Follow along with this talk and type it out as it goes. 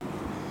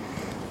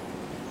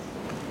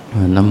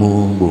Nam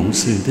mô Bổn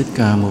Sư Thích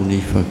Ca Mâu Ni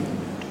Phật.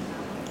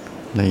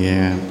 Đây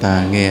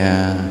ta nghe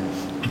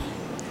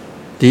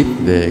tiếp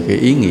về cái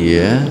ý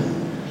nghĩa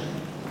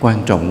quan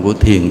trọng của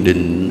thiền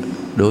định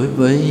đối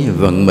với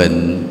vận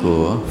mệnh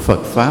của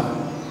Phật Pháp.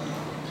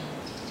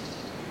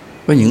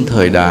 Có những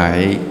thời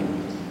đại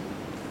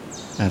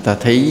ta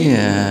thấy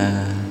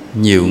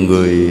nhiều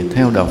người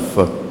theo đạo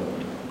Phật,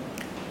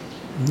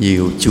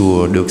 nhiều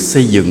chùa được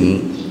xây dựng,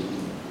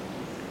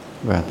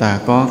 và ta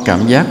có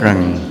cảm giác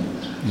rằng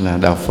là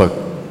đạo Phật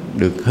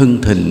được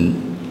hưng thịnh.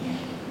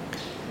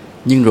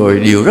 Nhưng rồi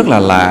điều rất là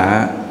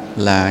lạ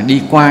là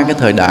đi qua cái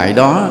thời đại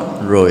đó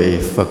rồi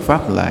Phật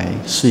Pháp lại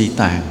suy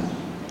tàn,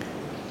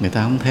 người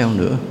ta không theo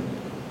nữa.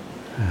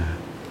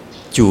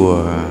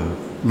 Chùa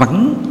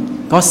vắng,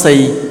 có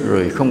xây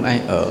rồi không ai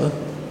ở,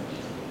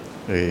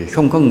 rồi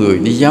không có người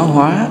đi giáo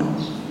hóa,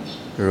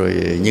 rồi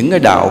những cái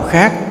đạo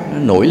khác nó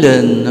nổi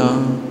lên, nó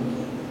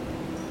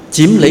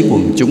chiếm lấy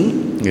quần chúng.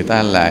 Người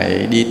ta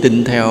lại đi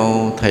tin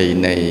theo thầy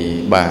này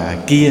bà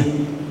kia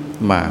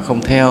mà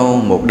không theo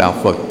một đạo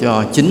Phật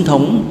cho chính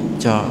thống,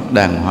 cho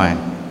đàng hoàng.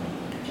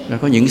 Nó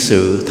có những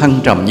sự thăng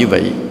trầm như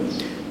vậy,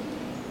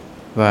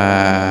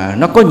 và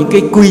nó có những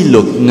cái quy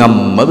luật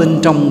ngầm ở bên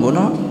trong của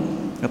nó.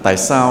 Tại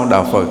sao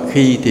đạo Phật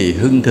khi thì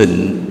hưng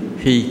thịnh,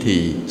 khi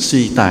thì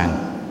suy tàn?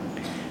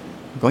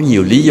 Có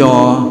nhiều lý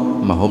do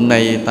mà hôm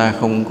nay ta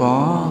không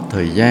có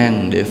thời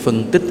gian để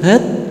phân tích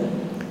hết.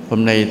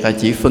 Hôm nay ta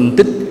chỉ phân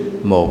tích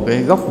một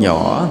cái góc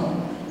nhỏ,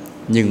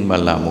 nhưng mà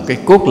là một cái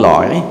cốt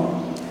lõi,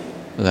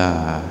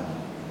 là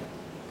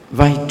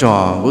vai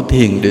trò của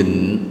thiền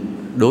định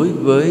đối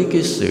với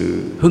cái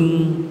sự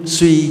hưng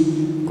suy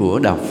của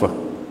đạo Phật.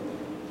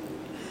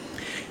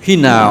 Khi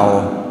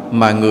nào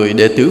mà người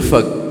đệ tử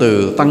Phật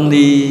từ tăng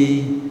ni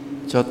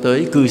cho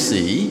tới cư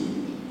sĩ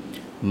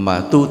mà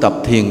tu tập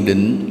thiền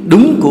định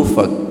đúng của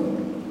Phật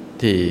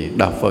thì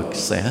đạo Phật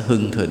sẽ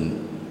hưng thịnh.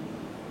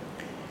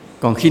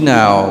 Còn khi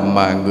nào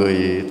mà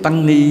người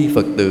tăng ni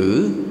Phật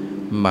tử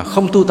mà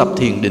không tu tập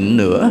thiền định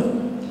nữa,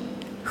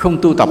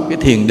 không tu tập cái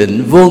thiền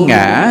định vô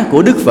ngã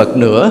của Đức Phật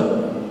nữa,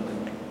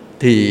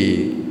 thì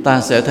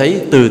ta sẽ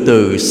thấy từ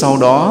từ sau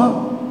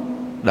đó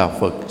đạo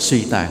Phật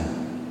suy tàn.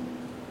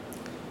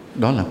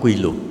 Đó là quy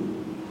luật.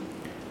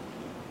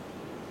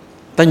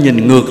 Ta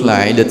nhìn ngược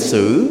lại lịch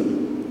sử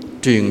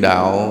truyền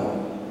đạo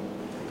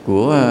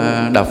của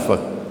đạo Phật.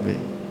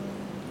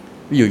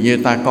 Ví dụ như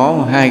ta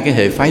có hai cái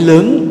hệ phái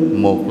lớn,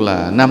 một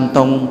là Nam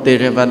Tông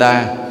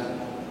Theravada,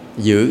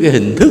 giữ cái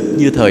hình thức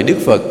như thời Đức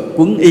Phật,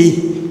 quấn y,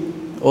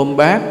 ôm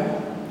bát,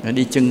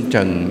 đi chân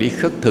trần, đi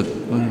khất thực,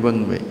 vân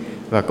vân vậy.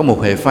 Và có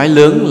một hệ phái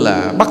lớn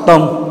là Bắc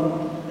Tông,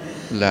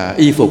 là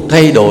y phục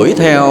thay đổi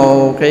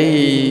theo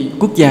cái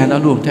quốc gia đó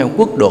luôn, theo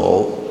quốc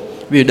độ.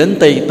 Vì đến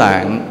Tây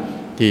Tạng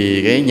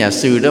thì cái nhà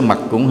sư đó mặc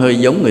cũng hơi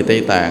giống người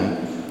Tây Tạng,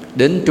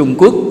 đến Trung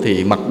Quốc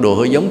thì mặc đồ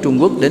hơi giống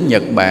Trung Quốc, đến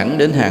Nhật Bản,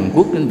 đến Hàn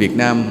Quốc, đến Việt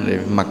Nam thì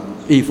mặc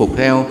y phục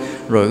theo,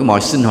 rồi cái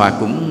mọi sinh hoạt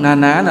cũng na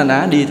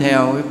ná đi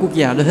theo cái quốc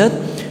gia đó hết.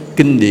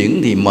 Kinh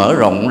điển thì mở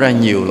rộng ra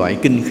nhiều loại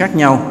kinh khác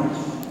nhau.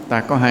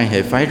 Ta có hai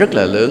hệ phái rất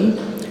là lớn.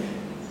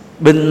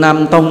 Bên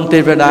Nam Tông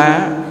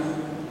Theravada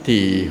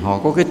thì họ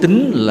có cái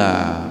tính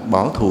là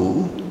bảo thủ,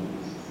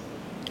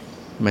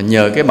 mà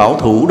nhờ cái bảo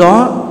thủ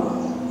đó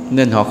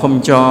nên họ không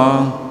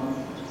cho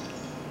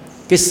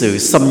cái sự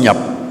xâm nhập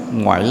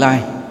ngoại lai.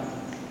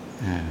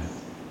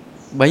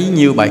 Bấy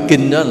nhiêu bài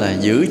kinh đó là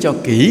giữ cho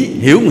kỹ,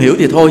 hiểu không hiểu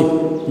thì thôi,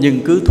 nhưng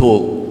cứ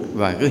thuộc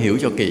và cứ hiểu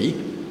cho kỹ.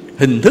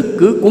 Hình thức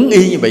cứ quấn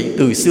y như vậy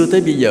từ xưa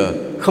tới bây giờ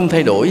không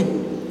thay đổi.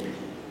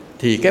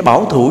 Thì cái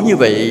bảo thủ như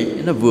vậy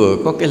nó vừa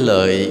có cái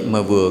lợi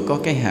mà vừa có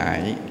cái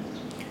hại.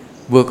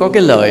 Vừa có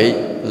cái lợi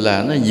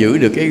là nó giữ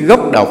được cái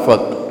gốc đạo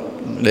Phật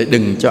để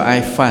đừng cho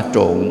ai pha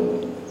trộn.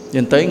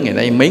 Nên tới ngày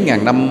nay mấy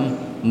ngàn năm,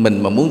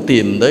 mình mà muốn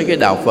tìm tới cái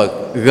đạo Phật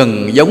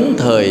gần giống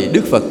thời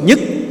Đức Phật nhất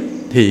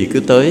thì cứ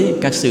tới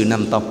các sư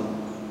Nam Tông,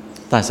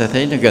 ta sẽ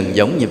thấy nó gần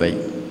giống như vậy.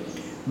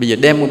 Bây giờ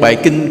đem một bài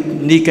kinh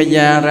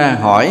Nikaya ra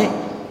hỏi,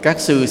 các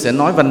sư sẽ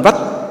nói vanh vách,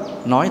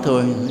 nói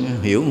thôi,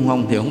 hiểu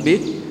không thì không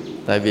biết.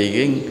 Tại vì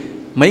cái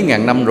mấy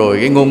ngàn năm rồi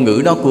cái ngôn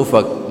ngữ đó của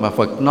Phật, mà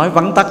Phật nói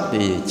vắn tắt thì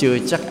chưa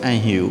chắc ai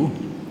hiểu.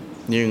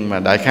 Nhưng mà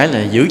đại khái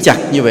là giữ chặt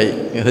như vậy,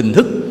 hình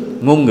thức,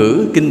 ngôn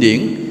ngữ, kinh điển.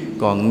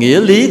 Còn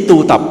nghĩa lý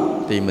tu tập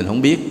thì mình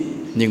không biết,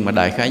 nhưng mà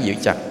đại khái giữ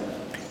chặt.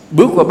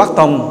 Bước qua Bắc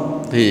Tông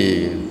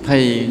thì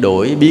thay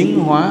đổi, biến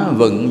hóa,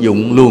 vận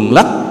dụng, luồn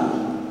lách,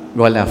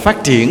 gọi là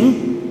phát triển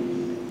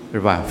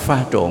và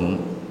pha trộn.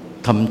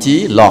 Thậm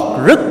chí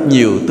lọt rất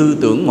nhiều tư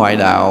tưởng ngoại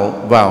đạo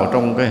vào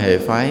trong cái hệ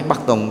phái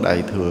Bắc Tông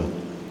Đại Thừa.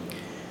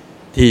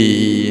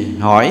 Thì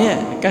hỏi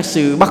các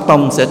sư Bắc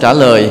Tông sẽ trả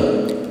lời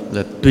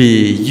là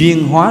tùy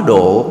duyên hóa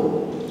độ.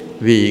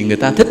 Vì người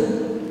ta thích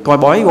coi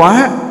bói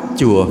quá,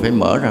 chùa phải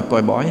mở ra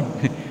coi bói.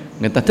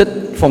 Người ta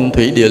thích phong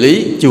thủy địa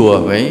lý,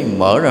 chùa phải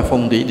mở ra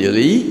phong thủy địa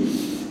lý.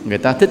 Người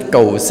ta thích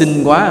cầu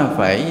sinh quá,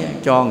 phải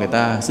cho người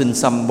ta xin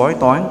xăm bói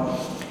toán.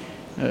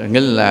 Nghĩa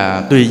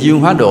là tùy duyên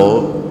hóa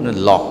độ, nên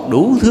lọt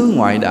đủ thứ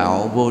ngoại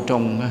đạo vô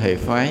trong hệ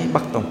phái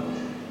Bắc Tông.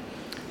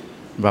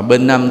 Và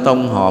bên Nam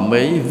Tông họ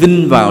mới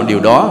vinh vào điều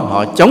đó,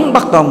 họ chống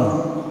Bắc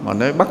Tông. mà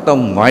nói Bắc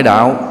Tông ngoại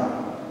đạo,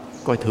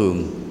 coi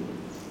thường.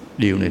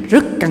 Điều này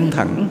rất căng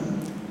thẳng.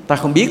 Ta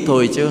không biết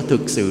thôi chứ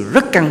thực sự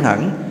rất căng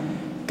thẳng.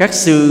 Các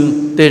sư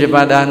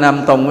Theravada Nam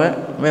Tông á,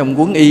 mấy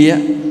ông quấn y á,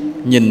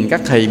 nhìn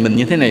các thầy mình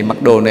như thế này,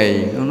 mặc đồ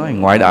này, nó nói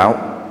ngoại đạo.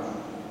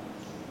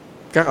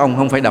 Các ông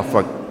không phải đạo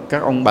Phật,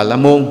 các ông Bà La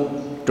Môn,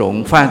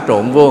 pha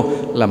trộn vô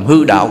làm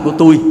hư đạo của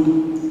tôi,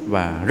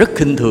 và rất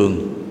khinh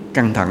thường,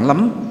 căng thẳng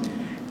lắm.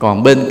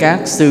 Còn bên các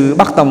sư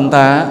Bắc Tông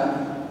ta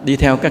đi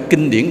theo các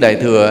kinh điển Đại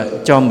Thừa,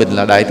 cho mình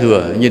là Đại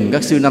Thừa, nhìn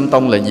các sư Nam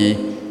Tông là gì?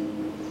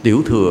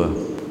 Tiểu Thừa,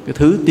 cái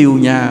thứ tiêu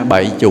nha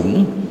bậy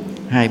chủng.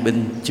 Hai bên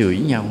chửi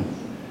nhau,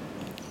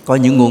 có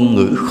những ngôn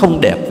ngữ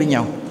không đẹp với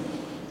nhau,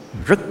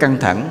 rất căng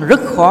thẳng,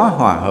 rất khó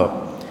hòa hợp.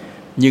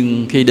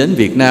 Nhưng khi đến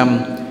Việt Nam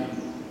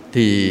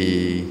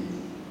thì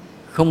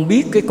không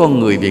biết cái con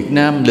người Việt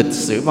Nam, lịch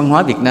sử văn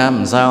hóa Việt Nam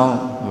làm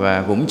sao,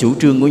 và cũng chủ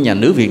trương của nhà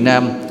nước Việt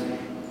Nam,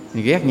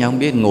 ghét nhau không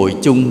biết, ngồi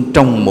chung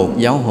trong một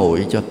giáo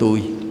hội cho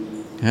tôi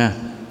ha.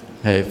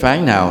 Hệ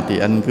phái nào thì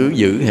anh cứ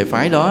giữ hệ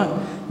phái đó,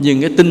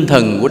 nhưng cái tinh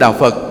thần của đạo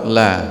Phật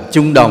là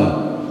chung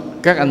đồng.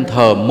 Các anh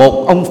thờ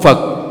một ông Phật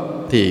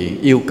thì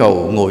yêu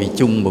cầu ngồi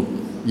chung một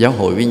giáo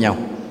hội với nhau.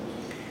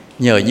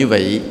 Nhờ như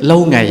vậy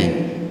lâu ngày,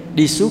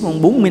 đi suốt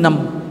hơn 40 năm.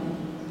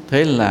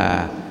 Thế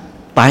là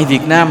tại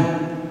Việt Nam,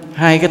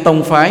 hai cái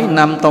tông phái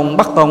Nam Tông,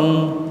 Bắc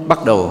Tông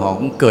bắt đầu họ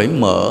cũng cởi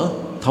mở,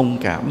 thông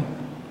cảm.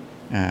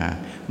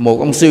 Một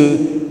ông sư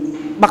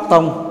Bắc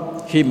Tông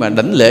khi mà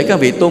đảnh lễ các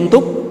vị tôn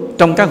túc,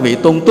 trong các vị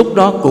tôn túc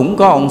đó cũng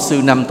có ông sư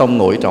Nam Tông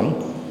ngồi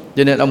trỏng.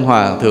 Cho nên ông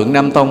Hòa Thượng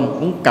Nam Tông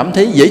cũng cảm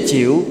thấy dễ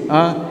chịu.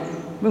 Mấy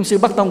ông sư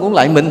Bắc Tông cũng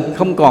lại mình,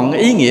 không còn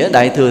ý nghĩa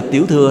Đại Thừa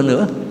Tiểu Thừa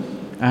nữa.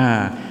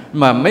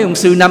 Mà mấy ông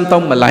sư Nam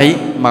Tông mà lại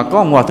mà có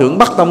ông Hòa Thượng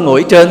Bắc Tông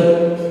ngồi trên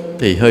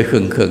thì hơi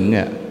khựng khựng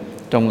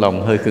trong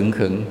lòng hơi khựng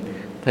khựng.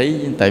 Thấy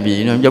tại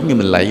vì nó giống như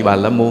mình lạy Bà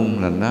La Môn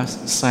là nó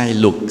sai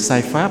luật,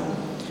 sai pháp.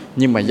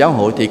 Nhưng mà giáo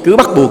hội thì cứ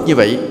bắt buộc như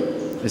vậy,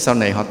 thì sau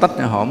này họ tách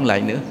ra họ không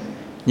lại nữa.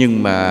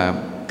 Nhưng mà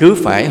cứ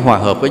phải hòa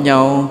hợp với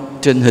nhau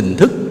trên hình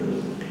thức.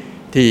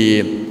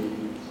 Thì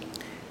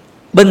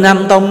bên Nam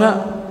Tông á,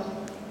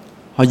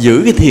 họ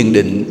giữ cái thiền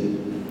định,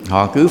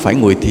 họ cứ phải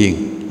ngồi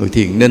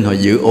thiền nên họ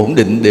giữ ổn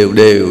định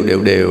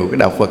đều cái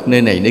đạo Phật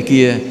nơi này nơi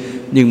kia.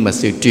 Nhưng mà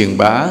sự truyền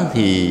bá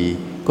thì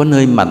có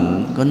nơi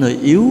mạnh, có nơi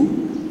yếu,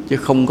 chứ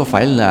không có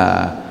phải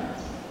là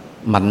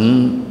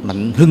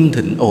mạnh hưng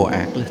thịnh ồ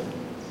ạt lên.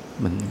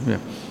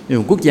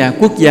 Nhưng quốc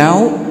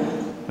giáo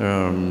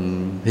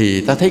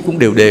thì ta thấy cũng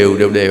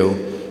đều.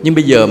 Nhưng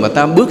bây giờ mà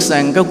ta bước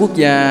sang các quốc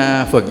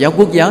gia Phật giáo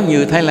quốc giáo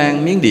như Thái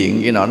Lan, Miến Điện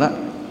vậy nọ đó,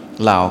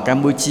 Lào,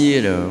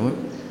 Campuchia rồi,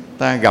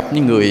 ta gặp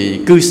những người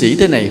cư sĩ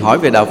thế này hỏi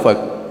về đạo Phật,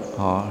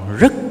 họ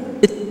rất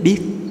ít biết.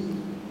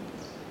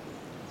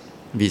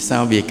 Vì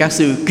sao? Vì các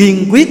sư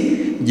kiên quyết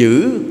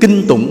giữ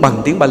kinh tụng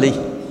bằng tiếng Bali.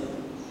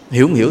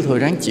 Hiểu không hiểu thôi,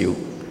 ráng chịu.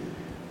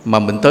 Mà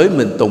mình tới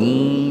mình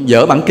tụng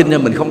dở bản kinh ra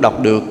mình không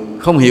đọc được,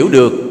 không hiểu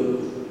được,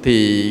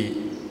 thì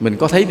mình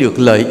có thấy được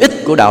lợi ích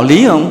của đạo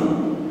lý không?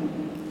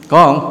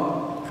 Có không?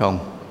 Không.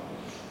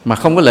 Mà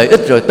không có lợi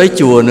ích rồi tới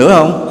chùa nữa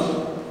không?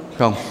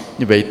 Không.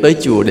 Như vậy tới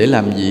chùa để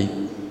làm gì?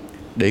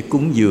 Để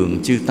cúng dường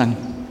chư tăng.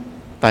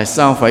 Tại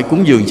sao phải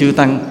cúng dường chư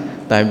tăng?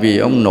 Tại vì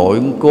ông nội,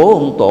 ông cố,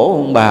 ông tổ,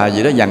 ông bà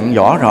gì đó dặn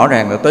dò rõ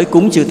ràng là tới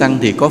cúng chư tăng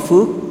thì có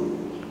phước.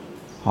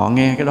 Họ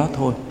nghe cái đó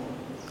thôi,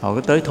 họ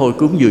có tới thôi,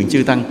 cúng dường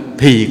chư tăng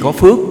thì có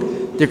phước,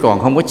 chứ còn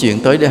không có chuyện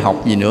tới để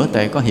học gì nữa,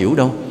 tại có hiểu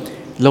đâu.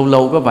 Lâu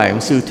lâu có vài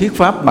ông sư thuyết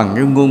pháp bằng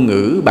cái ngôn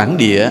ngữ bản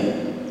địa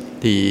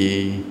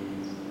thì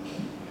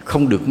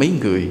không được mấy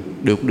người,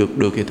 được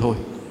thì thôi.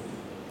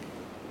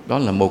 Đó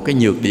là một cái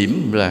nhược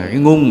điểm, là cái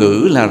ngôn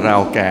ngữ là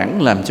rào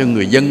cản làm cho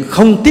người dân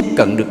không tiếp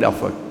cận được đạo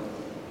Phật.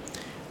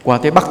 Qua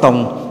tới Bắc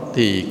Tông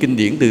thì kinh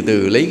điển từ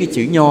từ lấy cái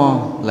chữ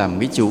Nho làm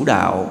cái chủ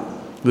đạo.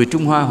 Người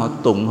Trung Hoa họ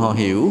tụng họ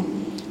hiểu,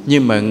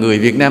 nhưng mà người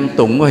Việt Nam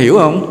tụng có hiểu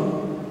không?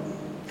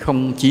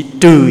 Không, chỉ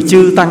trừ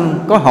chư tăng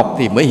có học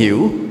thì mới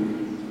hiểu.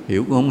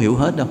 Hiểu cũng không hiểu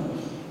hết đâu.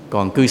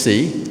 Còn cư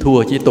sĩ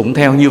thua, chỉ tụng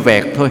theo như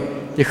vẹt thôi,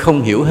 chứ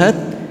không hiểu hết.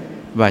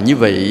 Và như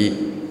vậy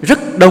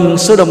rất đông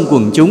số đông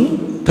quần chúng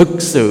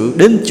thực sự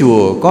đến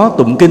chùa có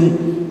tụng kinh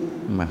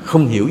mà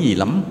không hiểu gì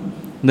lắm.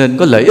 Nên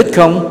có lợi ích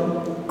không?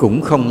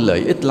 Cũng không lợi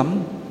ích lắm.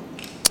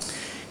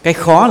 Cái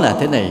khó là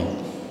thế này,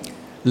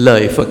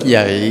 lời Phật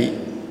dạy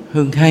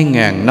hơn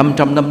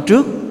 2.500 năm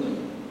trước,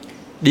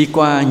 dịch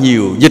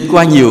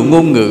qua nhiều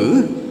ngôn ngữ,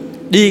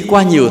 đi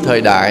qua nhiều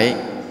thời đại,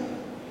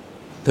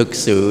 thực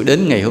sự đến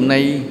ngày hôm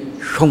nay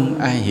không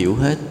ai hiểu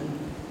hết.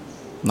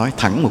 Nói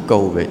thẳng một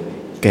câu vậy,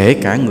 kể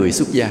cả người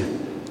xuất gia.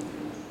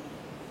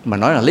 Mà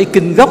nói là lấy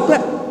kinh gốc á,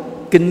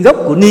 kinh gốc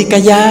của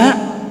Nikaya á,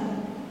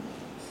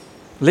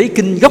 lấy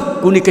kinh gốc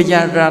của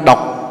Nikaya ra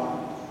đọc.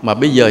 Mà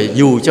bây giờ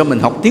dù cho mình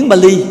học tiếng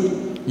Bali,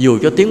 dù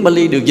cho tiếng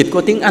Bali được dịch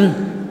qua tiếng Anh,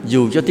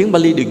 dù cho tiếng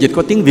Bali được dịch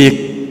qua tiếng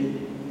Việt,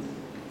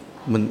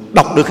 mình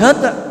đọc được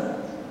hết á,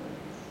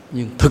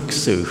 nhưng thực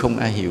sự không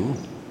ai hiểu.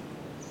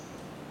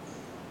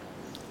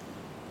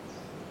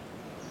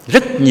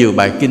 Rất nhiều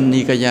bài kinh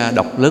Nikaya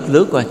đọc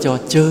lướt qua cho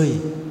chơi,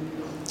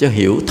 cho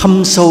hiểu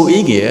thâm sâu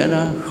ý nghĩa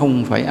đó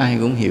không phải ai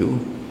cũng hiểu.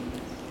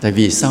 Tại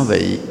vì sao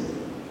vậy?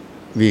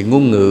 Vì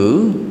ngôn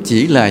ngữ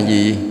chỉ là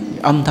gì?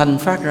 Âm thanh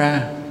phát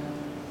ra.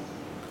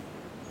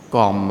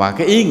 Còn mà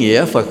cái ý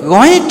nghĩa Phật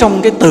gói trong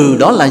cái từ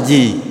đó là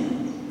gì?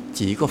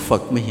 Chỉ có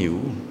Phật mới hiểu.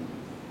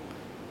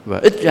 Và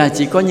ít ra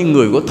chỉ có những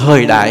người của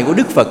thời đại của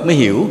Đức Phật mới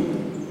hiểu,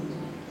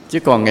 chứ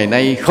còn ngày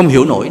nay không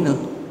hiểu nổi nữa.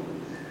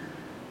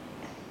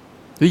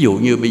 Ví dụ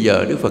như bây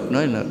giờ Đức Phật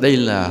nói là đây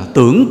là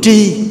tưởng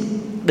tri,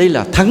 đây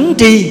là thắng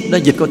tri. Nó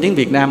dịch qua tiếng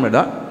Việt Nam rồi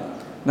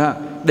đó.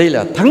 Đây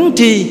là thắng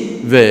tri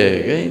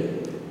về cái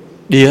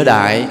địa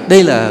đại,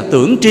 đây là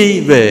tưởng tri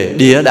về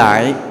địa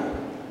đại,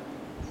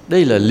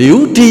 đây là liễu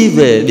tri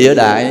về địa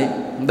đại.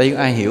 Đây có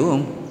ai hiểu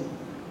không?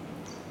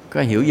 Có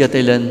ai hiểu giơ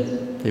tay lên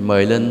thì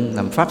mời lên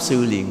làm pháp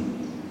sư liền.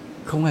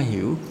 Không ai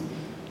hiểu.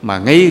 Mà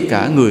ngay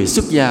cả người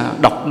xuất gia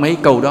đọc mấy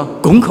câu đó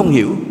cũng không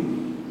hiểu.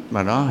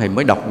 Mà đó thì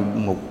mới đọc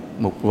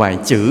một vài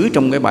chữ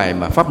trong cái bài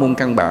mà pháp môn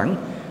căn bản.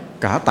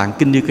 Cả tạng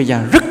kinh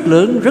Nikaya rất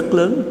lớn,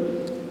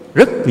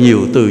 rất nhiều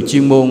từ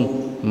chuyên môn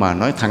mà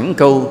nói thẳng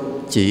câu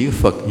chỉ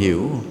Phật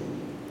hiểu,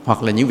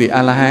 hoặc là những vị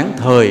A-la-hán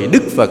thời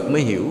Đức Phật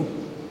mới hiểu.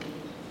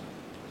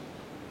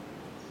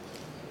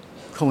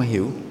 Không ai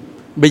hiểu.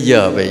 Bây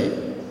giờ vậy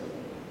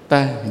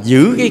ta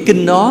giữ cái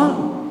kinh đó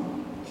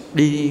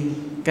đi,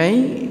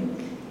 cái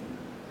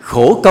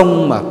khổ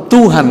công mà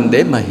tu hành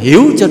để mà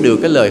hiểu cho được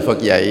cái lời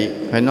Phật dạy,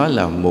 phải nói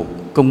là một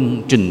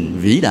công trình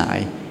vĩ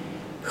đại.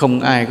 Không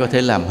ai có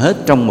thể làm hết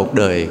trong một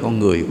đời con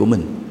người của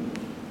mình.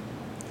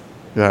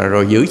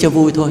 Rồi giữ cho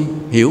vui thôi.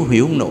 Hiểu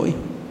không nổi.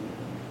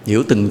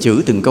 Hiểu từng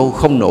chữ từng câu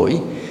không nổi.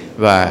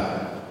 Và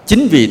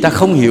chính vì ta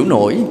không hiểu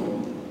nổi,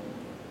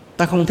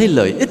 ta không thấy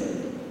lợi ích.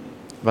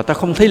 Và ta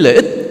không thấy lợi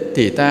ích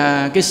thì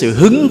cái sự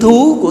hứng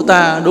thú của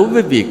ta đối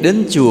với việc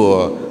đến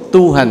chùa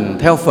tu hành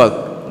theo Phật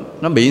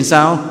nó bị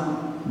sao?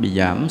 Bị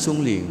giảm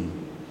xuống liền.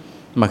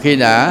 Mà khi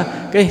đã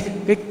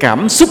cái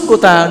cảm xúc của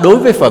ta đối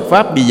với Phật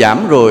Pháp bị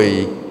giảm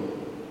rồi,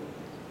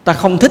 ta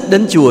không thích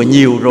đến chùa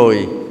nhiều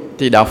rồi,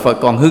 thì đạo Phật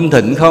còn hưng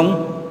thịnh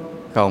không?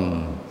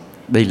 Không.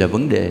 Đây là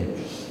vấn đề.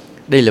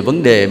 Đây là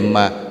vấn đề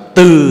mà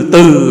từ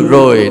từ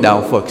rồi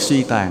đạo Phật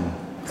suy tàn,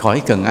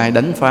 khỏi cần ai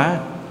đánh phá.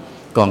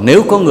 Còn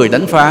nếu có người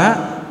đánh phá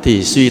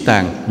thì suy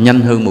tàn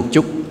nhanh hơn một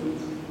chút.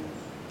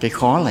 Cái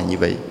khó là như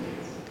vậy.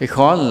 Cái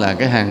khó là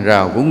cái hàng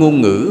rào của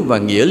ngôn ngữ và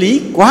nghĩa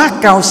lý quá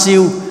cao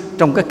siêu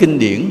trong các kinh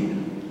điển,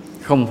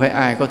 không phải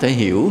ai có thể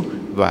hiểu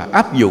và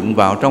áp dụng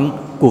vào trong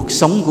cuộc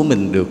sống của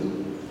mình được.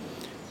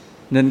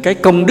 Nên cái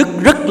công đức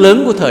rất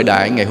lớn của thời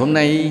đại ngày hôm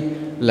nay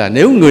là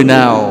nếu người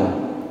nào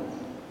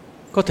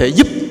có thể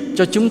giúp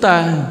cho chúng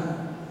ta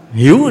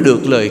hiểu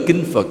được lời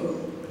kinh Phật,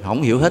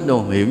 không hiểu hết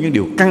đâu, hiểu những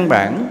điều căn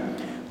bản,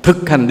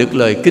 thực hành được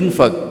lời kinh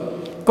Phật,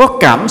 có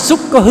cảm xúc,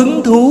 có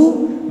hứng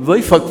thú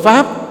với Phật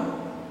Pháp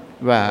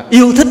và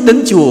yêu thích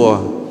đến chùa,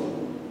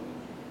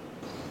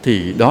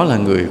 thì đó là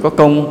người có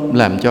công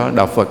làm cho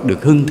đạo Phật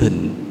được hưng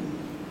thịnh.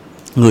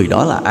 Người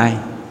đó là ai?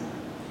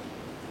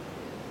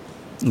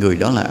 Người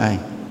đó là ai?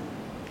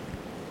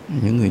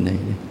 Những người này.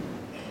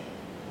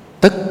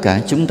 Tất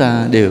cả chúng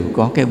ta đều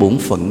có cái bổn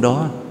phận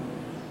đó.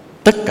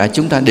 Tất cả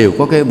chúng ta đều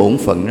có cái bổn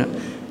phận đó.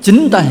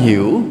 Chính ta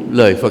hiểu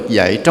lời Phật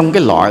dạy trong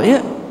cái lõi á,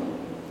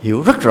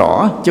 hiểu rất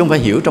rõ, chứ không phải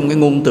hiểu trong cái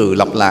ngôn từ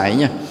lặp lại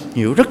nha.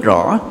 Hiểu rất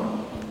rõ.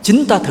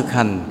 Chính ta thực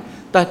hành,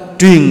 ta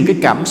truyền cái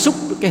cảm xúc,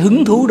 cái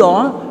hứng thú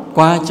đó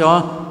qua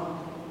cho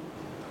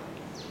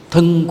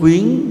thân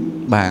quyến,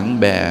 bạn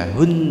bè,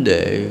 huynh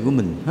đệ của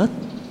mình hết,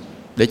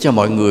 để cho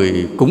mọi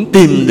người cũng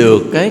tìm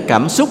được cái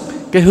cảm xúc,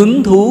 cái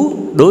hứng thú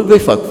đối với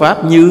Phật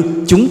Pháp như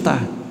chúng ta.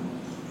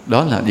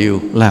 Đó là điều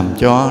làm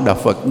cho đạo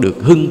Phật được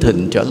hưng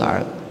thịnh trở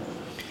lại.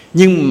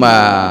 Nhưng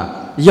mà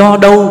do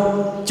đâu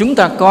chúng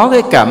ta có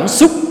cái cảm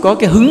xúc, có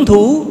cái hứng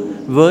thú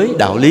với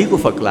đạo lý của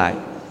Phật lại?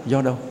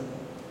 Do đâu?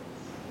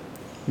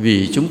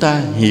 Vì chúng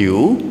ta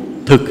hiểu,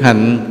 thực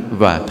hành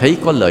và thấy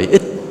có lợi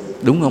ích,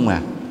 đúng không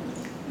ạ?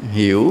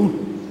 Hiểu,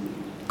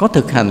 có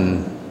thực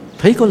hành,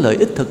 thấy có lợi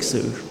ích thực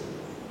sự.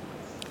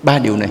 Ba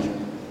điều này: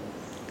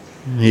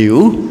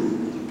 hiểu,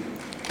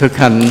 thực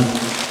hành,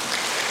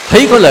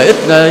 thấy có lợi ích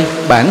nơi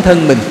bản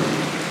thân mình,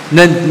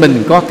 nên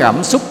mình có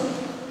cảm xúc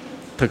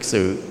thực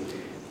sự.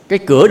 Cái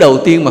cửa đầu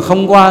tiên mà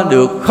không qua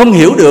được, không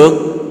hiểu được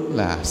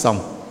là xong.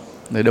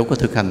 Nơi đâu có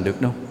thực hành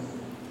được đâu.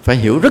 Phải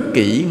hiểu rất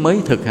kỹ mới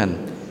thực hành.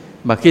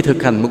 Mà khi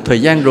thực hành một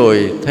thời gian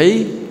rồi,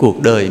 thấy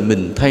cuộc đời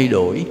mình thay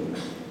đổi.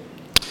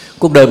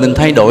 Cuộc đời mình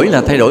thay đổi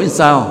là thay đổi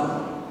sao?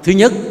 Thứ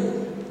nhất,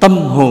 tâm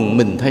hồn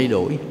mình thay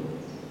đổi.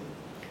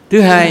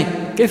 Thứ hai,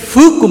 cái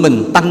phước của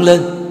mình tăng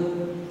lên.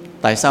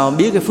 Tại sao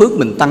biết cái phước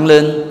mình tăng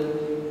lên?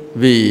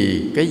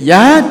 Vì cái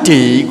giá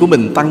trị của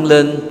mình tăng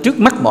lên trước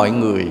mắt mọi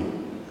người.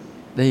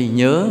 Đây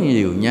nhớ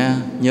nhiều nha,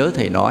 nhớ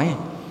thầy nói.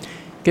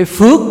 Cái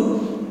phước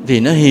thì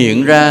nó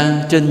hiện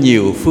ra trên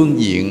nhiều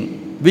phương diện.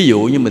 Ví dụ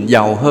như mình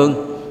giàu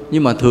hơn,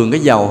 nhưng mà thường cái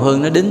giàu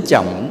hơn nó đến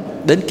chậm,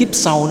 đến kiếp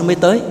sau nó mới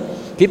tới.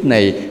 Kiếp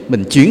này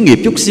mình chuyển nghiệp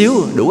chút xíu,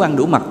 đủ ăn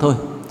đủ mặc thôi,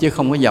 chứ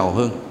không có giàu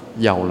hơn.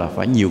 Giàu là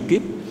phải nhiều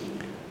kiếp.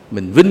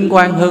 Mình vinh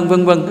quang hơn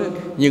vân vân.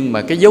 Nhưng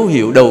mà cái dấu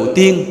hiệu đầu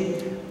tiên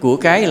của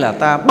cái là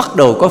ta bắt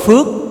đầu có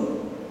phước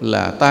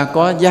là ta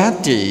có giá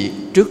trị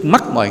trước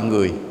mắt mọi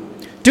người.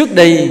 Trước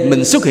đây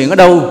mình xuất hiện ở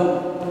đâu?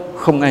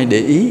 không ai để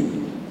ý,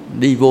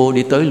 đi vô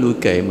đi tới lui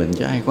kệ mình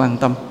chứ ai quan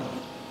tâm.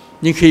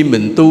 Nhưng khi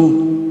mình tu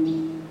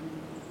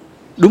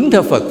đúng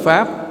theo Phật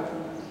Pháp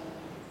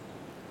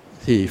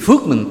thì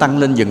phước mình tăng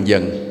lên dần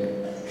dần.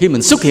 Khi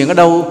mình xuất hiện ở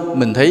đâu,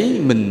 mình thấy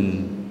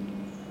mình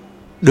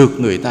được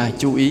người ta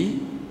chú ý,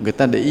 người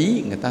ta để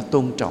ý, người ta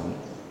tôn trọng,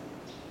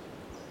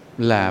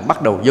 là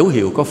bắt đầu dấu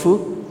hiệu có phước.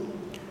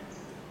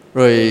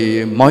 Rồi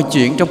mọi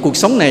chuyện trong cuộc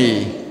sống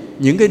này,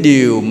 những cái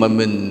điều mà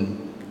mình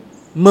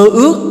mơ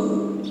ước,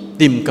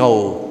 tìm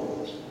cầu,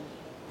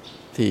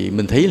 thì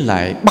mình thấy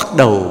lại bắt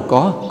đầu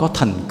có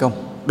thành công.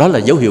 Đó là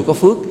dấu hiệu có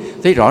phước.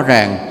 Thấy rõ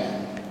ràng,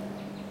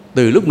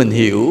 từ lúc mình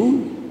hiểu,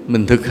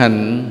 mình thực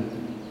hành,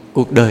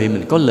 cuộc đời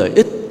mình có lợi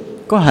ích,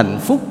 có hạnh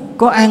phúc,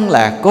 có an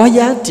lạc, có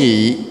giá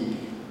trị.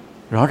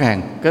 Rõ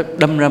ràng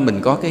đâm ra mình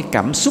có cái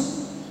cảm xúc,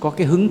 có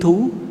cái hứng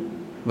thú.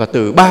 Và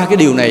từ ba cái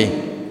điều này,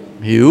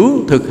 hiểu,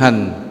 thực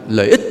hành,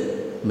 lợi ích,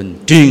 mình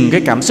truyền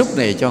cái cảm xúc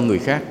này cho người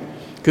khác.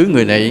 Cứ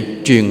người này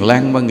truyền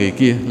lan qua người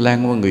kia,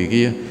 lan qua người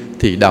kia,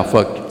 thì đạo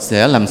Phật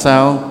sẽ làm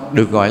sao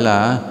được gọi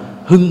là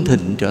hưng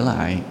thịnh trở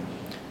lại.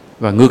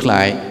 Và ngược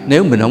lại,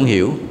 nếu mình không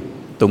hiểu,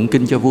 tụng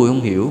kinh cho vui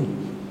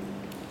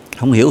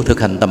không hiểu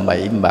thực hành tầm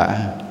bậy bạ,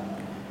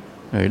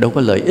 rồi đâu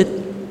có lợi ích.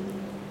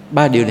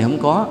 Ba điều này không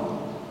có,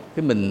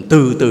 cái mình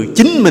từ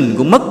chính mình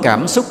cũng mất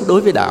cảm xúc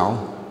đối với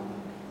đạo.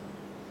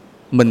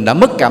 Mình đã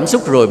mất cảm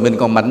xúc rồi, mình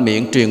còn mạnh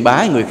miệng truyền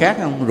bá người khác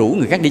không? Rủ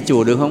người khác đi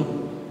chùa được không?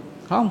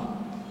 Không.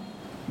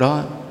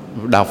 Đó,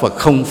 đạo Phật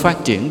không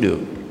phát triển được.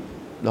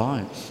 Đó.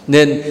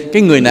 Nên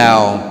cái người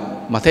nào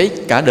mà thấy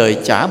cả đời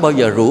chả bao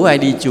giờ rủ ai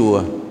đi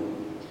chùa,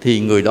 thì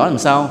người đó làm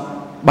sao?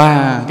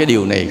 Ba cái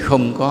điều này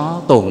không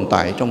có tồn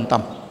tại trong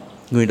tâm.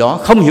 Người đó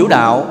không hiểu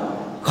đạo,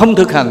 không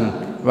thực hành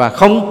và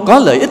không có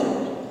lợi ích,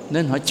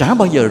 nên họ chả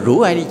bao giờ rủ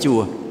ai đi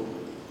chùa.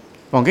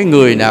 Còn cái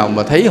người nào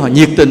mà thấy họ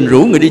nhiệt tình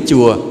rủ người đi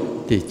chùa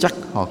thì chắc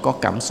họ có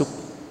cảm xúc.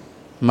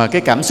 Mà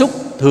cái cảm xúc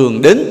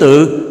thường đến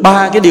từ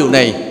ba cái điều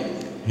này: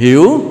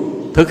 hiểu,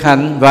 thực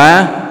hành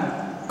và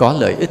có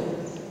lợi ích.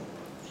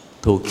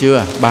 Thuộc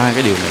chưa? Ba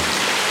cái điều này.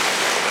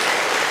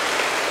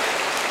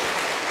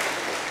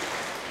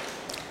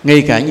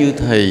 Ngay cả như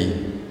thầy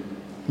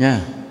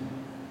nha,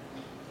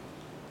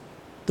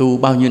 tu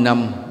bao nhiêu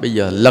năm, bây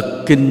giờ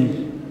lật kinh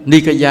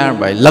Nikaya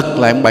vậy, lật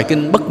lại một bài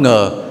kinh bất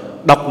ngờ,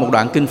 đọc một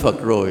đoạn kinh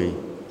Phật rồi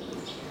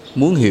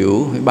muốn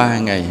hiểu phải 3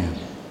 ngày,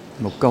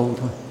 một câu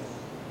thôi.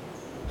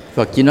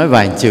 Phật chỉ nói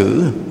vài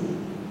chữ,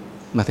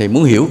 mà thầy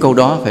muốn hiểu câu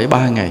đó phải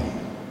 3 ngày,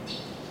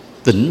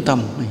 tĩnh tâm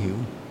mới hiểu.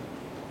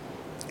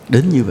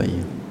 Đến như vậy.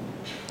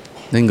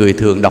 Nên người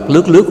thường đọc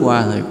lướt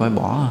qua rồi coi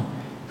bỏ,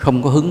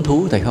 không có hứng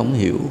thú, thầy không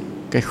hiểu.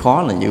 Cái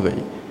khó là như vậy.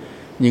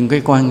 Nhưng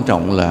cái quan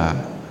trọng là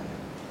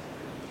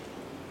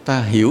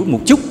ta hiểu một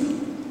chút,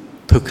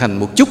 thực hành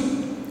một chút,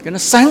 cái nó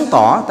sáng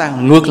tỏ, ta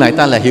ngược lại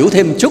ta là hiểu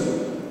thêm một chút,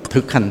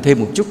 thực hành thêm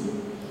một chút.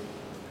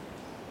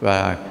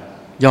 Và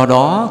do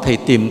đó thầy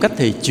tìm cách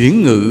thầy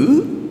chuyển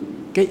ngữ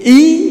cái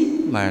ý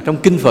mà trong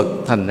kinh Phật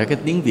thành ra cái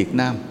tiếng Việt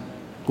Nam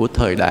của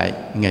thời đại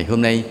ngày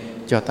hôm nay,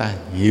 cho ta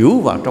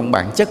hiểu vào trong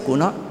bản chất của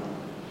nó.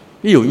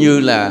 Ví dụ như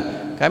là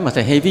cái mà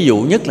thầy hay ví dụ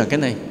nhất là cái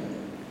này: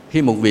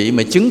 khi một vị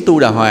mà chứng tu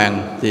Đà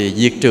Hoàng thì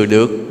diệt trừ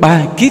được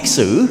 3 kiết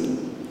sử.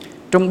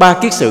 Trong 3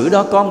 kiết sử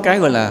đó có một cái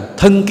gọi là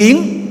thân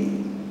kiến.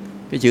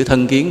 Cái chữ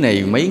thân kiến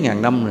này mấy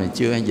ngàn năm rồi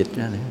chưa ai dịch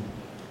ra nữa.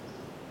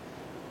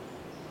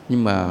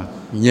 Nhưng mà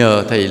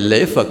nhờ thầy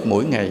lễ Phật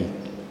mỗi ngày,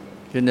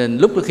 cho nên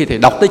lúc đó khi thầy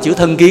đọc tới chữ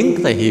thân kiến,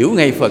 thầy hiểu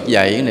ngay Phật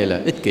dạy cái này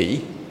là ích kỷ.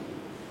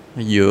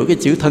 Giữa cái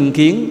chữ thân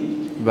kiến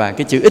và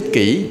cái chữ ích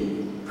kỷ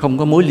không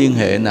có mối liên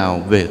hệ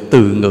nào về từ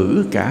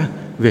ngữ cả,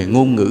 về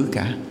ngôn ngữ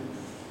cả.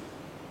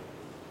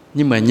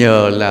 Nhưng mà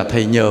nhờ là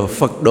thầy nhờ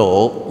Phật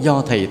độ,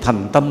 do thầy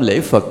thành tâm lễ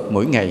Phật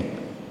mỗi ngày,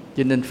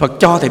 cho nên Phật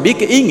cho thầy biết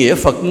cái ý nghĩa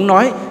Phật muốn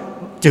nói.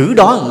 Chữ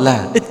đó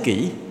là ích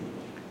kỷ.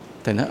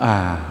 Thầy nói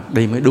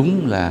đây mới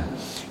đúng là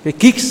cái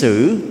kiết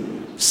sử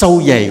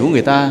sâu dày của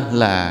người ta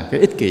là cái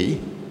ích kỷ.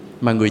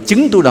 Mà người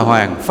chứng tu Đà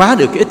Hoàng phá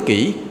được cái ích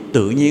kỷ,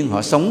 tự nhiên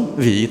họ sống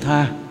vị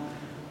tha,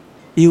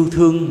 yêu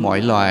thương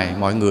mọi loài,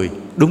 mọi người.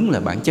 Đúng là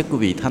bản chất của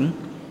vị thánh.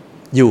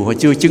 Dù họ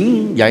chưa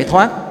chứng giải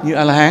thoát như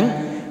A-la-hán,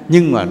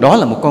 nhưng mà đó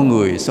là một con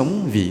người sống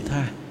vị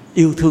tha,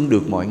 yêu thương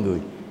được mọi người.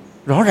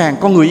 Rõ ràng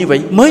con người như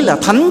vậy mới là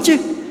thánh chứ,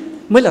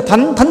 mới là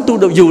thánh. Thánh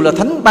tu, dù là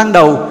thánh ban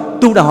đầu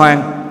tu Đà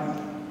Hoàng,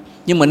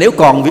 nhưng mà nếu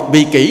còn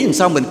vị kỷ làm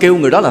sao mình kêu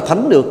người đó là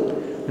thánh được.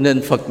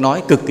 Nên Phật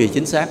nói cực kỳ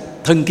chính xác: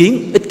 thân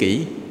kiến, ích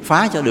kỷ,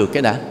 phá cho được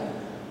cái đã.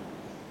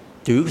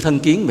 Chữ thân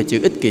kiến và chữ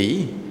ích kỷ.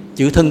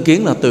 Chữ thân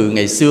kiến là từ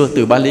ngày xưa,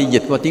 từ Bali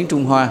dịch qua tiếng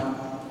Trung Hoa.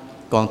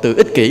 Còn từ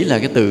ích kỷ là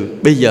cái từ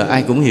bây giờ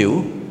ai cũng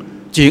hiểu.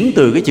 Chuyển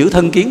từ cái chữ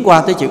thân kiến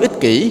qua tới chữ ích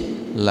kỷ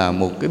là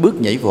một cái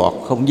bước nhảy vọt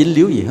không dính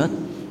líu gì hết,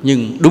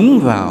 nhưng đúng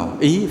vào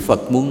ý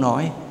Phật muốn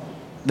nói.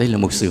 Đây là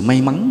một sự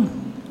may mắn.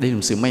 Đây là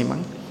một sự may mắn.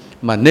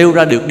 Mà nêu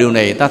ra được điều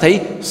này ta thấy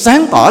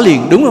sáng tỏ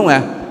liền, đúng không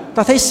ạ?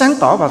 Ta thấy sáng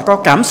tỏ và có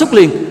cảm xúc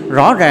liền.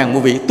 Rõ ràng một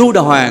vị tu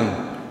Đà Hoàng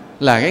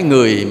là cái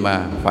người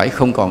mà phải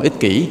không còn ích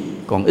kỷ.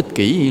 Còn ích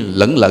kỷ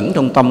lẫn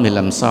trong tâm thì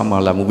làm sao mà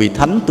là một vị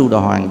thánh tu Đà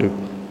Hoàng được.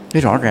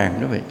 Thấy rõ ràng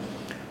đó vậy.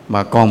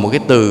 Mà còn một cái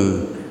từ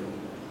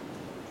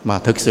Mà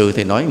thực sự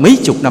thì nói mấy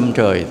chục năm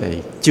trời thì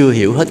chưa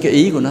hiểu hết cái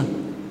ý của nó,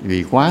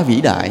 vì quá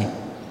vĩ đại.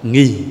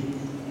 Nghi.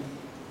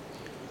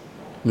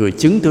 Người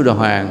chứng Tu Đà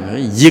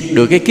Hoàng diệt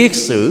được cái kiết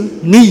sử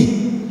nghi,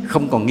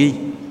 không còn nghi.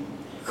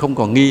 Không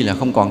còn nghi là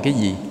không còn cái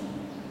gì.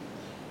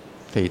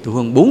 Thì tu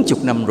hơn 40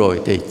 năm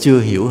rồi thì chưa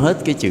hiểu hết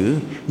cái chữ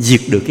diệt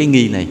được cái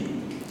nghi này.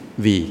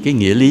 Vì cái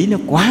nghĩa lý nó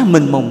quá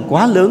mênh mông,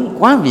 quá lớn,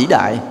 quá vĩ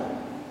đại.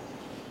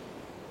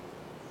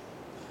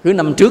 Cứ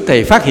năm trước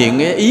thầy phát hiện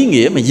cái ý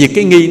nghĩa mà diệt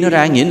cái nghi nó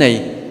ra nghĩa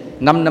này,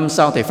 5 năm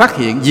sau thầy phát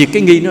hiện diệt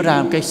cái nghi nó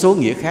ra cái số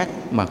nghĩa khác,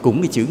 mà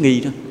cũng cái chữ nghi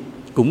đó,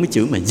 cũng cái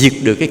chữ mà diệt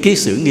được cái kiết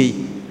sử nghi.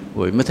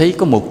 Rồi mới thấy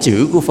có một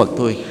chữ của Phật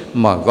thôi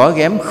mà gói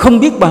ghém không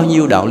biết bao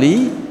nhiêu đạo lý,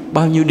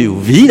 bao nhiêu điều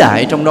vĩ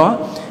đại trong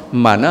đó,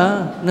 mà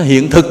nó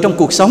hiện thực trong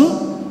cuộc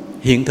sống,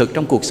 hiện thực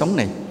trong cuộc sống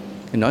này.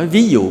 Thì nói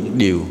ví dụ một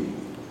điều,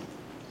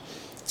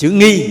 chữ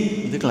nghi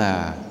tức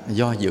là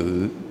do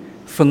dự,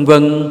 phân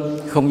vân,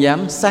 không dám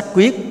xác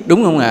quyết,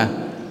 đúng không ạ?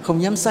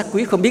 Không dám xác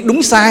quyết, không biết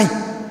đúng sai.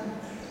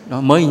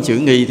 Đó mới chữ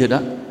nghi thôi đó.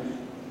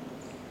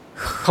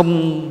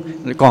 Không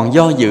còn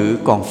do dự,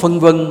 còn phân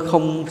vân,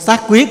 không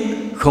xác quyết,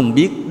 không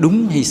biết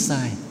đúng hay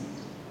sai.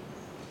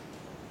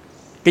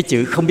 Cái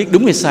chữ không biết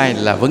đúng hay sai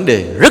là vấn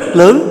đề rất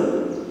lớn.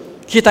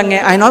 Khi ta nghe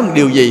ai nói một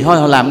điều gì, thôi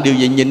họ làm một điều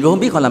gì, nhìn vô không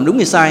biết họ làm đúng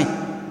hay sai,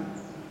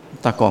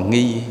 ta còn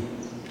nghi.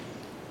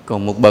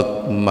 Còn một bậc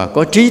mà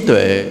có trí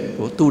tuệ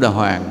của Tu Đà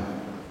Hoàng,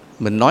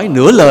 mình nói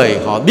nửa lời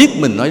họ biết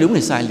mình nói đúng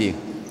hay sai liền.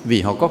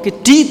 Vì họ có cái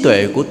trí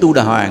tuệ của Tu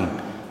Đà Hoàng,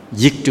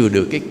 diệt trừ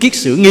được cái kiết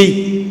sử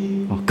nghi.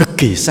 Họ cực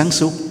kỳ sáng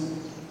suốt.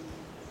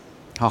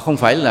 Họ không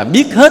phải là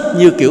biết hết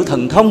như kiểu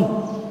thần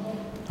thông.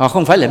 Họ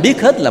không phải là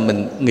biết hết là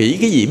mình nghĩ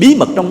cái gì bí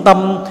mật trong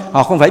tâm.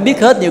 Họ không phải biết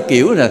hết như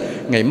kiểu là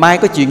ngày mai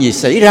có chuyện gì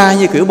xảy ra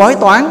như kiểu bói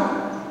toán.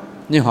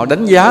 Nhưng họ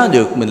đánh giá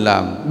được mình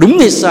làm đúng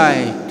hay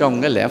sai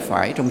trong cái lẽ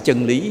phải, trong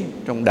chân lý,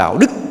 trong đạo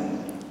đức.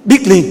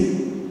 Biết liền.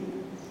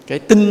 Cái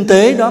tinh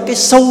tế đó, cái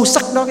sâu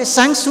sắc đó, cái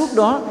sáng suốt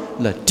đó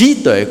là trí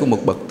tuệ của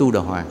một bậc Tu Đà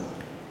Hoàng.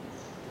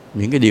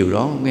 Những cái điều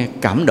đó nghe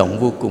cảm động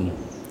vô cùng.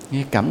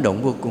 Nghe cảm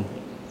động vô cùng.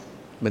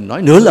 Mình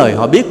nói nửa lời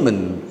họ biết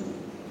mình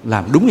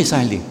làm đúng hay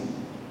sai liền.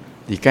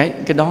 Thì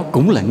cái đó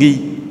cũng là nghi.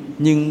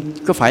 Nhưng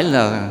có phải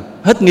là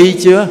hết nghi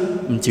chưa?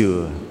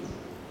 Chưa.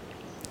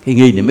 Cái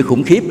nghi này mới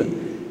khủng khiếp đó.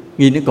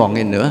 Nghi nó còn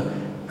ngay nữa.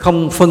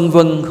 Không phân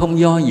vân, không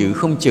do dự,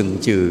 không chần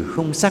chừ,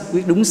 không xác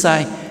quyết đúng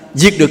sai.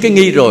 Diệt được cái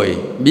nghi rồi,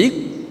 biết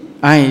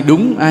ai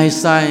đúng, ai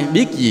sai,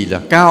 biết gì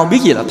là cao, biết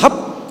gì là thấp.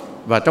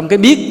 Và trong cái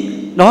biết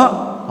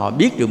đó, họ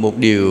biết được một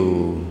điều,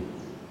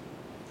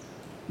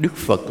 Đức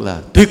Phật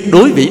là tuyệt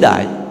đối vĩ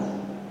đại.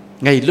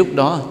 Ngay lúc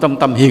đó trong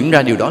tâm hiện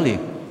ra điều đó liền,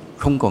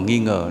 không còn nghi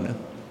ngờ nữa.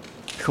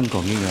 Không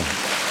còn nghi ngờ.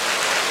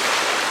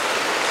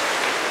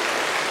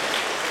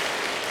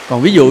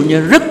 Còn ví dụ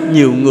như rất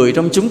nhiều người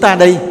trong chúng ta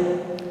đây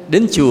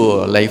đến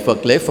chùa lạy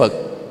Phật, lễ Phật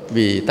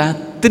vì ta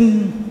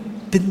tin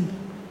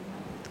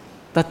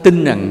ta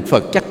tin rằng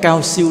Phật chắc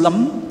cao siêu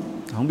lắm,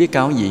 không biết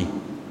cao gì,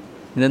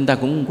 nên ta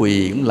cũng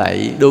quỳ, cũng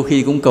lạy, đôi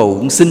khi cũng cầu,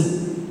 cũng xin.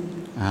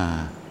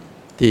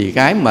 Thì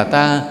cái mà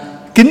ta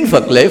kính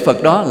Phật, lễ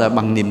Phật đó là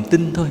bằng niềm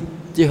tin thôi,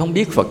 chứ không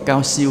biết Phật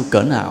cao siêu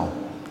cỡ nào,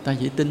 ta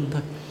chỉ tin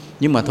thôi.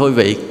 Nhưng mà thôi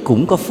vậy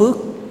cũng có phước.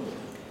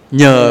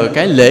 Nhờ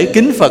cái lễ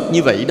kính Phật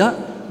như vậy đó,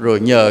 rồi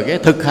nhờ cái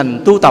thực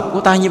hành tu tập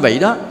của ta như vậy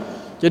đó,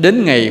 cho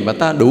đến ngày mà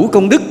ta đủ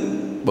công đức,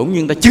 bỗng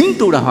nhiên ta chứng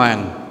Tu Đà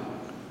Hoàng,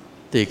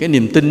 thì cái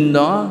niềm tin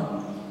đó,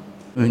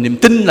 niềm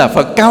tin là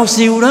Phật cao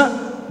siêu đó,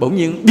 bỗng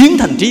nhiên biến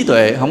thành trí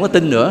tuệ, không có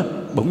tin nữa,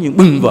 bỗng nhiên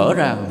bừng vỡ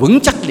ra, vững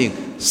chắc liền,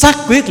 xác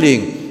quyết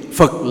liền,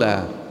 Phật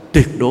là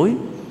tuyệt đối.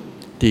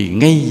 Thì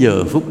ngay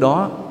giờ phút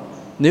đó,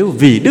 nếu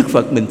vì Đức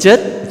Phật mình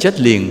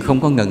chết liền, không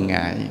có ngần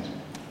ngại.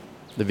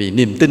 Tại vì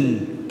niềm tin,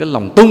 cái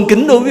lòng tôn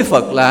kính đối với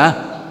Phật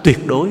là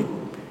tuyệt đối.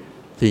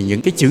 Thì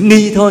những cái chữ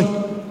nghi thôi,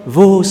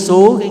 vô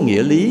số cái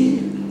nghĩa lý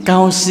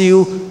cao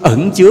siêu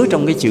ẩn chứa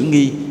trong cái chữ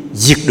nghi.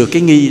 Diệt được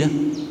cái nghi đó,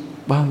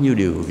 bao nhiêu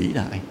điều vĩ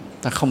đại,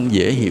 ta không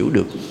dễ hiểu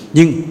được.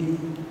 Nhưng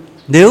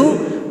nếu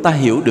ta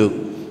hiểu được,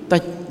 ta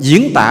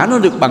diễn tả nó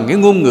được bằng cái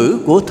ngôn ngữ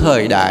của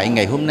thời đại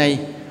ngày hôm nay,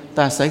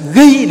 ta sẽ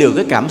gây được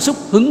cái cảm xúc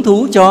hứng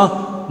thú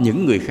cho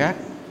những người khác.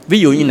 Ví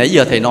dụ như nãy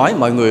giờ thầy nói,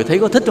 mọi người thấy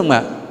có thích không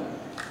ạ?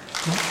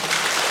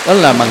 Đó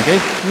là bằng cái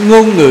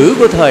ngôn ngữ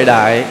của thời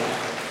đại,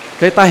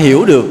 cái ta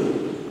hiểu được,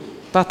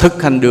 ta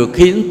thực hành được.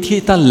 Khi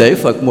ta lễ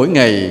Phật mỗi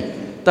ngày,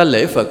 ta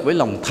lễ Phật với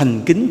lòng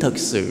thành kính thật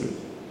sự.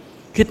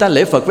 Khi ta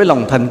lễ Phật với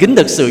lòng thành kính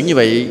thật sự như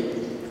vậy,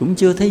 cũng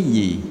chưa thấy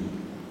gì.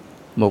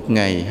 1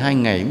 ngày, 2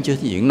 ngày cũng chưa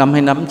thấy gì, 5,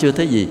 2 năm cũng chưa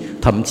thấy gì,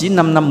 thậm chí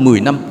 5 năm,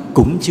 10 năm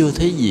cũng chưa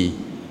thấy gì.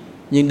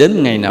 Nhưng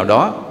đến ngày nào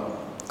đó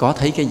có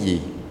thấy cái gì?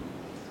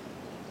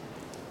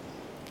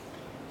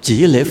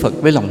 Chỉ lễ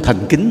Phật với lòng thành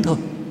kính thôi.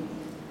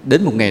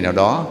 Đến một ngày nào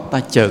đó ta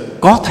chợt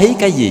có thấy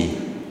cái gì,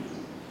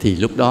 thì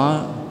lúc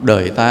đó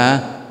đời ta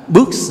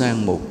bước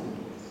sang một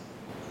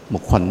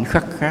khoảnh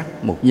khắc khác,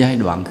 một giai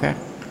đoạn khác.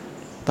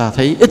 Ta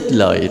thấy ích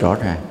lợi rõ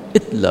ràng,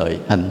 ích lợi,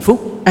 hạnh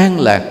phúc, an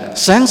lạc,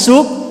 sáng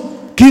suốt,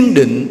 kiên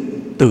định,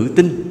 tự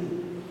tin.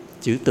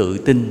 Chữ tự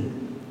tin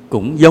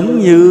cũng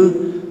giống như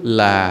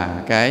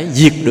là cái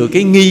diệt được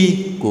cái nghi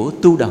của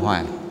Tu Đà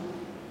Hoàng.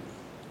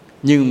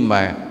 Nhưng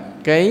mà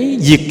cái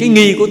diệt cái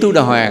nghi của Tu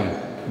Đà Hoàng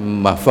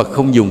mà Phật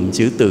không dùng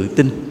chữ tự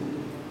tin.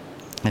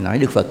 Thầy nói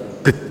Đức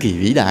Phật cực kỳ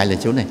vĩ đại là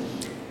chỗ này.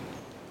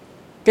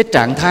 Cái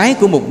trạng thái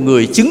của một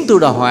người chứng Tu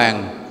Đà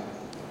Hoàng,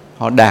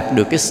 họ đạt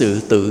được cái sự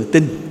tự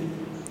tin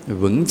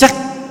vững chắc,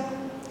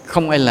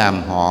 không ai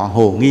làm họ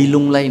hồ nghi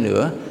lung lay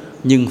nữa.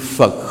 Nhưng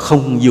Phật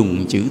không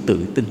dùng chữ tự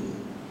tin,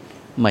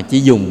 mà chỉ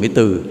dùng cái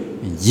từ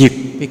diệt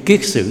cái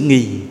kiết sử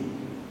nghi.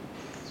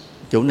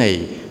 Chỗ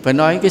này phải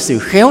nói cái sự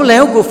khéo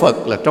léo của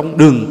Phật là trong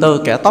đường tơ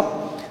kẻ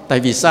tóc. Tại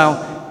vì sao?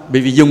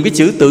 Bởi vì dùng cái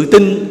chữ tự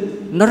tin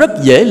nó rất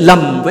dễ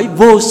lầm với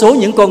vô số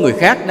những con người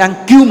khác đang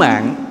kiêu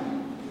mạn,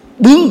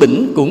 bướng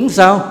bỉnh cũng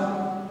sao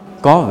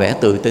có vẻ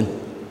tự tin.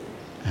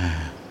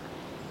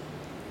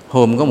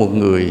 Hôm có một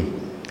người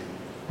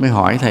mới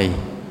hỏi thầy,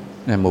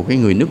 là một cái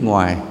người nước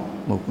ngoài,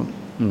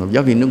 một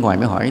giáo viên nước ngoài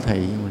mới hỏi thầy,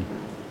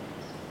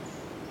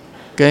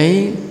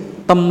 cái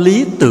tâm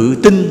lý tự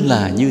tin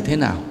là như thế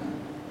nào?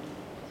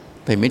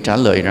 Thầy mới trả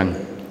lời rằng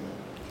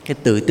cái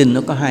tự tin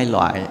nó có hai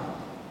loại.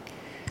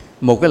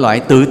 Một cái loại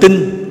tự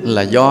tin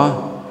là do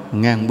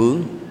ngang bướng,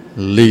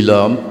 lì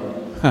lợm,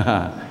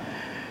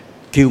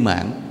 kiêu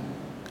mạn,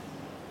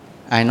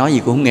 ai nói gì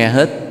cũng không nghe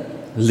hết,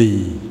 lì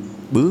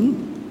bướng,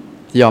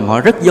 dòm họ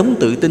rất giống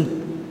tự tin.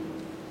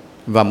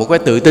 Và một cái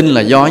tự tin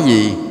là do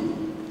gì?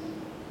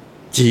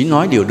 Chỉ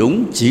nói điều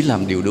đúng, chỉ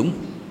làm điều đúng.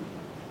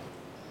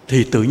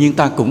 Thì tự nhiên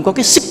ta cũng có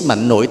cái sức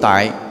mạnh nội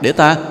tại để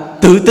ta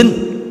tự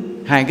tin.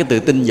 Hai cái tự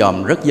tin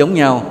dòm rất giống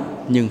nhau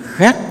nhưng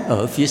khác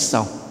ở phía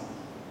sau.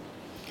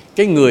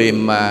 Cái người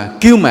mà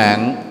kiêu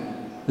mạn,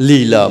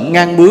 lì lợm,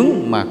 ngang bướng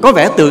mà có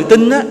vẻ tự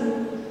tin á,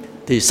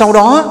 thì sau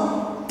đó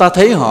ta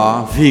thấy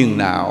họ phiền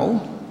não,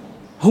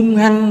 hung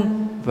hăng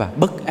và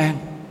bất an.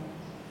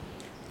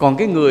 Còn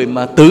cái người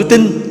mà tự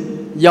tin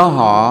do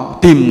họ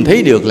tìm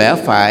thấy được lẽ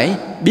phải,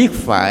 biết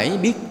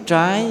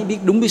trái, biết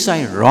đúng biết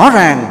sai rõ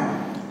ràng,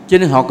 cho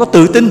nên họ có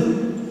tự tin,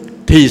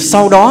 thì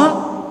sau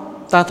đó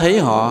ta thấy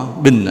họ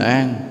bình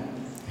an,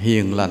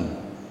 hiền lành,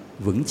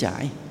 vững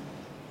chãi.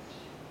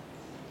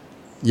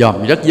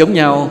 Dòm rất giống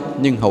nhau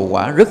nhưng hậu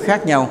quả rất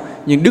khác nhau.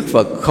 Nhưng Đức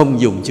Phật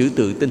không dùng chữ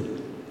tự tin,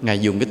 Ngài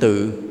dùng cái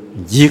từ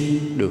diệt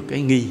được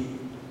cái nghi,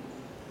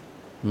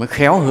 mới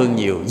khéo hơn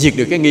nhiều. Diệt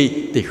được cái nghi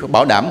thì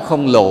bảo đảm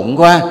không lộn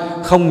qua,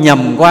 không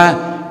nhầm qua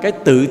cái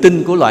tự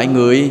tin của loại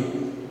người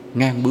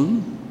ngang bướng.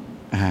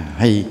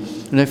 Hay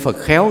nên Phật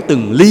khéo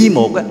từng ly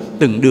một á,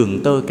 từng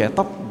đường tơ kẻ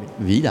tóc,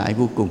 vĩ đại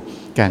vô cùng.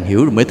 Càng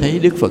hiểu rồi mới thấy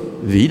Đức Phật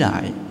vĩ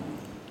đại.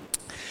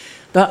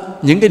 Đó,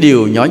 những cái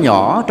điều nhỏ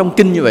nhỏ trong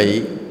kinh như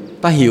vậy,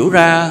 ta hiểu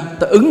ra,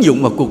 ta ứng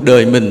dụng vào cuộc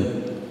đời mình,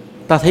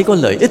 ta thấy có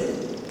lợi ích,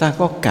 ta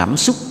có cảm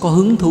xúc, có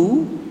hứng thú,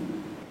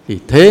 thì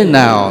thế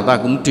nào ta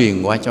cũng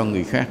truyền qua cho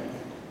người khác.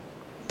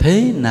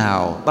 Thế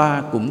nào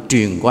ta cũng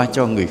truyền qua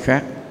cho người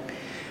khác.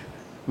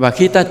 Và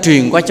khi ta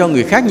truyền qua cho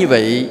người khác như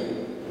vậy,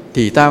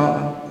 thì ta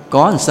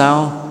có làm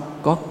sao?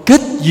 Có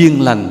kết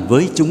duyên lành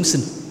với chúng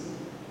sinh.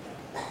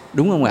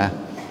 Đúng không ạ?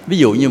 Ví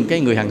dụ như một cái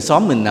người hàng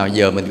xóm mình nào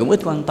giờ mình cũng ít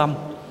quan tâm,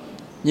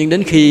 nhưng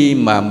đến khi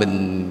mà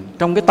mình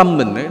trong cái tâm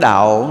mình cái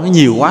đạo nó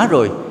nhiều quá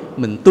rồi,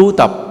 mình tu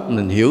tập,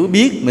 mình hiểu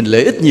biết, mình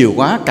lợi ích nhiều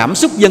quá, cảm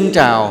xúc dâng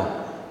trào,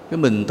 cái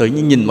mình tự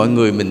nhiên nhìn mọi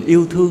người mình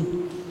yêu thương.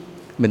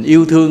 Mình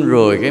yêu thương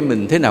rồi cái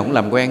mình thế nào cũng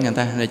làm quen người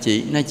ta.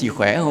 Nay chị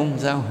khỏe không?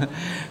 Sao?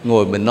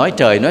 Ngồi mình nói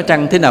trời nói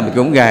trăng, thế nào mình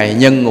cũng gài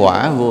nhân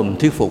quả vô, mình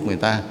thuyết phục người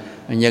ta.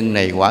 Nhân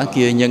này quả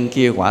kia, nhân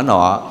kia quả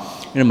nọ.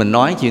 Nên mình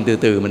nói chuyện từ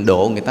từ mình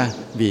độ người ta,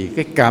 vì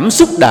cái cảm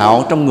xúc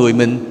đạo trong người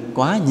mình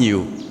quá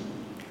nhiều.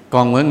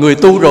 Còn người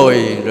tu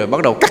rồi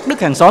bắt đầu cắt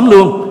đứt hàng xóm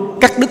luôn,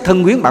 cắt đứt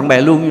thân quyến bạn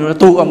bè luôn.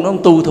 Tu ông đó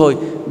ông tu thôi,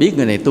 biết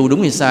người này tu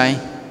đúng hay sai?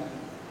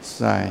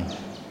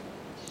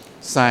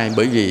 Sai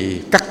bởi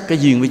vì cắt cái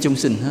duyên với chúng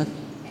sinh hết.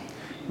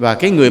 Và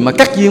cái người mà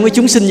cắt duyên với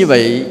chúng sinh như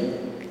vậy,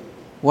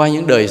 qua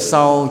những đời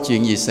sau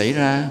chuyện gì xảy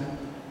ra?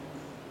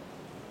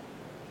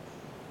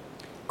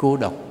 Cô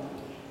độc.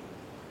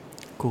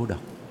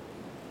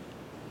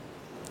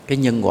 Cái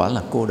nhân quả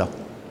là cô độc.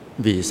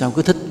 Vì sao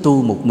cứ thích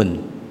tu một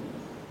mình?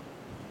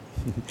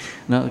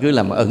 Nó cứ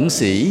làm ẩn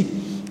sĩ,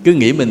 cứ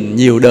nghĩ mình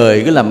nhiều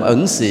đời cứ làm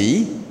ẩn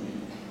sĩ,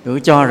 cứ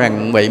cho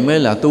rằng vậy mới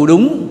là tu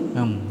đúng.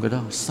 Không, cái đó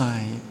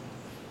sai.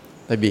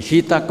 Tại vì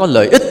khi ta có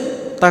lợi ích,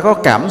 ta có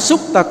cảm xúc,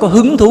 ta có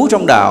hứng thú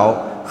trong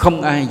đạo,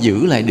 không ai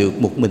giữ lại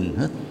được một mình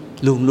hết.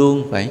 Luôn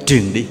luôn phải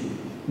truyền đi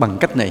bằng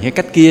cách này hay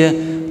cách kia,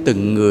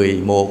 từng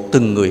người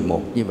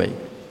một như vậy.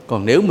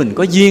 Còn nếu mình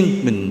có duyên,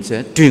 mình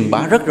sẽ truyền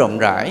bá rất rộng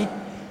rãi.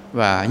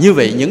 Và như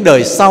vậy những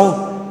đời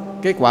sau,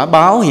 cái quả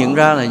báo hiện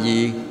ra là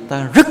gì?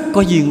 Ta rất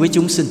có duyên với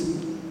chúng sinh.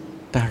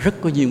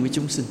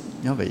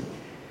 Như vậy.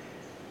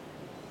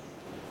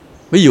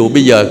 Ví dụ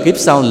bây giờ kiếp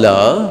sau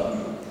lỡ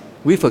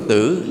quý Phật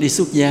tử đi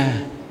xuất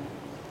gia,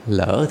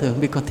 lỡ thôi,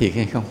 không biết có thiệt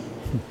hay không.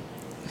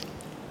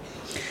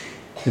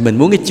 Thì mình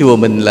muốn cái chùa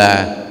mình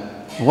là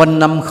quanh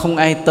năm không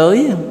ai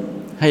tới,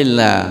 hay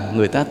là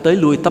người ta tới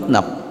lui tấp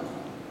nập?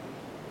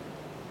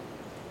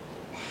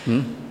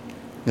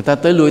 Người ta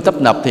tới lui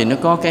tấp nập thì nó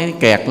có cái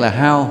kẹt là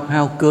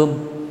hao cơm,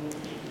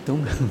 đúng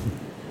không?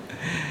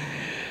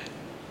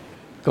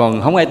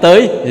 Còn không ai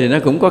tới thì nó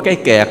cũng có cái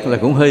kẹt là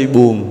cũng hơi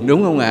buồn,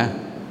 đúng không ạ?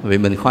 Vậy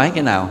mình khoái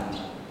cái nào?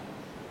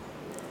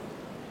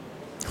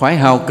 Khoái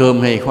hao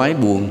cơm hay khoái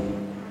buồn?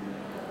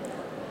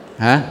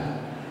 Hả?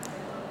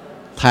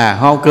 Thà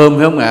hao cơm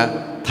phải không ạ?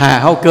 Thà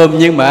hao cơm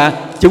nhưng mà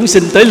chúng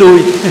sinh tới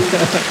lui.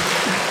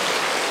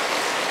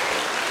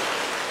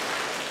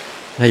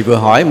 Thầy vừa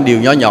hỏi một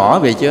điều nhỏ nhỏ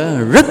vậy chứ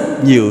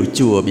rất nhiều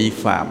chùa bị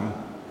phạm.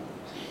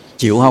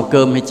 Chịu hao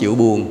cơm hay chịu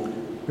buồn?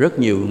 Rất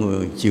nhiều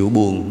người chịu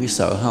buồn với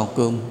sợ hao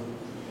cơm.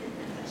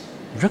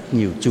 Rất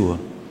nhiều chùa.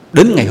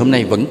 Đến ngày hôm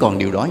nay vẫn còn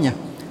điều đó nha.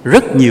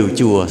 Rất nhiều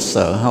chùa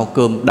sợ hao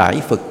cơm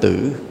đãi Phật tử.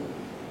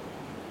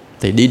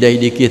 Thầy đi đây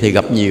đi kia thầy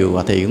gặp nhiều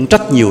và thầy cũng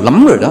trách nhiều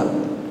lắm rồi đó.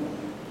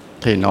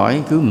 Thầy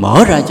nói cứ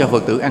mở ra cho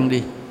Phật tử ăn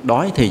đi.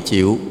 Đói thầy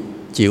chịu.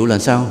 Chịu là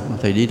sao?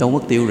 Thầy đi đâu mất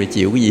tiêu rồi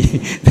chịu cái gì?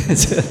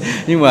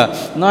 Nhưng mà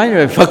nói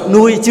rồi Phật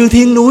nuôi, chư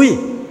thiên nuôi.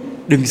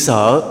 Đừng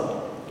sợ.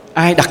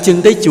 Ai đặt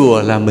chân tới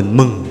chùa là mình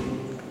mừng.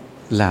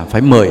 Là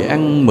phải mời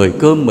ăn, mời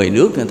cơm, mời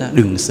nước người ta.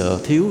 Đừng sợ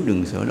thiếu,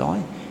 đừng sợ đói.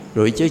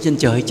 Rồi chứ trên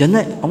trời trên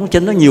ấy, ông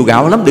trên đó nhiều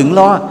gạo lắm, đừng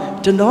lo.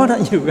 Trên đó đó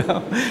nhiều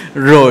gạo.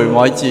 Rồi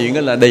mọi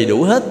chuyện là đầy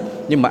đủ hết.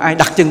 Nhưng mà ai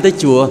đặt chân tới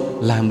chùa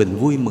là mình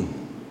vui mừng.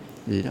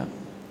 Vậy đó.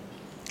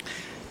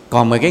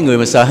 Còn mà cái người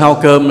mà sợ hao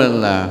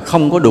cơm là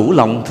không có đủ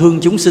lòng thương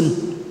chúng sinh.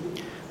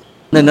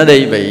 Nên ở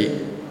đây vậy,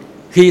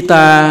 khi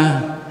ta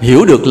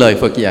hiểu được lời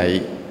Phật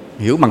dạy,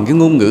 hiểu bằng cái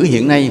ngôn ngữ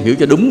hiện nay, hiểu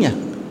cho đúng nha.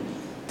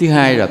 Thứ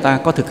hai là ta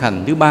có thực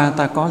hành. Thứ ba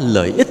ta có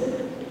lợi ích.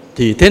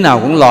 Thì thế nào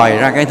cũng lòi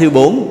ra cái thứ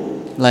bốn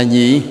là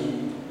gì?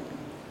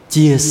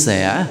 Chia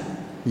sẻ,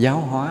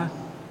 giáo hóa.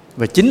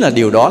 Và chính là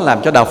điều đó làm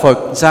cho đạo Phật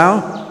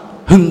sao?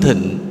 Hưng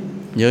thịnh.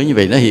 Nhớ như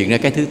vậy nó hiện ra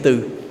cái thứ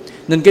tư.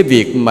 Nên cái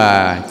việc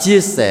mà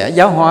chia sẻ,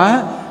 giáo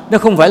hóa nó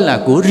không phải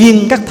là của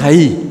riêng các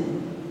thầy,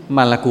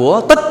 mà là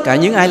của tất cả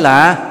những ai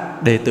là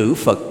đệ tử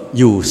Phật,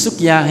 dù xuất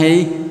gia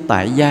hay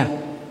tại gia.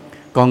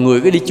 Còn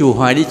người cứ đi chùa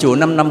hoài, đi chùa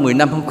 5 năm, 10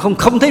 năm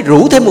không thấy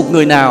rủ thêm một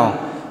người nào,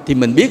 thì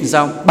mình biết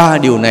sao? Ba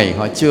điều này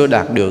họ chưa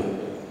đạt được.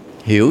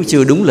 Hiểu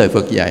chưa đúng lời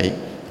Phật dạy,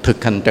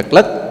 thực hành trật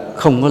lất,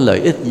 không có lợi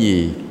ích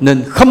gì,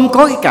 nên không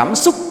có cái cảm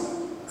xúc.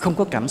 Không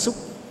có cảm xúc.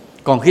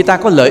 Còn khi ta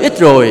có lợi ích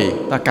rồi,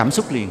 ta cảm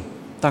xúc liền,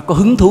 ta có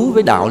hứng thú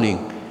với đạo liền.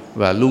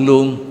 Và luôn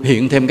luôn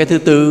hiện thêm cái thứ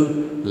tư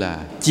là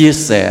chia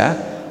sẻ,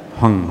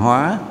 hoằng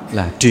hóa,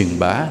 là truyền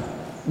bá.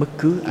 Bất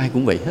cứ ai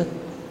cũng vậy hết.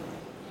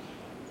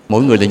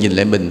 Mỗi người lại nhìn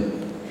lại mình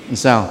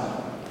sao?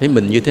 Thấy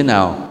mình như thế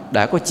nào?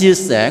 Đã có chia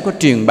sẻ, có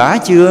truyền bá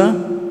chưa?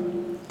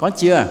 Có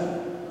chưa?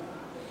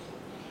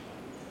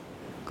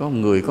 Có một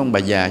người, có một bà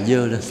già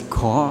dơ lên.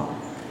 Khó.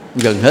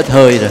 Gần hết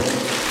hơi rồi.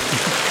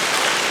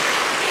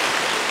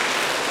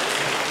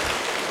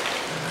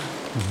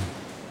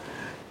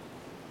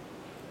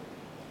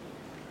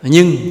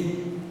 Nhưng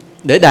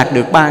để đạt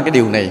được ba cái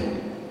điều này,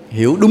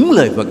 hiểu đúng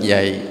lời Phật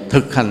dạy,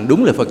 thực hành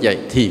đúng lời Phật dạy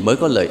thì mới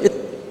có lợi ích.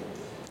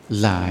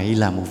 Lại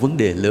là một vấn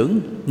đề lớn.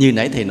 Như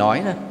nãy thầy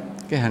nói đó,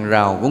 cái hàng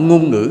rào của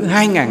ngôn ngữ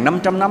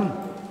 2.500 năm.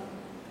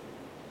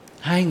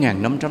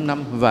 2.500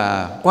 năm.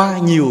 Và qua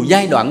nhiều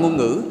giai đoạn ngôn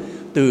ngữ,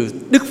 từ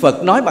Đức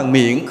Phật nói bằng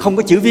miệng, không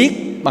có chữ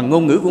viết, bằng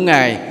ngôn ngữ của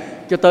Ngài,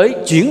 cho tới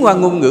chuyển qua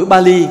ngôn ngữ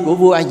Bali của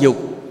vua A Dục,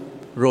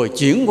 rồi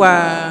chuyển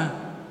qua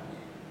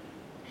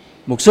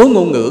một số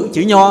ngôn ngữ,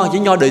 chữ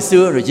nho đời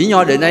xưa, rồi chữ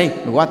nho đời nay,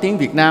 rồi qua tiếng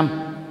Việt Nam,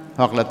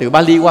 hoặc là từ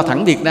Bali qua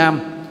thẳng Việt Nam.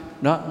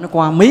 Đó, nó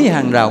qua mấy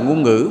hàng rào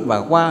ngôn ngữ và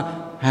qua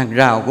hàng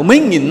rào của mấy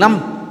nghìn năm,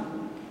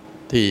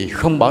 thì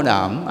không bảo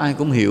đảm ai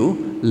cũng hiểu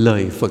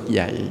lời Phật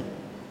dạy.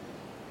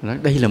 Đó,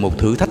 đây là một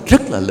thử thách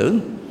rất là lớn.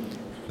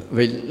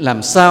 Vậy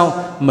làm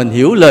sao mình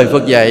hiểu lời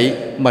Phật dạy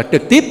mà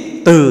trực tiếp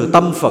từ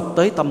tâm Phật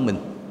tới tâm mình?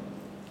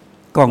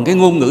 Còn cái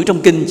ngôn ngữ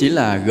trong kinh chỉ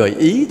là gợi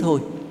ý thôi.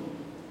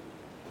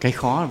 Cái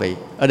khó vậy.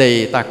 Ở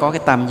đây ta có cái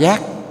tam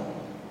giác.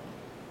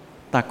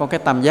 Ta có cái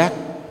tam giác.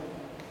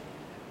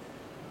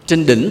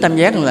 Trên đỉnh tam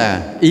giác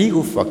là ý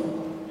của Phật.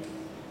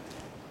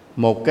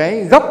 Một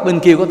cái góc bên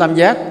kia của tam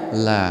giác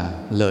là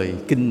lời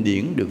kinh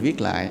điển được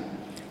viết lại.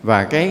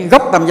 Và cái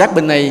góc tam giác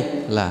bên này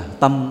là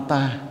tâm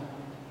ta.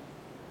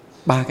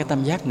 Ba cái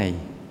tam giác này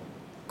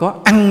có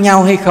ăn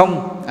nhau hay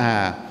không?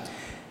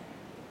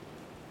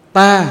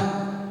 Ta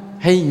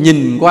hay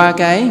nhìn qua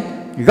cái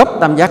góc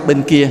tam giác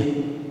bên kia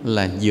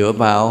là dựa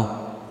vào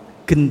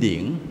kinh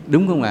điển,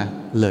 đúng không ạ?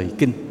 Lời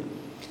kinh.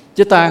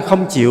 Chứ ta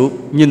không chịu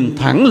nhìn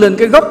thẳng lên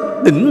cái góc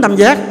đỉnh tam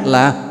giác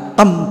là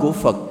tâm của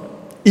Phật,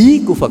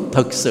 ý của Phật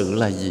thật sự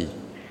là gì.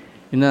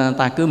 Nên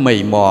ta cứ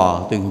mày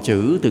mò từng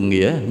chữ từng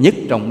nghĩa, nhất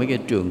trong mấy cái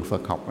trường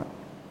Phật học đó.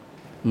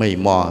 Mày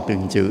mò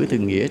từng chữ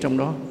từng nghĩa trong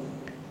đó,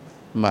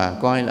 mà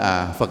coi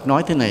là Phật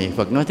nói thế này,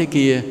 Phật nói thế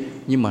kia.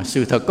 Nhưng mà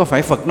sự thật có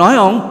phải Phật nói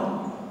không?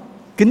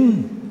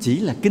 Kinh chỉ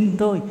là kinh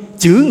thôi.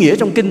 Chữ nghĩa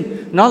trong kinh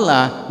nó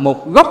là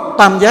một góc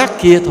tam giác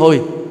kia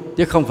thôi,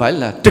 chứ không phải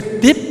là trực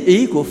tiếp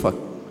ý của Phật.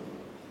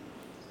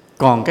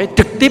 Còn cái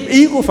trực tiếp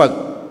ý của Phật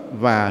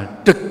và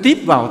trực tiếp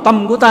vào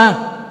tâm của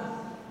ta,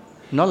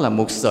 nó là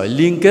một sợi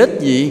liên kết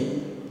gì?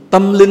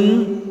 Tâm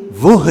linh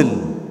vô hình.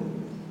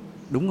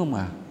 Đúng không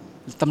ạ?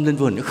 Tâm linh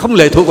vô hình không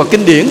lệ thuộc vào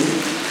kinh điển,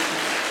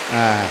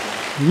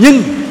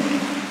 nhưng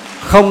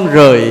không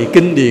rời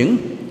kinh điển,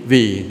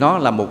 vì nó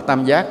là một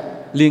tam giác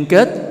liên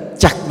kết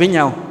chặt với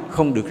nhau,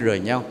 không được rời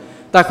nhau.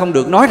 Ta không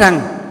được nói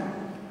rằng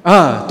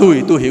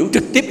Tôi hiểu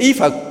trực tiếp ý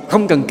Phật,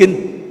 không cần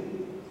kinh.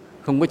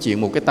 Không có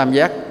chuyện một cái tam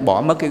giác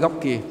bỏ mất cái gốc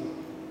kia.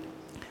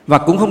 Và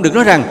cũng không được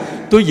nói rằng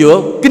tôi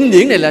dựa kinh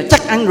điển này là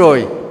chắc ăn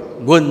rồi,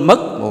 quên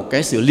mất một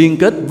cái sự liên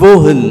kết vô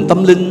hình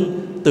tâm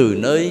linh từ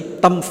nơi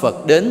tâm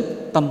Phật đến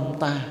tâm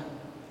ta.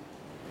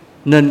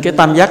 Nên cái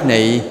tam giác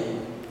này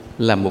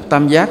là một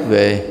tam giác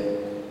về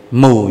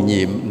mầu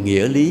nhiệm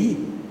nghĩa lý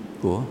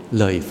của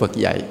lời Phật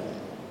dạy.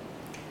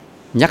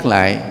 Nhắc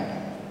lại,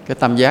 cái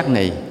tam giác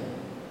này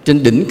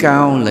trên đỉnh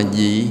cao là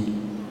gì?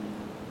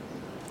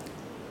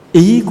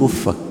 Ý của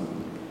Phật.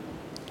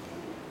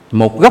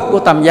 Một góc của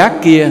tam giác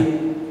kia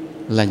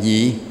là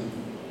gì?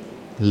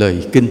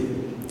 Lời kinh,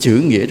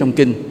 chữ nghĩa trong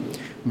kinh.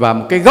 Và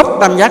một cái góc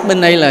tam giác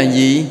bên này là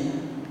gì?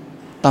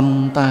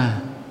 Tâm ta,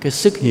 cái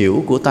sức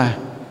hiểu của ta.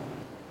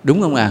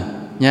 Đúng không ạ?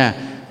 Nha.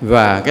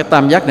 Và cái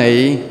tam giác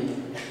này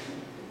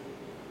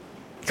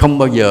không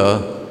bao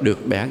giờ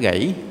được bẻ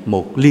gãy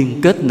một liên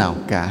kết nào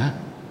cả.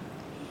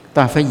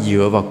 Ta phải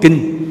dựa vào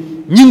kinh,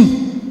 nhưng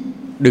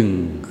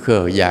đừng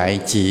khờ dại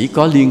chỉ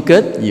có liên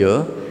kết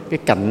giữa cái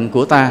cạnh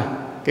của ta,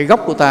 cái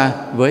góc của ta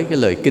với cái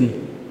lời kinh.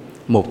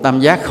 Một tam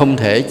giác không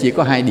thể chỉ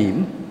có hai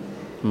điểm,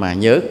 mà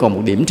nhớ còn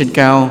một điểm trên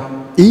cao,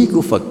 ý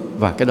của Phật,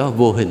 và cái đó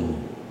vô hình.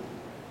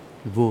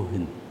 Vô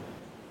hình.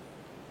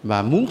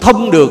 Và muốn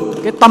thông được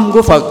cái tâm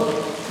của Phật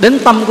đến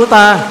tâm của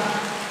ta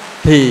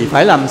thì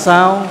phải làm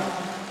sao?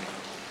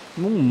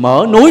 Muốn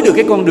mở nối được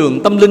cái con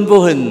đường tâm linh vô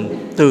hình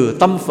từ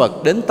tâm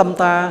Phật đến tâm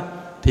ta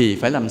thì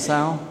phải làm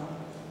sao?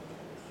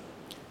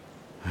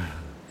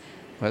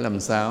 Phải làm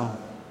sao?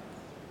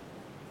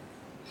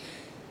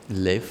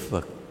 Lễ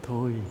Phật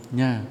thôi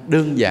nha.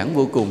 Đơn giản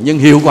vô cùng nhưng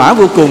hiệu quả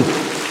vô cùng.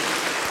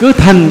 Cứ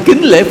thành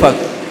kính lễ Phật,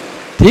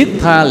 thiết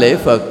tha lễ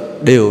Phật,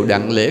 đều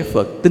đặn lễ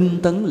Phật, tinh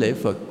tấn lễ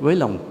Phật với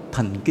lòng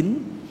thành kính.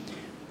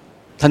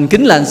 Thành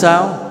kính là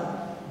sao?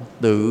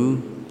 Tự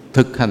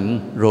thực hành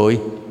rồi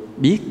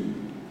biết.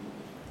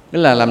 Nghĩa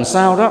là làm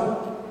sao đó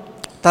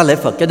ta lễ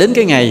Phật cho đến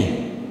cái ngày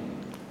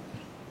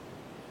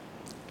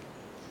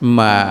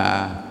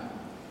mà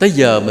tới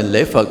giờ mình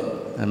lễ Phật,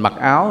 mình mặc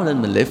áo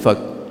lên mình lễ Phật,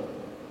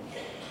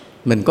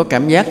 mình có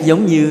cảm giác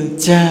giống như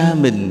cha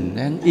mình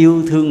đang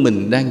yêu thương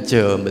mình, đang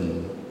chờ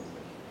mình.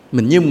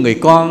 Mình như một người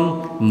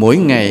con mỗi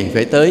ngày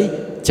phải tới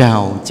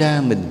chào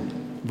cha mình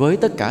với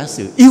tất cả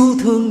sự yêu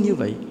thương như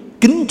vậy,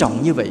 kính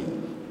trọng như vậy.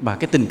 Và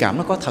cái tình cảm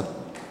nó có thật.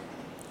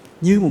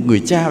 Như một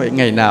người cha vậy,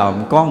 ngày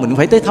nào con mình cũng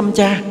phải tới thăm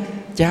cha.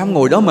 Cha không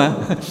ngồi đó mà.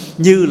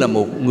 Như là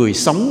một người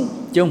sống,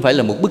 chứ không phải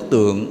là một bức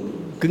tượng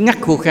cứng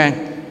ngắc khô khan.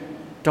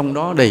 Trong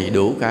đó đầy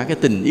đủ cả cái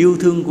tình yêu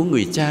thương của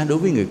người cha đối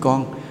với người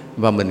con.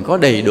 Và mình có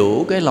đầy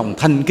đủ cái lòng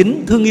thành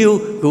kính, thương yêu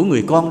của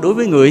người con đối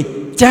với người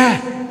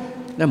cha.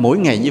 Đó, mỗi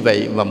ngày như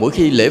vậy, và mỗi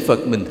khi lễ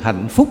Phật mình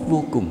hạnh phúc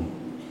vô cùng.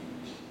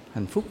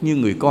 Hạnh phúc như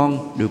người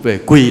con được về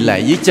quỳ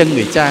lại dưới chân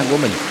người cha của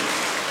mình.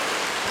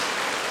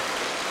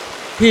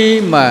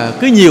 Khi mà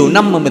cứ nhiều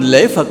năm mà mình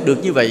lễ Phật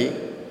được như vậy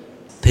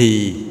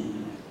thì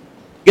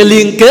cái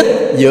liên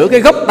kết giữa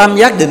cái gốc tam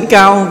giác đỉnh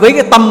cao với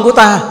cái tâm của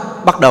ta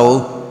bắt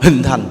đầu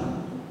hình thành.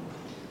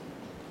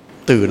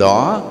 Từ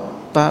đó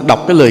ta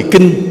đọc cái lời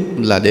kinh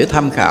là để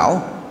tham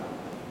khảo,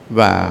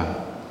 và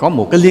có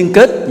một cái liên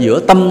kết giữa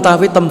tâm ta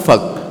với tâm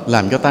Phật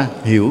làm cho ta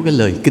hiểu cái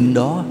lời kinh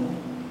đó.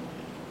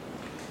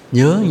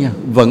 Nhớ nha,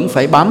 vẫn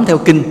phải bám theo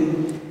kinh,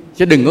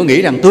 chứ đừng có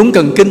nghĩ rằng tôi không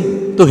cần kinh,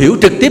 tôi hiểu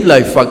trực tiếp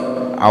lời Phật.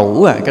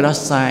 Ẩu cái đó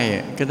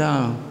sai. Cái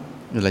đó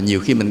là nhiều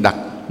khi mình đặt,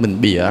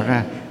 mình bịa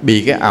ra,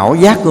 bị cái ảo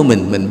giác của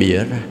mình bịa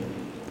ra,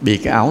 bị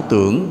cái ảo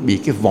tưởng, bị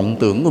cái vọng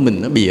tưởng của mình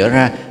nó bịa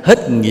ra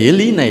hết nghĩa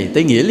lý này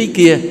tới nghĩa lý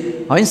kia.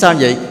 Hỏi sao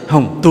vậy?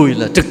 Không, tôi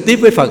là trực tiếp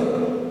với Phật,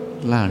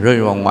 là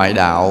rơi vào ngoại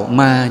đạo,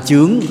 ma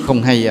chướng,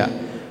 không hay ạ.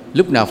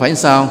 Lúc nào phải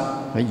sao?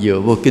 Phải dựa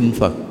vô kinh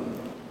Phật,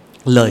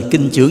 lời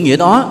kinh chữ nghĩa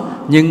đó,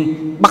 nhưng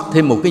bắt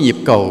thêm một cái nhịp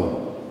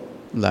cầu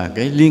là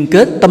cái liên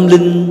kết tâm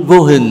linh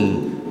vô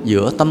hình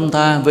giữa tâm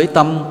ta với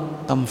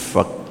tâm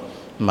Phật.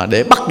 Mà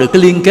để bắt được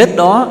cái liên kết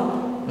đó,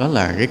 đó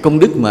là cái công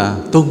đức mà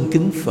tôn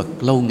kính Phật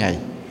lâu ngày.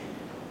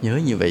 Nhớ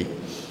như vậy.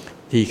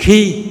 Thì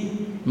khi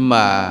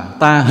mà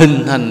ta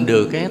hình thành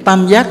được cái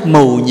tam giác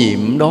mầu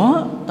nhiệm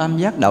đó, tam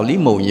giác đạo lý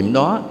mầu nhiệm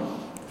đó,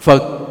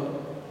 Phật,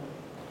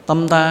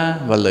 tâm ta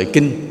và lời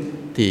kinh,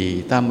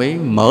 thì ta mới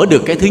mở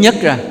được cái thứ nhất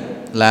ra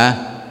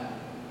là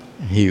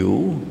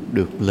hiểu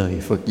được lời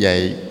Phật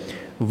dạy,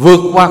 vượt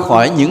qua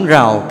khỏi những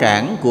rào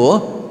cản của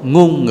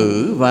ngôn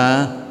ngữ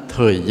và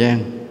thời gian.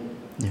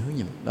 Nhớ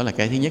như vậy, đó là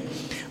cái thứ nhất.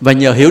 Và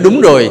nhờ hiểu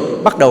đúng rồi,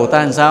 bắt đầu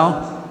ta làm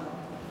sao?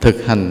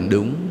 Thực hành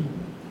đúng.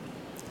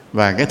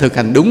 Và cái thực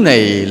hành đúng này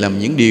làm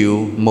những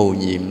điều mầu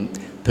nhiệm.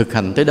 Thực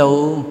hành tới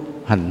đâu,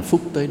 hạnh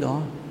phúc tới đó.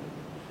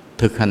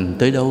 Thực hành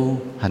tới đâu,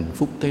 hạnh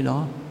phúc tới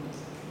đó.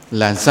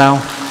 Là sao?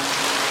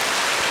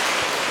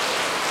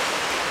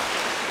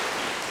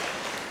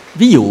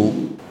 Ví dụ,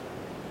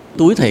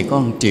 túi thầy có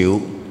 1 triệu,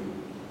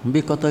 không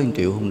biết có tới 1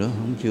 triệu không nữa,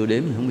 không chưa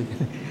đếm, không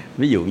biết.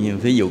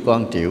 Ví dụ có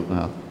 1 triệu.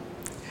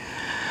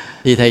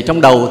 Thì thầy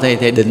trong đầu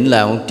thầy định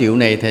là 1 triệu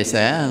này thầy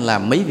sẽ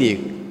làm mấy việc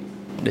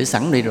để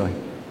sẵn đây rồi,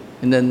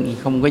 nên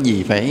không có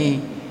gì phải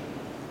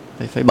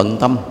phải bận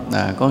tâm.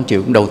 Có 1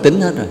 triệu cũng đầu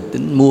tính hết rồi,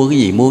 tính mua cái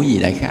gì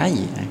đại khái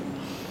gì.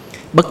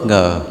 Bất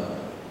ngờ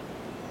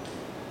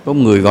có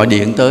người gọi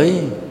điện tới: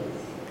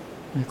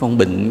 con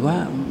bệnh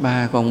quá,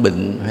 ba con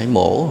bệnh phải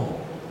mổ.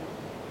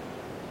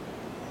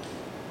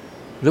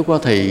 Lúc đó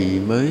thầy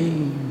mới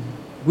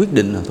quyết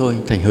định là thôi,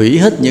 thầy hủy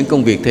hết những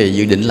công việc thầy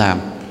dự định làm,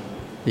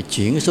 thì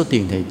chuyển cái số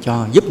tiền thầy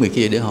cho giúp người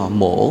kia để họ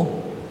mổ.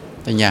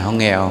 Tại nhà họ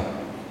nghèo,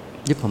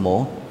 giúp họ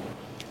mổ.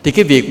 Thì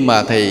cái việc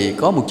mà thầy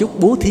có một chút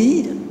bố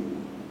thí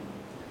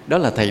đó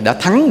là thầy đã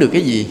thắng được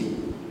cái gì?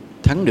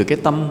 Thắng được cái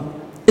tâm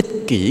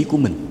ích kỷ của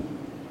mình.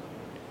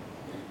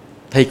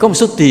 Thầy có một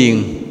số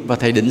tiền và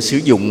thầy định sử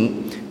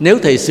dụng. Nếu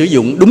thầy sử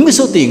dụng đúng cái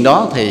số tiền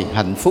đó, thầy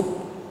hạnh phúc.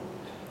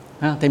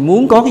 Thầy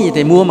muốn có cái gì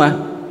thầy mua mà.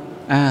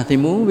 Thầy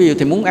muốn, ví dụ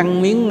thầy muốn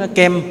ăn miếng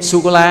kem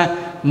sô-cô-la,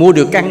 mua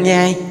được ăn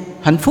nhai,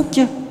 hạnh phúc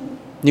chứ.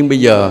 Nhưng bây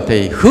giờ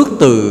thầy khước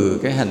từ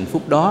cái hạnh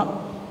phúc đó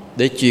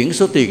để chuyển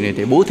số tiền này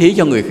thầy bố thí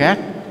cho người khác,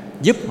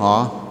 giúp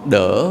họ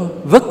đỡ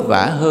vất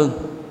vả hơn.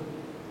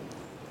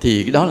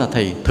 Thì đó là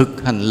thầy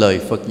thực hành lời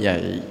Phật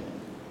dạy: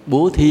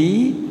 bố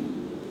thí,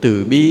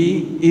 từ bi,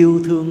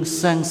 yêu thương,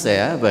 san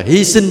sẻ và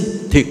hy sinh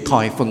thiệt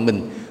thòi phần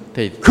mình.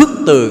 Thầy khước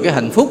từ cái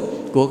hạnh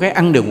phúc của cái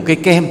ăn được một cây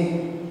kem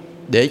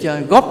để cho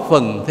góp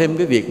phần thêm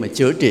cái việc mà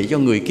chữa trị cho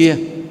người kia,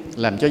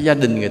 làm cho gia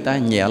đình người ta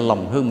nhẹ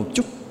lòng hơn một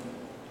chút.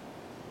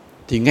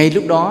 Thì ngay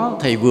lúc đó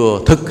thầy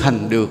vừa thực hành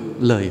được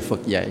lời Phật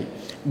dạy.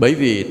 Bởi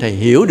vì thầy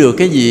hiểu được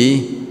cái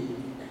gì?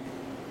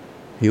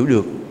 Hiểu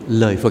được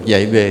lời Phật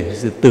dạy về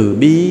sự từ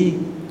bi,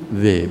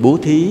 về bố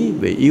thí,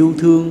 về yêu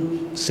thương,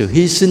 sự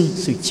hy sinh,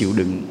 sự chịu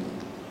đựng.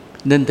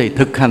 Nên thầy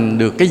thực hành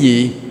được cái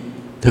gì?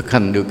 Thực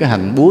hành được cái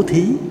hạnh bố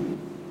thí.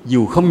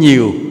 Dù không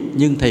nhiều,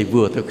 nhưng thầy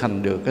vừa thực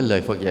hành được cái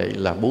lời Phật dạy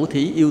là bố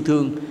thí yêu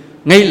thương.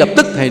 Ngay lập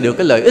tức thầy được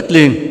cái lợi ích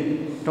liền.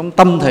 Trong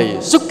tâm thầy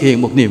xuất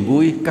hiện một niềm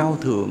vui cao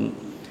thượng.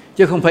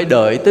 Chứ không phải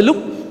đợi tới lúc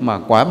mà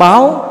quả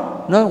báo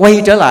nó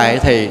quay trở lại,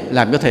 thầy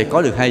làm cho thầy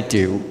có được 2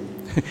 triệu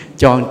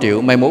cho 1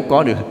 triệu, mai mốt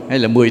có được, hay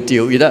là 10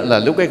 triệu gì đó là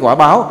lúc cái quả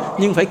báo.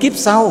 Nhưng phải kiếp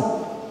sau.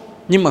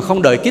 Nhưng mà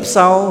không đợi kiếp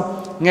sau.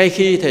 Ngay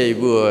khi thầy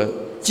vừa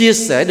chia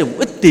sẻ được một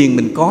ít tiền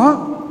mình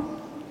có,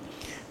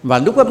 và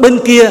lúc đó bên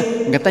kia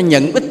người ta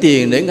nhận ít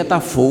tiền để người ta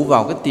phụ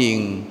vào cái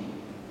tiền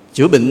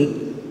chữa bệnh,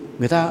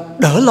 người ta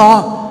đỡ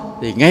lo,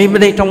 thì ngay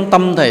bên đây trong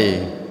tâm thầy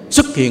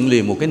xuất hiện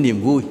liền một cái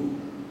niềm vui.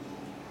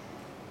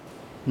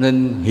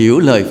 Nên hiểu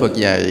lời Phật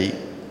dạy,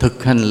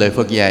 thực hành lời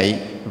Phật dạy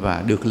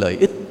và được lợi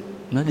ích,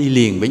 nó đi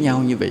liền với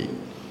nhau như vậy.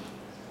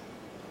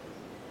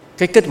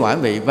 Cái kết quả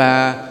vậy.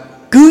 Và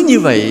cứ như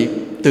vậy,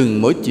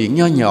 từng mỗi chuyện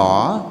nho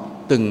nhỏ,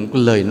 từng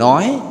lời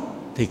nói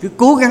thì cứ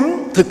cố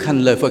gắng thực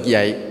hành lời Phật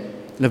dạy.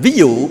 Là ví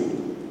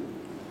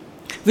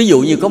dụ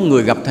như có một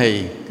người gặp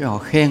thầy, cái họ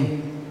khen,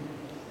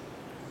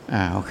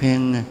 họ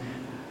khen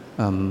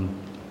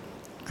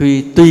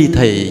tuy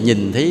thầy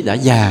nhìn thấy đã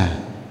già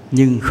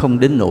nhưng không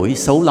đến nỗi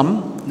xấu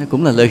lắm. Nó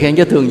cũng là lời khen,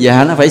 cho thường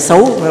già nó phải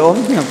xấu, phải ốm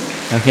chứ không.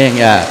 Họ khen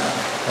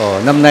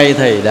năm nay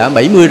thầy đã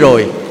 70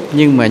 rồi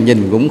nhưng mà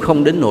nhìn cũng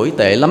không đến nỗi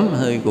tệ lắm,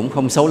 hơi cũng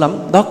không xấu lắm.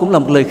 Đó cũng là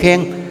một lời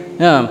khen.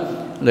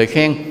 Lời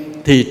khen.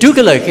 Thì trước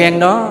cái lời khen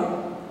đó,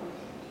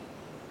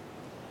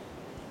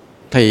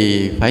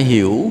 thầy phải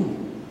hiểu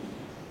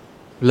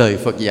lời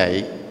Phật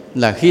dạy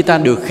là khi ta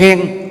được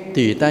khen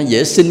thì ta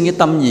dễ sinh cái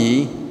tâm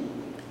gì?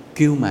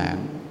 Kiêu mạn.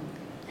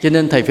 Cho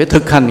nên thầy phải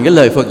thực hành cái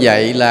lời Phật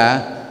dạy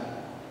là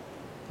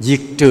diệt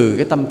trừ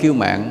cái tâm kiêu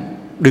mạn.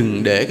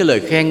 Đừng để cái lời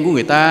khen của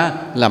người ta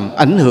làm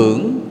ảnh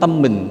hưởng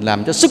tâm mình,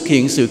 làm cho xuất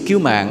hiện sự kiêu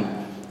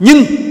mạn.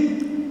 Nhưng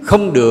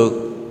không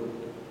được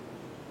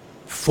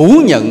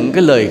phủ nhận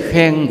cái lời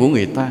khen của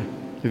người ta.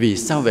 Vì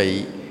sao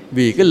vậy?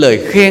 Vì cái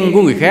lời khen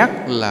của người khác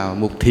là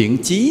một thiện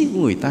chí của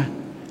người ta,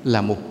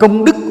 là một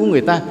công đức của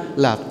người ta,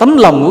 là tấm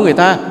lòng của người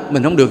ta.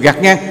 Mình không được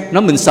gạt ngang.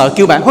 Nói mình sợ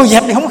kêu bạn: thôi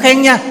dẹp này không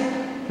khen nha.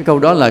 Cái câu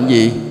đó là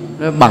gì?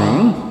 Nó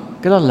bẩn.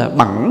 Cái đó là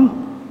bẩn,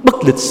 bất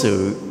lịch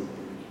sự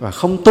và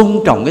không tôn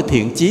trọng cái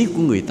thiện chí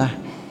của người ta.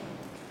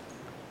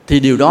 Thì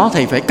điều đó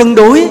thầy phải cân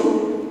đối.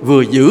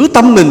 Vừa giữ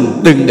tâm mình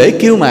đừng để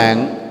kiêu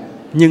mạn,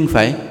 nhưng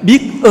phải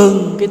biết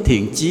ơn cái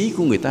thiện chí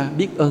của người ta,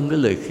 biết ơn cái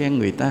lời khen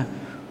người ta.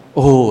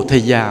 Ồ,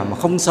 thầy già mà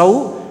không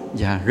xấu.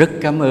 Dạ, rất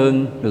cảm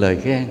ơn lời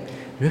khen,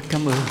 rất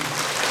cảm ơn.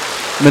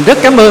 Mình rất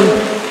cảm ơn,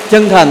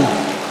 chân thành.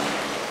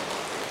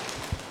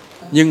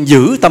 Nhưng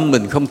giữ tâm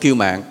mình không kiêu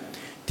mạn.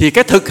 Thì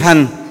cái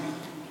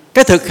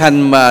thực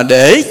hành mà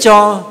để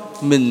cho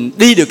mình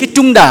đi được cái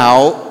trung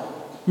đạo,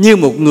 như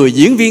một người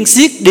diễn viên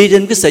xiếc đi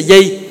trên cái sợi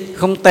dây,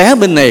 không té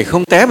bên này,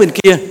 không té bên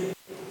kia,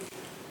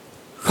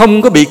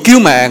 không có bị kiêu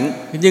mạn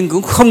nhưng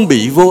cũng không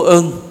bị vô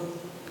ơn.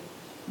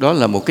 Đó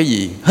là một cái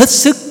gì hết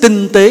sức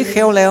tinh tế,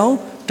 khéo léo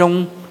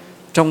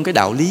trong cái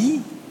đạo lý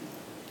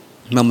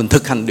mà mình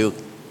thực hành được.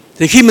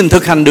 Thì khi mình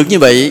thực hành được như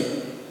vậy,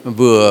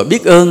 vừa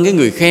biết ơn cái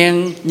người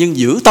khen nhưng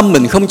giữ tâm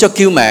mình không cho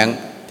kiêu mạn,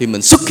 thì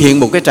mình xuất hiện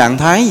một cái trạng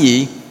thái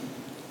gì?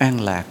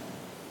 An lạc,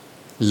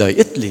 lợi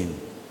ích liền.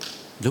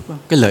 Lúc đó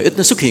cái lợi ích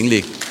nó xuất hiện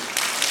liền.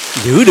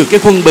 Giữ được cái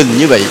quân bình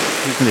như vậy.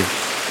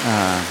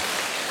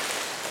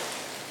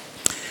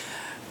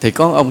 Thì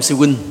có ông sư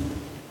huynh,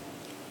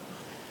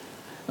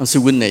 Ông sư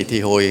huynh này thì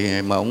hồi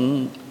mà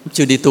ông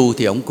chưa đi tu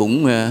thì ông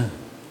cũng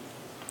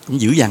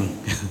dữ dằn.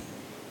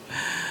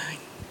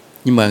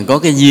 Nhưng mà có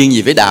cái duyên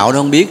gì với đạo đó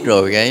không biết,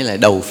 rồi cái là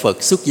đầu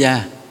Phật xuất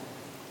gia.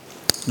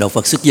 Đầu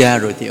Phật xuất gia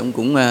rồi thì ông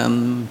cũng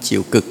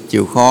chịu cực,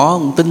 chịu khó,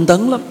 ông tinh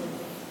tấn lắm.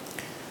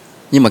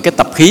 Nhưng mà cái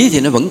tập khí thì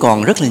nó vẫn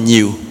còn rất là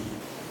nhiều.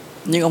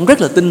 Nhưng ông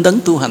rất là tinh tấn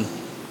tu hành.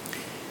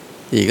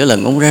 Thì cái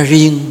lần ông ra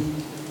riêng,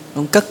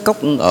 ông cất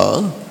cốc ông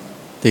ở,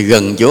 thì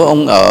gần chỗ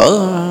ông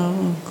ở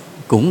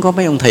cũng có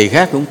mấy ông thầy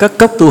khác cũng cất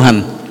cốc tu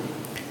hành.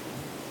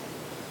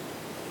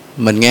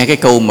 Mình nghe cái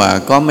câu mà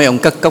có mấy ông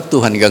cất cốc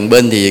tu hành gần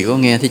bên thì có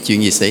nghe thấy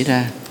chuyện gì xảy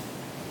ra?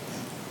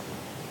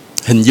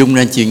 Hình dung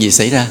ra chuyện gì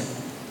xảy ra?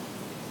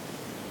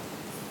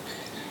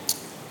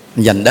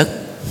 Giành đất.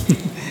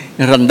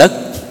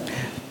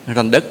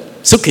 Ranh đất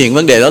xuất hiện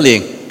vấn đề đó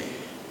liền.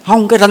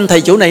 Không, cái ranh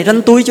thầy chỗ này,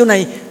 ranh tôi chỗ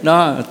này.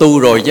 Đó, tu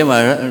rồi chứ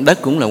mà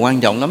đất cũng là quan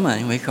trọng lắm mà,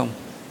 phải không?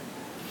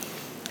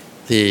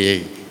 Thì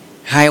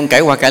hai ông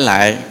cãi qua cãi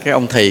lại. Cái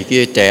ông thầy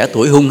kia trẻ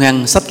tuổi hung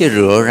hăng, xách cái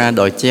rựa ra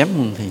đòi chém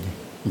ông thầy.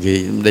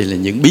 Vì đây là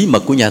những bí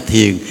mật của nhà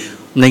thiền,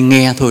 nên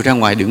nghe thôi, ra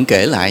ngoài đừng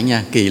kể lại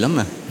nha, kỳ lắm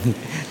mà.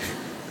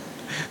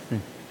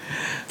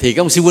 Thì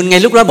cái ông sư huynh ngay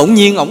lúc đó bỗng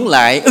nhiên ổng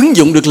lại ứng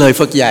dụng được lời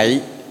Phật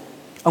dạy.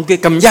 Ông kia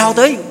cầm dao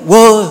tới,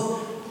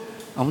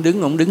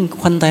 ông đứng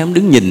khoanh tay, ông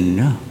đứng nhìn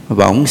đó,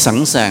 và ông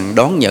sẵn sàng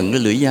đón nhận cái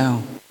lưỡi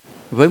dao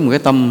với một cái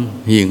tâm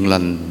hiền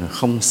lành,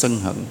 không sân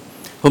hận.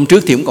 Hôm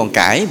trước thì ông còn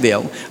cãi về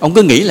ông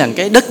cứ nghĩ là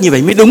cái đất như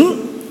vậy mới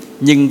đúng,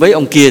 nhưng với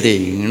ông kia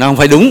thì nó không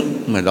phải đúng,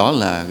 mà đó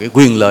là cái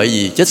quyền lợi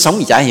gì chết sống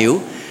gì chả hiểu.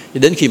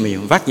 Đến khi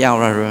mình vác dao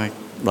ra rồi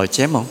đòi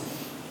chém ông,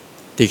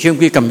 thì khi ông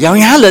kia cầm dao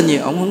nhá lên,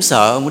 ông không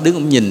sợ, ông đứng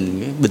ông nhìn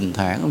cái bình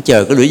thản, ông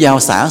chờ cái lưỡi dao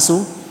xả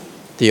xuống.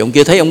 Thì ông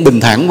kia thấy ông bình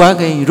thản quá,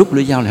 cái rút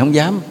lưỡi dao lại không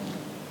dám.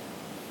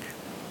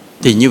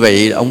 Thì như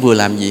vậy ông vừa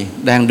làm gì?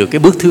 Đang được cái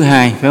bước thứ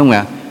hai, phải không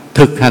ạ?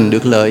 Thực hành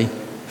được lời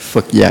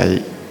Phật dạy.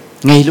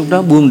 Ngay lúc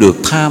đó buông được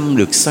tham,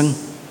 được sân.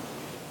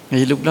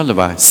 Ngay lúc đó là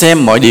bà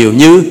xem mọi điều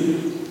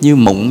như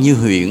mộng, như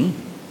huyễn.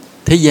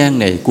 Thế gian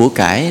này của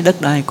cải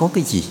đất đai có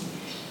cái gì?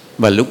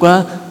 Và lúc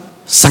đó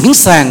sẵn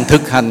sàng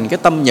thực hành cái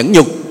tâm nhẫn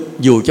nhục,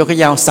 dù cho cái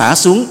dao xả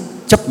xuống,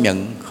 chấp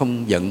nhận,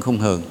 không giận, không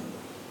hờn.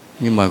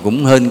 Nhưng mà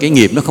cũng hên cái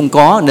nghiệp nó không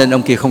có, nên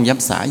ông kia không dám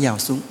xả dao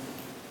xuống.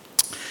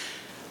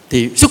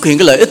 Thì xuất hiện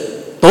cái lợi ích.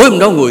 Tối hôm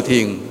đó ngồi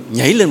thiền,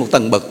 nhảy lên một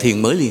tầng bậc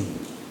thiền mới liền.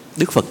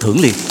 Đức Phật thưởng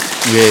liền.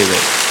 Ghê vậy.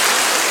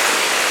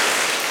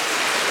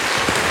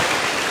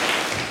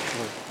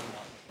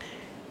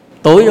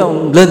 Tối đó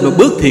ông lên một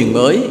bước thiền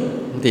mới.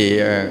 Thì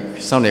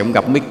sau này ông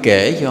gặp mới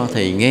kể cho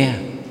thầy nghe.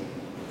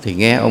 Thì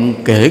nghe ông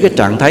kể cái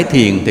trạng thái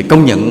thiền thì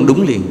công nhận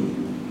đúng liền.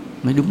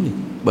 Nói đúng liền.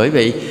 Bởi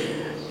vậy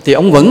thì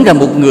ông vẫn là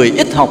một người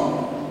ít học,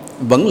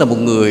 vẫn là một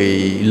người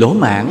lỗ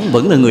mãng,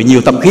 vẫn là người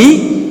nhiều tập khí,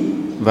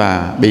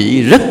 và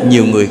bị rất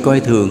nhiều người coi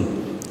thường.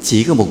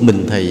 Chỉ có một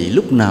mình thầy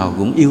lúc nào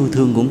cũng yêu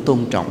thương, cũng tôn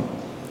trọng.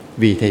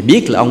 Vì thầy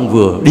biết là ông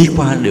vừa đi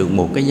qua được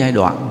một cái giai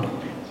đoạn,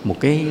 một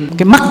cái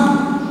mắt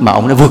mà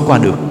ông đã vượt qua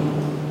được.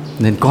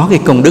 Nên có cái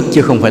công đức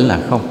chứ không phải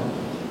là không.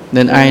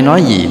 Nên ai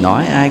nói gì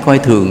nói, ai coi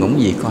thường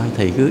cũng gì coi,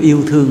 thầy cứ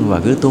yêu thương và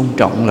cứ tôn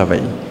trọng là vậy.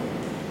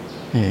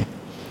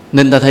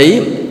 Nên ta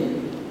thấy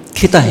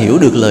khi ta hiểu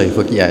được lời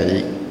Phật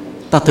dạy,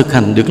 ta thực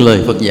hành được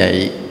lời Phật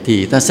dạy,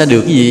 thì ta sẽ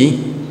được cái gì?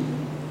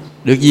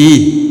 Được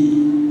gì?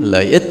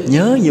 Lợi ích.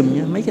 Nhớ dùm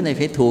nhé, mấy cái này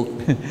phải thuộc.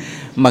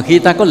 Mà khi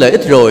ta có lợi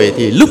ích rồi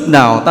thì lúc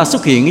nào ta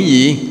xuất hiện cái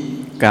gì?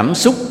 Cảm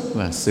xúc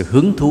và sự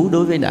hứng thú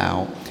đối với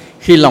đạo.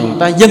 Khi lòng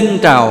ta dâng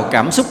trào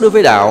cảm xúc đối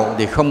với đạo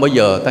thì không bao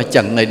giờ ta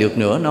chặn lại được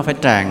nữa, nó phải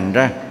tràn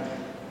ra.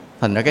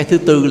 Thành ra cái thứ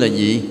tư là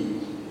gì?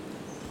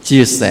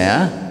 Chia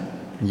sẻ,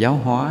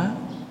 giáo hóa.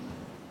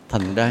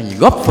 Thành ra gì?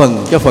 Góp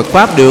phần cho Phật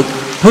Pháp được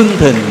hưng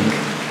thịnh.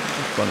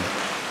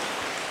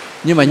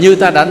 Nhưng mà như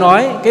ta đã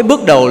nói, cái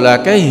bước đầu là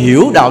cái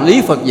hiểu đạo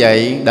lý Phật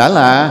dạy đã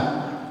là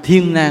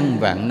thiên nan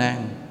vạn nan.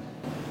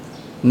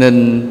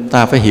 Nên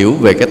ta phải hiểu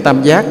về cái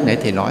tam giác. Nãy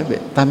thầy nói về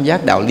tam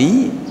giác đạo lý,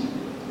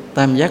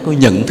 tam giác của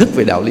nhận thức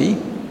về đạo lý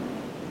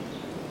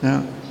đó.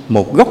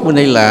 Một góc bên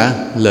đây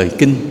là lời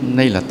kinh, bên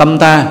đây là tâm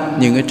ta,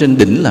 nhưng ở trên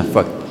đỉnh là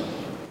Phật.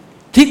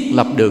 Thiết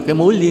lập được cái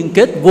mối liên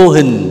kết vô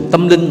hình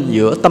tâm linh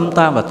giữa tâm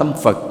ta và tâm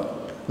Phật,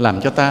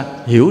 làm cho ta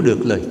hiểu được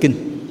lời kinh.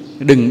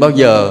 Đừng bao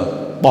giờ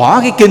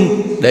bỏ cái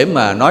kinh để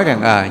mà nói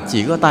rằng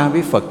chỉ có ta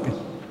với Phật.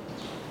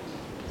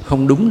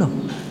 Không đúng đâu.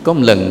 Có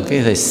một lần cái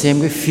thầy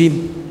xem cái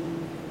phim,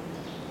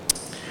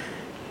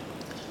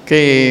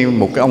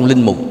 một cái ông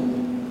linh mục,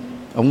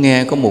 ông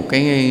nghe có một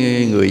cái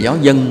người giáo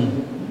dân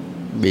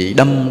bị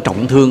đâm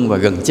trọng thương và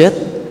gần chết.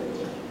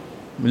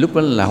 Lúc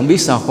đó là không biết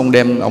sao không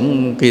đem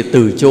ông kia,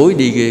 từ chối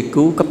đi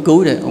cấp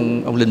cứu đây.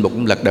 Ông linh mục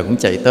ông lật đật cũng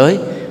chạy tới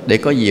để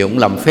có gì ông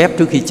làm phép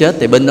trước khi chết.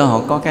 Thì bên đó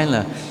họ có cái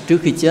là trước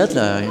khi chết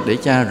là để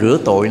cha rửa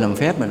tội làm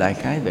phép, mà đại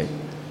khái vậy.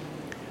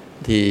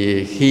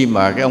 Thì khi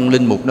mà cái ông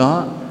linh mục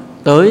đó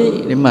tới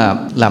để mà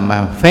làm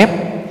phép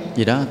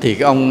gì đó, thì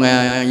cái ông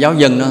giáo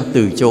dân đó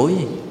từ chối.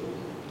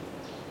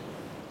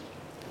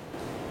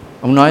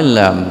 Ông nói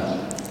là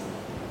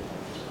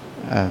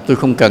tôi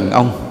không cần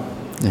ông,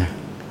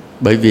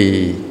 bởi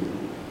vì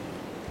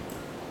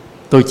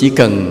tôi chỉ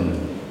cần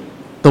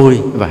tôi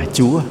và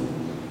Chúa,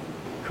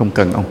 không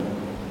cần ông.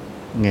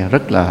 Nghe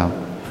rất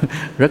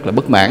là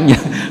bất mãn nha,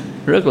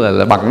 rất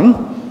là bẩn.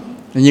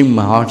 Nhưng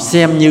mà họ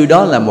xem như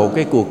đó là một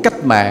cái cuộc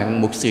cách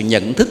mạng, một sự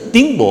nhận thức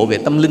tiến bộ về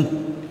tâm linh.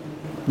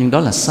 Nhưng đó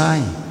là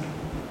sai.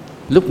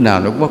 Lúc nào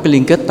nó cũng có cái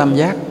liên kết tam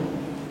giác,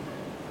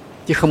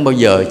 chứ không bao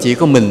giờ chỉ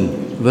có mình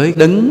với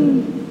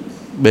đấng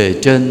bề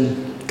trên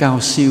cao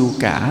siêu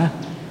cả.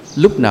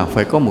 Lúc nào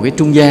phải có một cái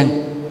trung gian.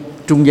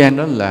 Trung gian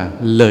đó là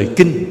lời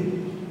kinh.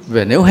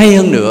 Và nếu hay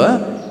hơn nữa,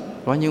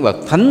 có những bậc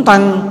thánh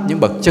tăng, những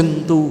bậc chân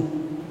tu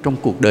trong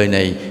cuộc đời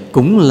này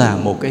cũng là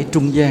một cái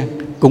trung gian,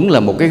 cũng là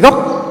một cái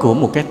gốc của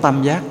một cái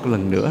tam giác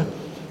lần nữa.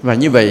 Và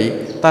như vậy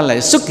ta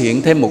lại xuất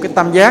hiện thêm một cái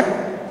tam giác,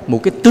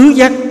 một cái tứ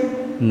giác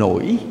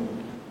nổi.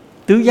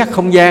 Tứ giác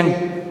không gian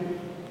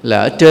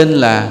là ở trên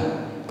là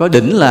có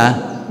đỉnh là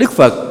Đức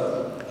Phật,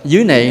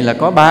 dưới này là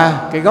có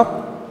ba cái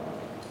gốc.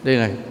 Đây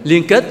là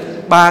liên kết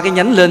ba cái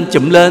nhánh lên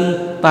chụm lên,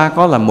 ta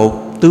có là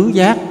một tứ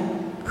giác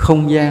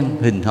không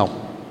gian hình học.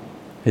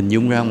 Hình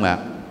dung ra không ạ?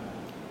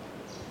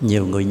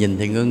 Nhiều người nhìn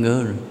thì ngơ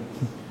ngơ rồi.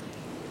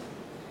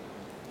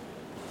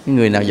 Cái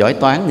người nào giỏi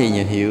toán thì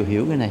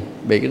hiểu cái này.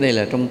 Vì cái đây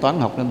là trong toán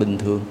học nó bình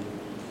thường.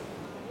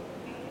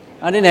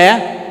 Đây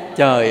nè,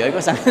 trời ơi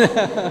có sẵn.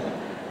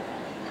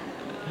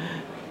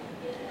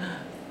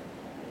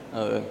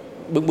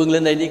 Bưng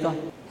lên đây đi con.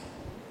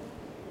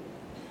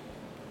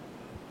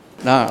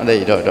 Đó,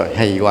 đây rồi,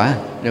 hay quá.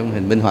 Trong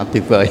hình minh họa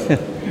tuyệt vời.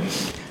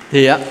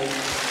 Thì á,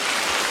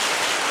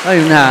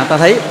 ta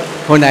thấy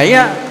hồi nãy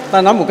á,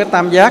 ta nói một cái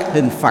tam giác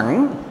hình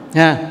phẳng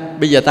ha.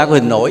 Bây giờ ta có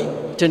hình nổi.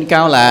 Trên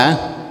cao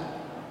là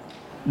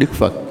Đức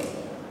Phật,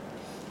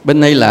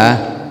 bên đây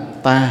là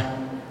ta,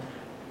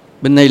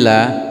 bên đây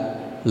là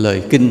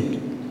lời kinh,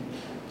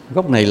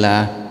 góc này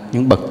là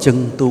những bậc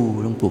chân tu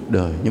trong cuộc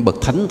đời, những bậc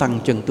thánh tăng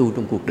chân tu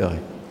trong cuộc đời.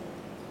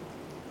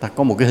 Ta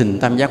có một cái hình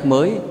tam giác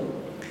mới.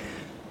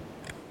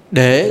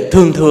 Để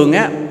thường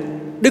á,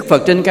 Đức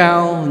Phật trên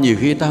cao nhiều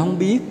khi ta không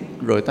biết,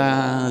 rồi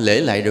ta lễ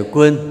lại rồi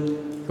quên.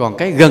 Còn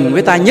cái gần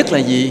với ta nhất là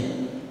gì?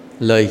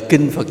 Lời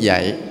kinh Phật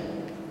dạy.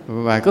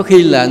 Và có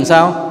khi là làm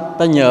sao?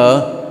 Ta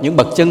nhờ những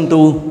bậc chân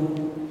tu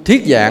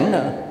thuyết giảng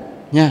nữa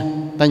nha,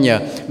 ta nhờ.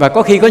 Và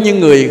có khi có những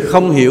người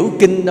không hiểu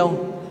kinh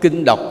đâu,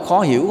 kinh đọc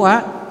khó hiểu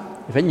quá,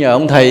 phải nhờ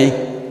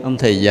ông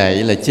thầy dạy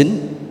là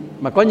chính.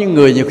 Mà có những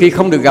người nhiều khi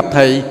không được gặp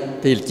thầy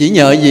thì chỉ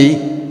nhờ gì?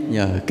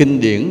 Nhờ kinh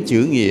điển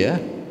chữ nghĩa.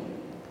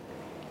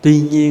 Tuy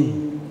nhiên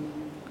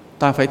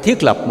ta phải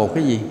thiết lập một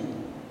cái gì?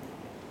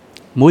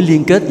 Mối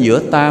liên kết giữa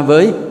ta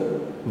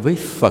với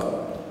Phật.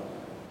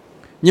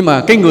 Nhưng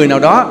mà cái người nào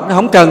đó nó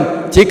không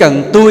cần, chỉ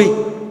cần tôi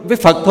với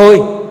Phật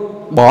thôi,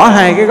 bỏ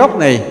hai cái góc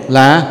này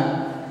là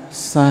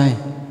sai.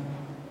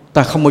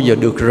 Ta không bao giờ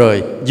được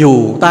rời.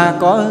 Dù ta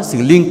có sự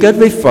liên kết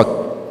với Phật,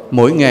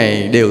 mỗi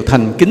ngày đều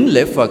thành kính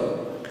lễ Phật,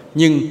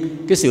 nhưng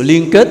cái sự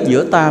liên kết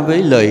giữa ta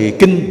với lời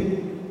kinh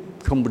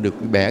không được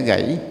bẻ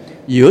gãy.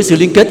 Giữa sự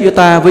liên kết giữa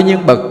ta với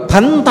những bậc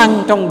thánh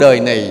tăng trong đời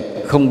này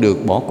không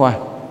được bỏ qua.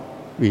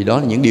 Vì đó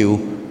là những điều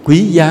quý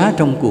giá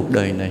trong cuộc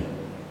đời này.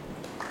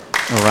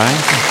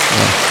 Alright.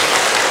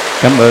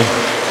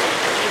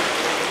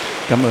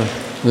 Cảm ơn.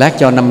 Lát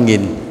cho 5.000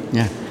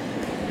 nha.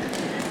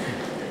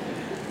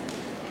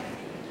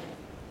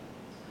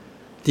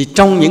 Thì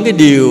trong những cái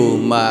điều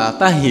mà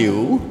ta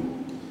hiểu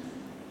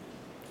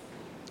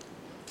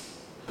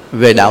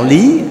về đạo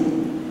lý,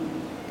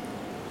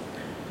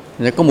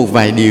 có một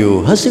vài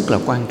điều hết sức là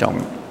quan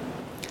trọng.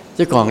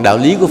 Chứ còn đạo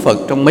lý của Phật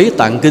trong mấy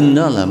tạng kinh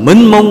đó là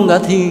mênh mông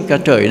cả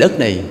trời đất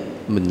này,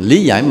 mình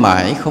lý giải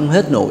mãi không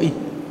hết nổi.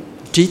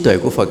 Trí tuệ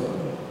của Phật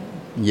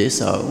dễ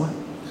sợ quá.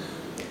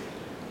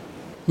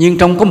 Nhưng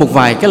trong có một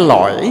vài cái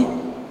lõi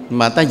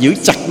mà ta giữ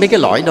chặt mấy cái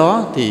lõi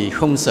đó thì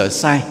không sợ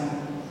sai.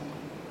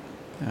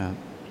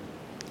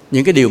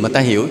 Những cái điều mà ta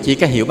hiểu, chỉ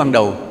cái hiểu ban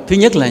đầu. Thứ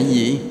nhất là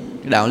gì?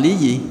 Đạo lý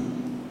gì?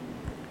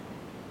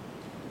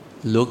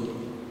 Luật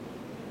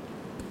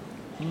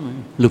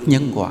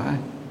nhân quả.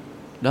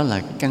 Đó là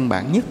cái căn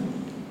bản nhất.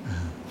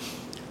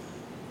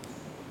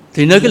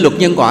 Thì nơi cái luật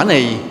nhân quả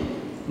này,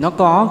 nó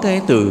có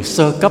cái từ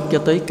sơ cấp cho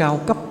tới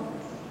cao cấp,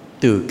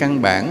 từ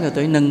căn bản cho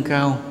tới nâng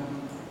cao.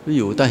 Ví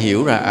dụ ta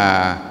hiểu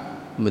ra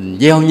mình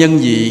gieo nhân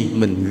gì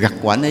mình gặt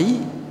quả ấy.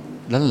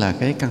 Đó là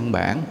cái căn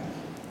bản.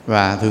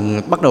 Và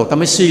thường bắt đầu ta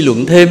mới suy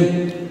luận thêm.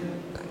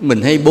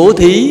 Mình hay bố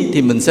thí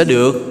thì mình sẽ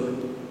được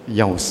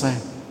giàu sang.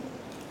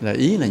 Là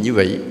ý là như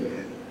vậy.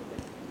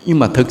 Nhưng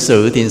mà thực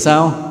sự thì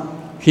sao?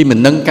 Khi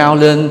mình nâng cao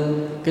lên,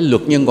 cái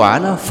luật nhân quả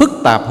nó phức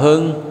tạp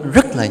hơn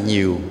rất là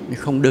nhiều,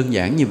 không đơn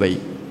giản như vậy.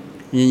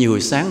 Như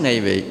hồi sáng nay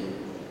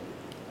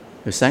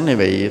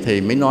vậy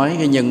thì mới nói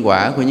cái nhân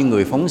quả của những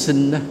người phóng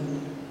sinh đó.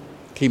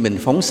 Khi mình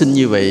phóng sinh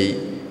như vậy,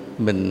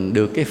 mình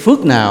được cái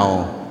phước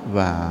nào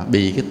và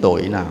bị cái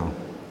tội nào?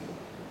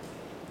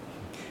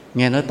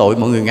 Nghe nói tội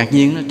mọi người ngạc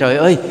nhiên đó, trời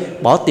ơi,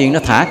 bỏ tiền nó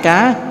thả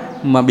cá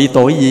mà bị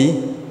tội gì?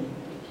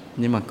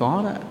 Nhưng mà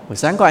có đó. Hồi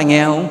sáng có ai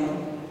nghe không?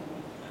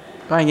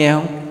 Có ai nghe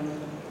không?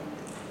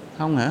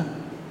 Không hả?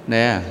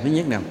 Nè, thứ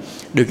nhất nào,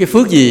 được cái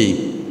phước gì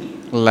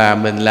là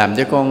mình làm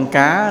cho con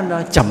cá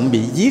nó chậm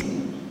bị giết,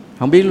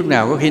 Không biết lúc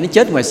nào có khi nó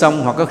chết ngoài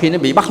sông, hoặc có khi nó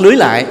bị bắt lưới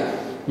lại,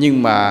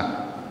 nhưng mà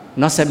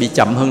nó sẽ bị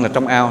chậm hơn là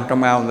trong ao.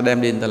 Trong ao người ta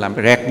đem đi, người ta làm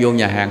rẹt vô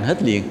nhà hàng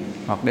hết liền,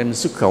 hoặc đem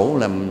xuất khẩu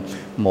làm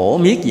mổ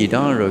miết gì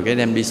đó rồi cái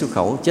đem đi xuất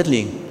khẩu chết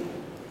liền.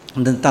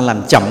 Nên ta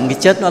làm chậm cái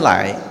chết nó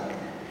lại.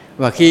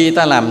 Và khi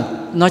ta làm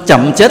nó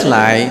chậm chết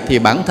lại thì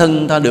bản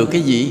thân ta được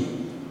cái gì?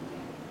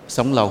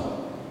 Sống lâu,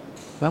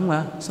 phải không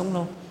ạ? Sống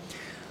lâu.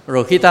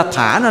 Rồi khi ta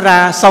thả nó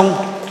ra sông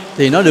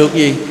thì nó được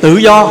gì? Tự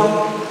do.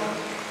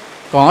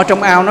 Còn ở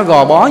trong ao nó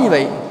gò bó như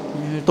vậy,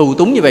 tù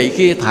túng như vậy,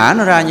 khi thả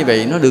nó ra như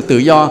vậy nó được tự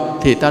do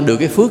thì ta được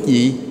cái phước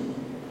gì?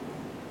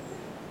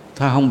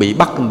 Ta không bị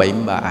bắt bậy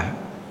bạ,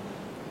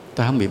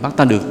 ta không bị bắt,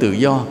 ta được tự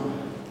do.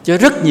 Chứ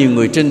rất nhiều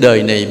người trên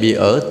đời này bị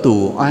ở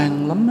tù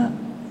oan lắm á.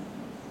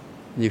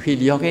 Nhiều khi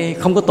do cái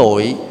không có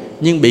tội,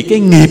 nhưng bị cái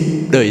nghiệp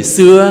đời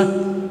xưa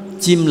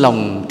chim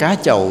lòng cá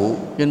chậu,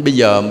 nên bây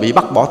giờ bị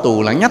bắt bỏ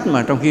tù lặng nhách,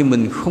 mà trong khi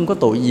mình không có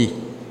tội gì.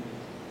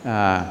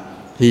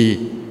 Thì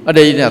ở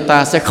đây là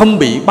ta sẽ không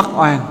bị bắt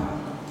oan,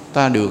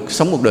 ta được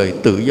sống một đời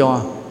tự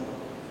do.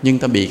 Nhưng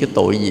ta bị cái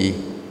tội gì?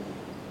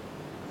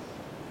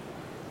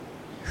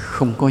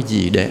 Không có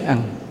gì để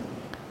ăn.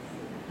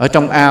 Ở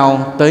trong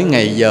ao tới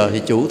ngày giờ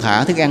thì chủ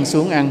thả thức ăn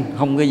xuống ăn,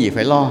 không có gì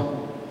phải lo.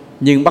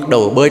 Nhưng bắt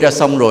đầu bơi ra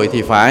sông rồi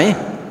thì phải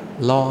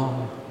lo,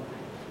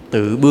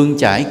 tự bươn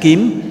chải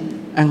kiếm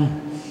ăn.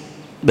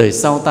 Đời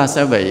sau ta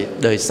sẽ vậy,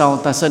 đời sau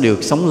ta sẽ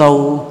được sống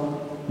lâu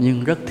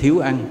nhưng rất thiếu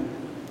ăn.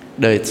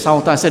 Đời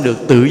sau ta sẽ được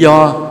tự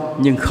do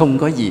nhưng không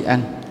có gì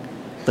ăn,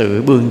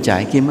 tự bươn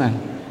chải kiếm ăn.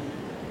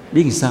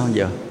 Biết làm sao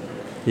giờ?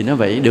 Thì nó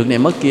vậy, được này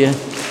mất kia.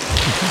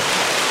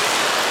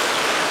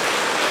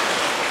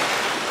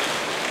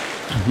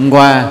 Hôm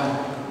qua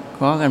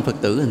có anh Phật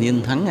tử hình như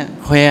anh Thắng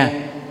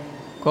khoe,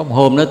 có một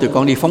hôm đó tụi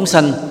con đi phóng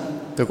sanh,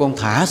 tụi con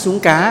thả xuống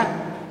cá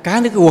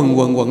nó cứ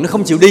quần nó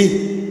không chịu đi,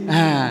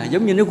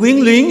 giống như nó quyến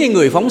luyến cái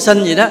người phóng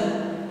sanh vậy đó.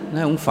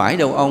 Nó không phải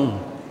đâu ông,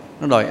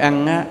 nó đòi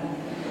ăn á.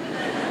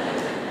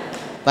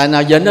 Tại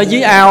nào giờ nó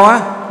dưới ao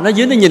á, nó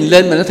dưới nó nhìn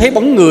lên mà nó thấy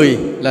bóng người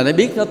là nó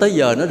biết nó tới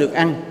giờ nó được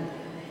ăn.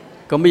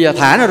 Còn bây giờ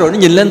thả nó rồi nó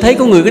nhìn lên thấy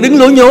có người cứ đứng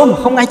lố nhố mà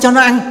không ai cho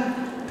nó ăn,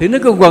 thì nó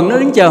cứ quần nó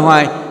đứng chờ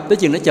hoài, tới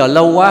chừng nó chờ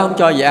lâu quá không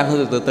cho gì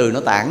ăn, từ từ nó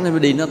tản, nó mới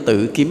đi, nó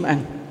tự kiếm ăn.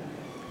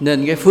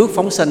 Nên cái phước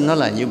phóng sanh nó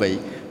là như vậy.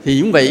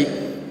 Thì cũng vậy,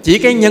 chỉ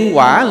cái nhân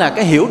quả là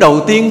cái hiểu đầu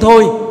tiên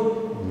thôi,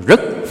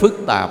 rất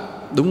phức tạp,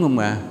 đúng không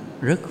ạ?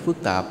 Rất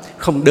phức tạp,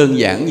 không đơn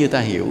giản như ta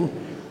hiểu.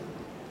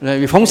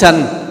 Rồi phóng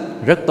sanh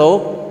rất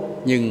tốt,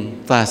 nhưng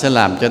ta sẽ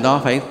làm cho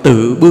nó phải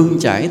tự bươn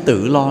chải,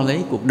 tự lo lấy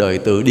cuộc đời,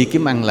 tự đi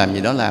kiếm ăn, làm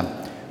gì đó làm.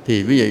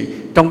 Thì ví dụ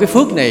trong cái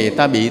phước này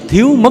ta bị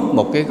thiếu mất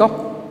một cái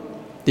gốc,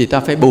 thì ta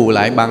phải bù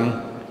lại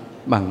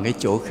bằng cái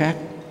chỗ khác.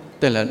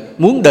 Tức là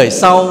muốn đời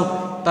sau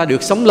ta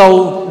được sống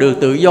lâu, được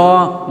tự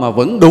do mà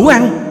vẫn đủ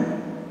ăn,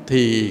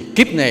 thì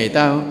kiếp này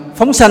ta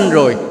phóng sanh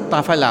rồi,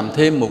 ta phải làm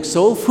thêm một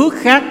số phước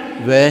khác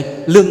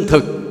về lương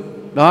thực.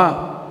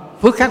 Đó,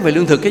 phước khác về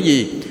lương thực cái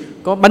gì?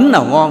 Có bánh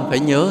nào ngon phải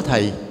nhớ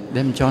thầy,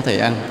 đem cho thầy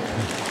ăn.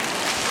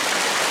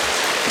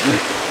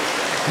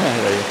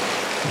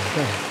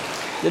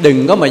 Chứ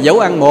đừng có mà giấu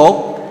ăn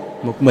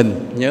một mình,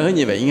 nhớ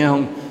như vậy nghe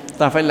không?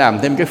 Ta phải làm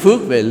thêm cái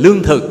phước về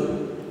lương thực,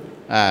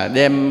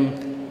 đem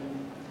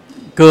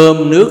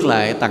cơm nước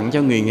lại tặng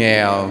cho người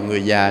nghèo,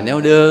 người già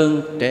neo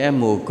đơn, trẻ em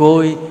mồ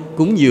côi,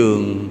 cúng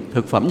dường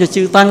thực phẩm cho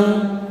chư tăng,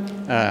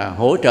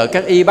 hỗ trợ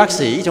các y bác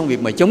sĩ trong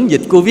việc mà chống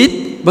dịch Covid,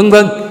 vân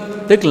vân.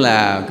 Tức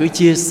là cứ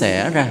chia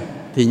sẻ ra.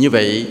 Thì như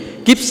vậy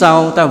kiếp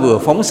sau ta vừa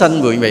phóng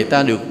sanh, vừa như vậy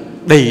ta được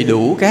đầy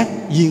đủ các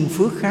duyên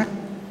phước khác,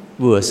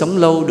 vừa sống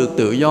lâu được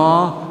tự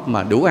do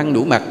mà đủ ăn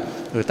đủ mặc.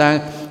 Rồi ta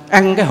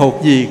ăn cái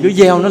hột gì cứ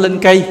gieo nó lên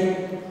cây,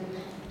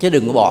 chứ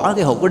đừng có bỏ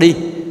cái hột đó đi,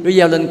 cứ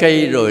gieo lên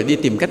cây rồi đi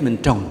tìm cách mình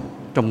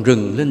trồng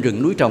rừng, lên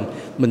rừng núi trồng.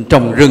 Mình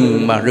trồng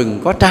rừng mà rừng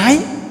có trái,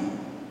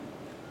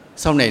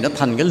 sau này nó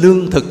thành cái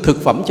lương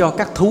thực phẩm cho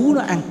các thú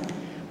nó ăn.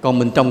 Còn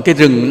mình trồng cây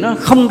rừng nó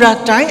không ra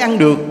trái ăn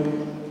được,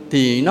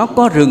 thì nó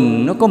có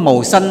rừng, nó có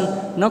màu xanh,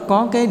 nó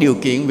có cái điều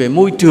kiện về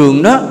môi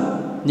trường đó,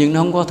 nhưng nó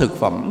không có thực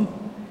phẩm,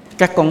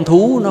 các con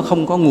thú nó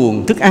không có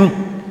nguồn thức ăn,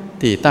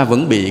 thì ta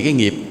vẫn bị cái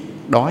nghiệp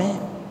đói.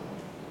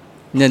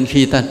 Nên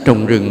khi ta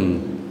trồng rừng,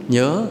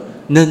 nhớ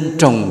nên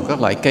trồng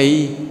các loại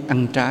cây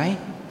ăn trái.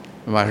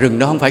 Và rừng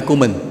đó không phải của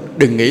mình,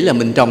 đừng nghĩ là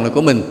mình trồng là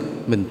của mình.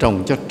 Mình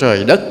trồng cho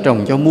trời đất,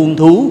 trồng cho muôn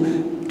thú,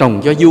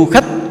 trồng cho du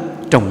khách,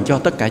 trồng cho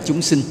tất cả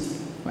chúng sinh.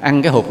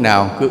 Ăn cái hột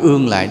nào cứ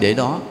ương lại để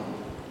đó,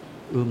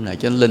 ươm lại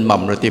cho nó lên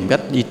mầm rồi tìm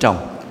cách đi trồng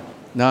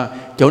đó.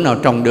 Chỗ nào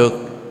trồng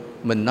được,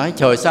 mình nói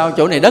trời sao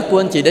chỗ này đất của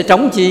anh chị để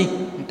trống chi,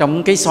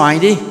 trồng cây xoài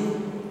đi.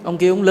 Ông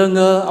kia ông lơ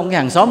ngơ, ông cái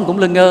hàng xóm cũng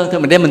lơ ngơ,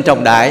 thôi mình đem mình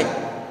trồng đại.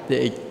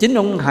 Thì chính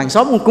ông hàng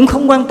xóm ông cũng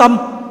không quan tâm,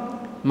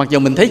 mặc dù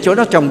mình thấy chỗ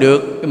đó trồng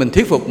được, mình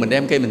thuyết phục mình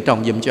đem cây mình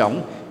trồng giùm cho ổng.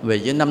 Về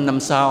với 5 năm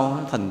sau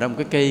thành ra một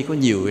cái cây có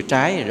nhiều cái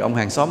trái, rồi ông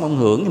hàng xóm ông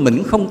hưởng, mình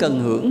cũng không cần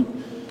hưởng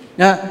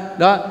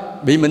đó.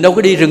 Bị mình đâu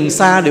có đi rừng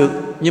xa được,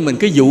 nhưng mình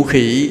cứ dụ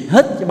khị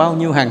hết cho bao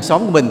nhiêu hàng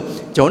xóm của mình.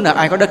 Chỗ nào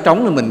ai có đất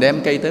trống thì mình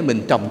đem cây tới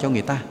mình trồng cho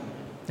người ta,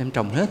 đem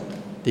trồng hết.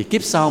 Thì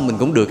kiếp sau mình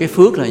cũng được cái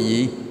phước là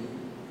gì?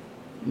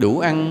 Đủ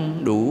ăn,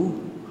 đủ,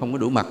 không có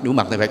đủ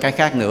mặc thì phải cái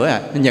khác nữa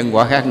nhân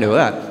quả khác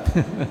nữa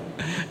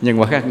Nhân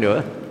quả khác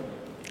nữa.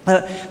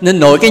 Nên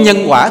nội cái nhân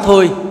quả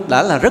thôi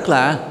đã là rất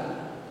là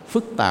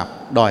phức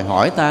tạp, đòi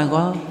hỏi ta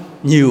có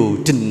nhiều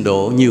trình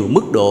độ, nhiều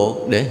mức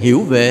độ để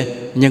hiểu về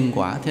nhân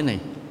quả thế này.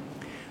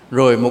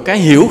 Rồi một cái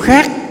hiểu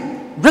khác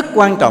rất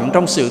quan trọng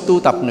trong sự tu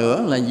tập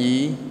nữa là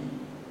gì?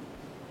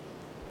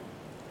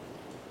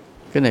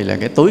 Cái này là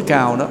cái tối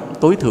cao đó,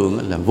 tối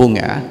thượng là vô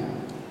ngã.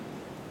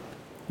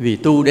 Vì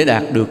tu để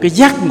đạt được cái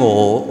giác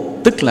ngộ,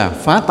 tức là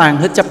phá tan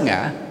hết chấp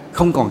ngã,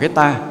 không còn cái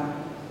ta.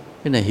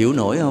 Cái này hiểu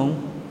nổi không?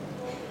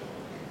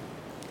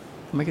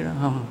 Mấy cái đó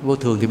không, vô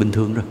thường thì bình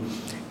thường rồi.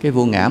 Cái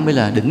vô ngã mới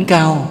là đỉnh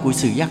cao của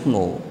sự giác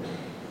ngộ.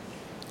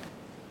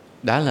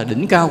 Đã là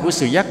đỉnh cao của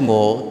sự giác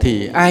ngộ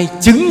thì ai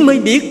chứng mới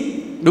biết,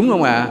 đúng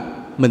không ạ?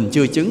 Mình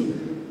chưa chứng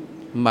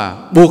mà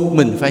buộc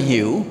mình phải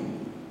hiểu,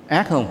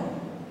 ác không?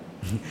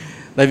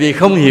 Tại vì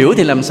không hiểu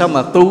thì làm sao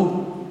mà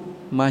tu,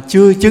 mà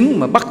chưa chứng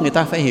mà bắt người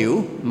ta phải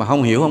hiểu, mà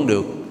không hiểu không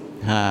được.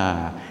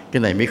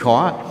 Cái này mới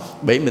khó.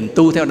 Bởi mình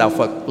tu theo đạo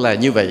Phật là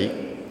như vậy.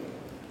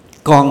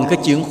 Còn cái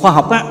chuyện khoa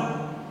học á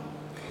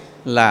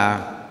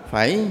là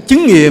phải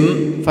chứng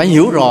nghiệm, phải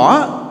hiểu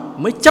rõ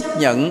mới chấp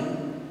nhận,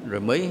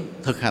 rồi mới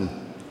thực hành.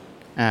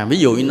 Ví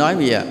dụ như nói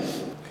bây giờ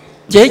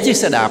chế chiếc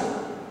xe đạp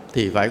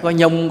thì phải có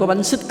nhông, có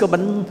bánh xích, có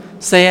bánh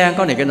xe,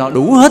 có này cái nọ,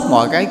 đủ hết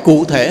mọi cái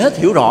cụ thể hết,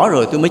 hiểu rõ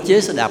rồi tôi mới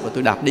chế xe đạp và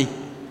tôi đạp đi.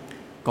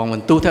 Còn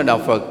mình tu theo đạo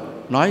Phật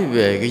nói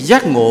về cái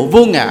giác ngộ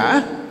vô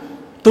ngã,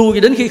 tu cho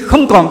đến khi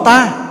không còn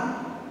ta.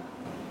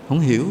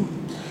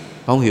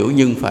 Không hiểu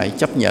nhưng phải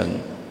chấp nhận.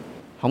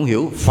 Không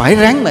hiểu phải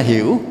ráng là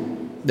hiểu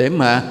để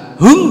mà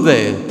hướng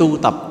về tu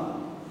tập.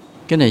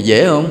 Cái này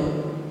dễ không?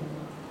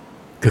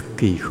 Cực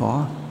kỳ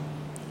khó.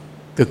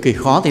 Cực kỳ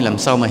khó thì làm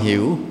sao mà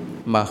hiểu.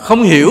 Mà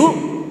không hiểu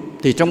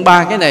thì trong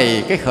ba cái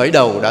này cái khởi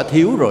đầu đã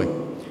thiếu rồi.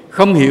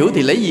 Không hiểu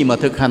thì lấy gì mà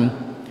thực hành?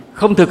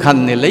 Không thực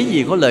hành thì lấy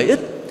gì có lợi ích?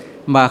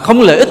 Mà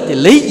không lợi ích thì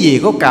lấy gì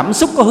có cảm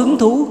xúc, có hứng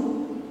thú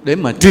để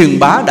mà truyền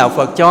bá đạo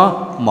Phật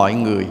cho mọi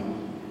người.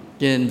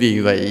 Cho nên vì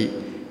vậy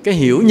cái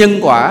hiểu nhân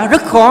quả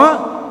rất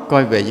khó,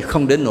 coi về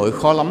không đến nỗi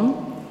khó lắm.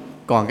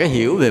 Còn cái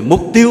hiểu về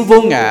mục tiêu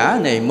vô ngã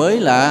này mới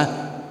là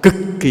cực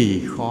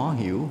kỳ khó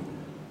hiểu.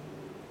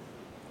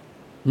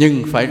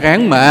 Nhưng phải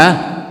ráng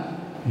mà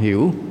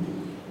hiểu.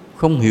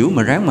 Không hiểu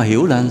mà ráng mà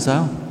hiểu là làm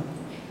sao?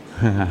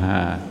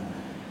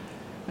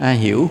 Ai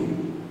hiểu?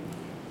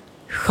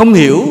 Không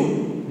hiểu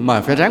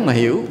mà phải ráng mà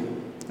hiểu.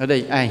 Ở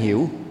đây ai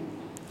hiểu?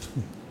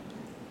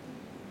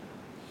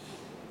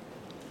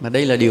 Mà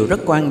đây là điều rất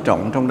quan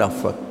trọng trong đạo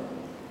Phật.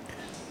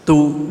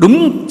 Tu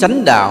đúng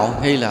chánh đạo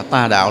hay là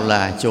tà đạo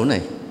là chỗ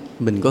này.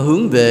 Mình có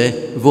hướng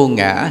về vô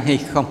ngã hay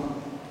không?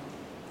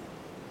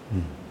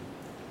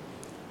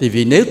 Thì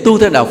vì nếu tu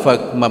theo đạo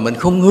Phật mà mình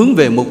không hướng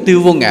về mục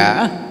tiêu vô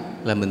ngã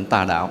là mình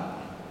tà đạo.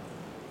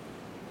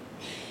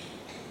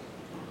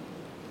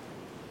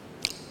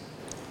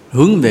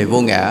 Hướng về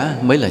vô ngã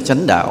mới là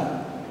chánh đạo.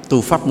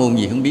 Tu pháp môn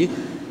gì không biết,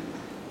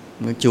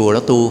 chùa đó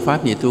tu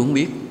pháp gì tôi không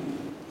biết.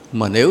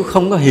 Mà nếu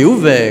không có hiểu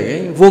về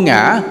cái vô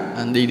ngã,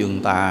 anh đi đường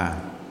tà.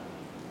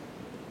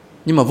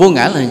 Nhưng mà vô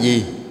ngã là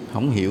gì?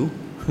 Không hiểu.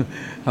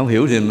 Không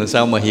hiểu thì làm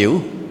sao mà hiểu?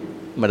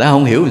 Mà đã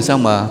không hiểu thì sao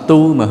mà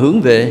tu, mà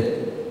hướng về?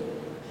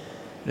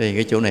 Đây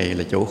cái chỗ này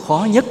là chỗ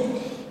khó nhất.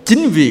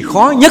 Chính vì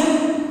khó nhất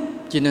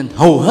cho nên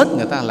hầu hết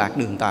người ta lạc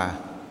đường tà.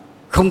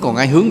 Không còn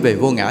ai hướng về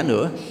vô ngã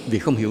nữa vì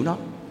không hiểu nó.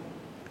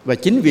 Và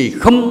chính vì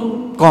không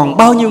còn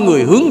bao nhiêu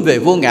người hướng về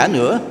vô ngã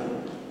nữa,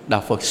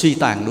 đạo Phật suy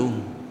tàn luôn.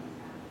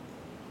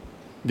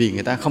 Vì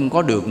người ta không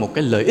có được một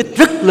cái lợi ích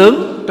rất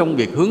lớn trong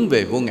việc hướng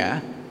về vô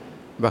ngã.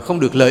 Và không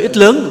được lợi ích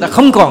lớn, người ta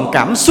không còn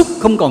cảm xúc,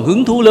 không còn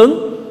hứng thú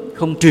lớn,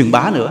 không truyền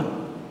bá nữa.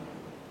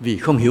 Vì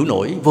không hiểu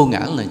nổi vô ngã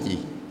là gì.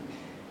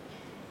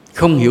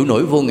 Không hiểu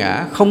nổi vô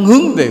ngã, không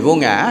hướng về vô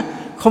ngã,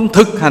 không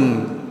thực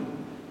hành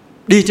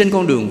đi trên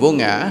con đường vô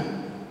ngã,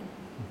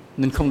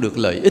 nên không được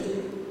lợi ích.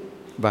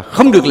 Và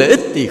không được lợi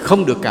ích thì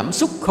không được cảm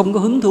xúc, không có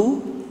hứng thú,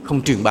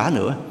 không truyền bá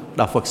nữa.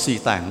 Đạo Phật suy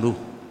tàn luôn.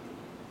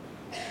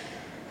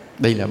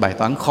 Đây là bài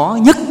toán khó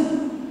nhất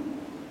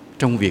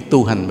trong việc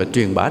tu hành và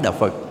truyền bá đạo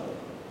Phật.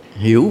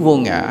 Hiểu vô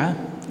ngã,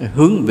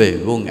 hướng về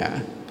vô ngã.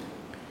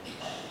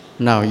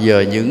 Nào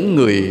giờ những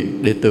người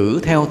đệ tử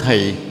theo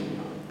Thầy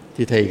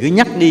thì Thầy cứ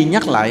nhắc đi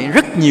nhắc lại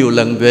rất nhiều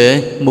lần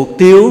về mục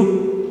tiêu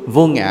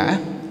vô ngã,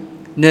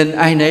 nên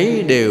ai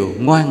nấy đều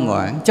ngoan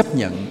ngoãn chấp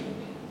nhận.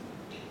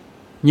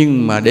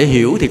 Nhưng mà để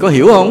hiểu thì có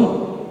hiểu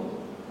không?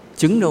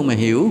 Chứng đâu mà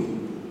hiểu.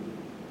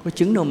 Có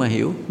chứng đâu mà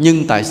hiểu.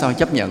 Nhưng tại sao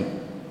chấp nhận?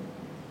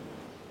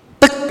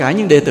 Tất cả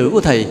những đệ tử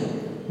của Thầy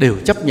đều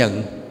chấp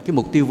nhận cái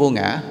mục tiêu vô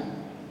ngã.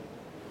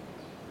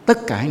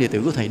 Tất cả những đệ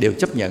tử của Thầy đều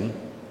chấp nhận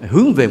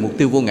hướng về mục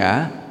tiêu vô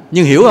ngã.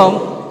 Nhưng hiểu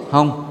không?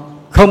 Không.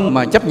 Không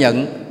mà chấp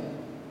nhận.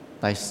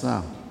 Tại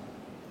sao?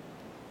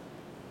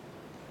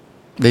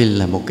 Đây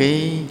là một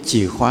cái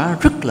chìa khóa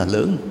rất là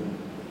lớn.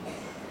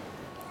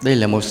 Đây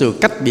là một sự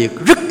cách biệt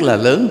rất là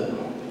lớn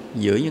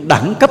giữa những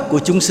đẳng cấp của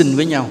chúng sinh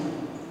với nhau.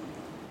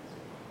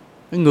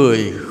 Cái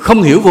người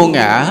không hiểu vô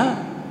ngã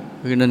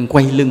nên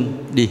quay lưng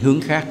đi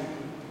hướng khác,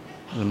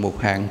 là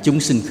một hạng chúng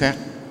sinh khác.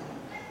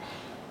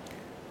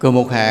 Còn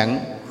một hạng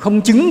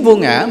không chứng vô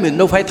ngã, mình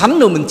đâu phải thánh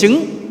đâu mình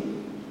chứng.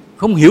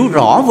 Không hiểu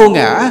rõ vô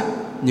ngã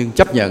nhưng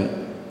chấp nhận.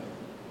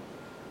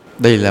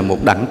 Đây là một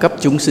đẳng cấp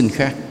chúng sinh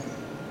khác,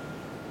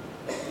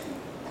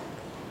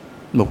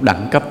 một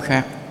đẳng cấp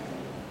khác.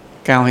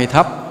 Cao hay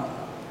thấp?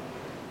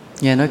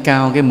 Nghe nói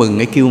cao cái mừng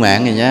cái kêu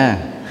mạng này nha.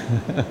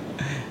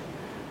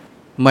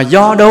 Mà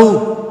do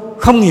đâu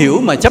không hiểu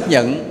mà chấp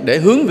nhận để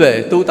hướng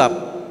về tu tập?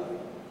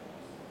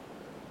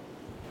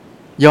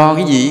 Do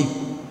cái gì?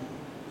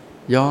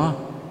 Do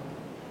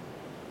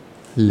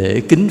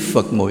lễ kính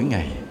Phật mỗi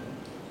ngày.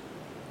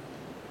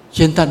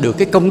 Cho nên ta được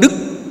cái công đức,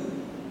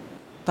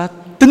 ta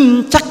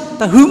tin chắc,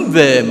 ta hướng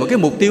về một cái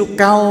mục tiêu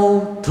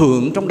cao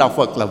thượng trong đạo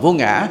Phật là vô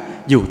ngã,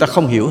 dù ta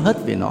không hiểu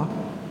hết về nó.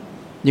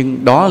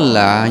 Nhưng đó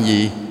là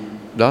gì?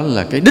 Đó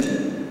là cái đích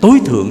tối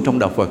thượng trong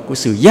đạo Phật, của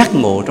sự giác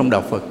ngộ trong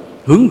đạo Phật,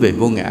 hướng về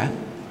vô ngã.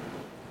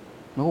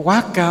 Nó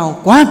quá cao,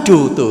 quá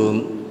trừu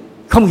tượng,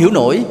 không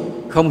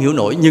hiểu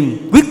nổi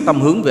nhưng quyết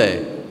tâm hướng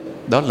về.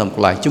 Đó là một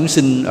loại chúng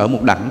sinh ở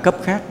một đẳng cấp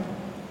khác,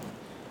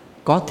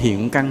 có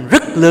thiện căn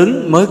rất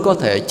lớn mới có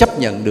thể chấp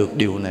nhận được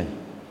điều này.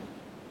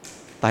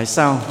 Tại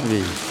sao?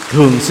 Vì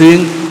thường xuyên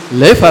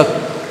lễ Phật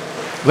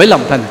với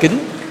lòng thành kính.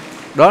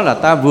 Đó là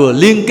ta vừa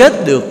liên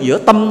kết được giữa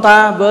tâm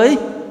ta với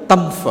tâm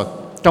Phật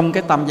trong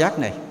cái tam giác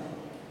này.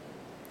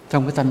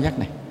 Trong cái tam giác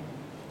này.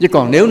 Chứ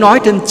còn nếu nói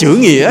trên chữ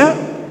nghĩa,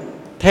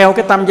 theo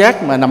cái tam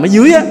giác mà nằm ở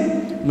dưới á,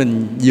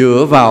 mình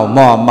dựa vào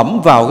mò mẫm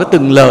vào cái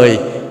từng lời,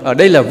 ở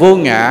đây là vô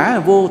ngã,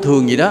 vô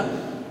thường gì đó,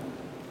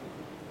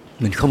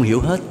 mình không hiểu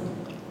hết.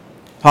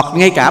 Hoặc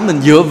ngay cả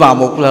mình dựa vào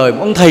một lời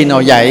ông thầy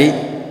nào dạy,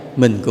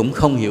 mình cũng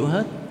không hiểu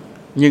hết.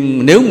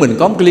 Nhưng nếu mình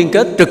có một cái liên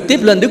kết trực tiếp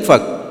lên Đức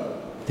Phật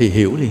thì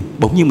hiểu liền.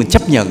 Bỗng nhiên mình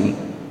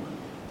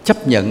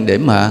chấp nhận để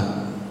mà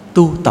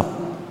tu tập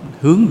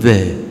hướng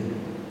về,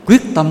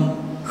 quyết tâm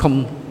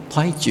không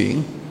thoái chuyển.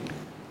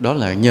 Đó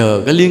là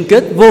nhờ cái liên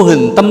kết vô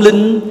hình tâm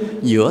linh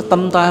giữa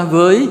tâm ta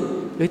với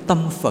tâm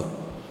Phật.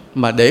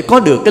 Mà để có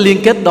được cái liên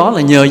kết đó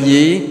là nhờ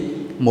gì?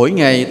 Mỗi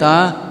ngày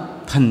ta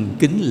thành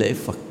kính lễ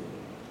Phật.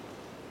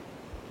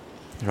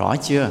 Rõ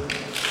chưa?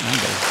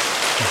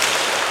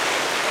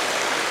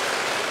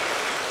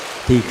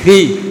 Thì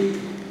khi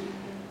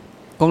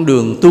con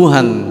đường tu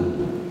hành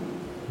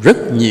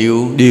rất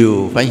nhiều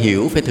điều phải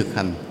hiểu, phải thực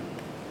hành.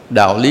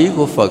 Đạo lý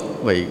của Phật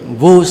vậy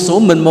vô số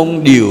mênh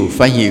mông điều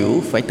phải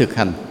hiểu, phải thực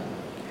hành.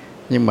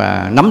 Nhưng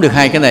mà nắm được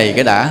hai cái này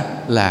cái đã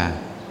là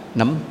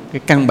nắm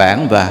cái căn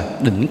bản và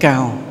đỉnh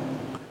cao.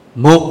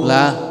 Một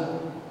là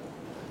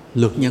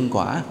luật nhân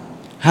quả,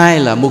 hai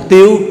là mục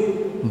tiêu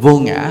vô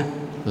ngã,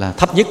 là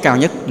thấp nhất cao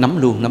nhất,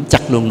 nắm luôn, nắm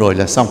chặt luôn rồi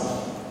là xong.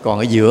 Còn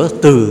ở giữa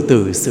từ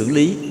từ xử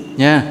lý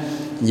nha.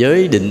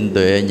 Giới định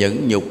tuệ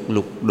nhẫn nhục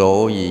lục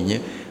độ gì nhé,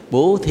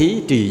 bố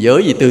thí trì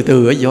giới gì, từ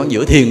từ ở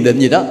giữa thiền định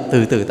gì đó,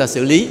 từ từ ta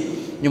xử lý.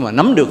 Nhưng mà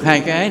nắm được hai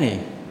cái này,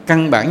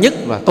 căn bản nhất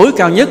và tối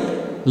cao nhất,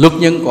 luật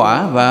nhân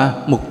quả và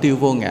mục tiêu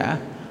vô ngã,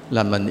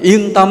 là mình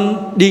yên tâm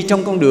đi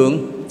trong con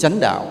đường chánh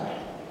đạo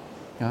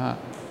đó.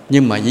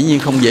 Nhưng mà dĩ nhiên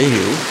không dễ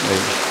hiểu.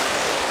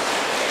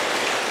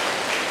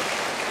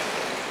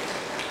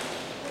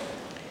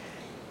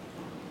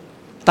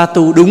 Ta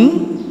tu đúng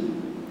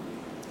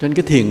trên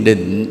cái thiền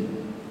định,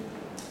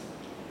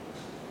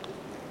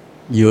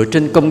 dựa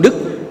trên công đức,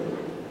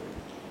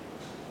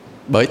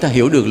 bởi ta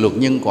hiểu được luật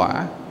nhân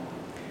quả,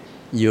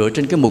 dựa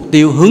trên cái mục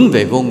tiêu hướng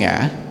về vô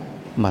ngã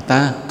mà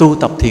ta tu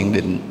tập thiền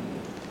định,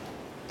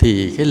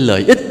 thì cái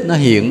lợi ích nó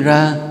hiện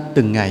ra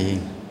từng ngày.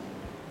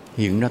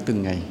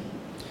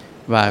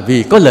 Và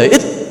vì có lợi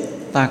ích,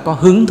 ta có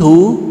hứng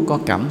thú, có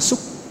cảm xúc.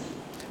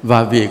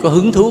 Và vì có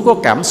hứng thú, có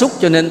cảm xúc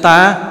cho nên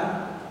ta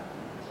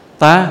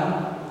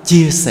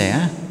chia sẻ.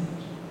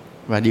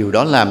 Và điều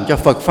đó làm cho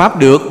Phật Pháp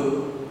được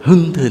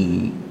hưng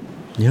thịnh.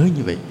 Nhớ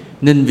như vậy.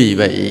 Nên vì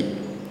vậy,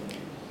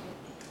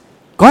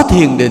 có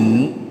thiền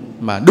định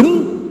mà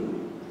đúng,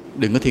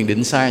 đừng có thiền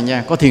định sai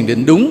nha, có thiền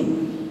định đúng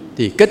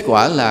thì kết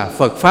quả là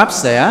Phật Pháp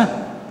sẽ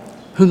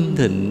hưng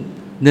thịnh.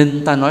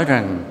 Nên ta nói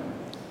rằng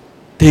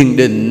thiền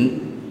định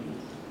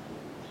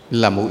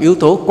là một yếu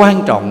tố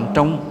quan trọng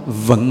trong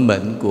vận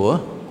mệnh của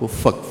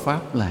Phật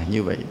Pháp là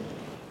như vậy.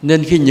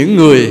 Nên khi những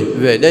người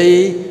về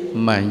đây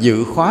mà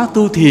dự khóa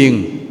tu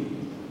thiền,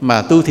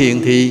 mà tu thiền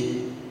thì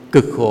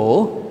cực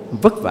khổ,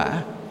 vất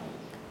vả.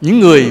 Những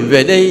người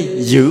về đây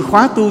dự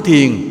khóa tu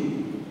thiền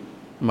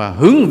mà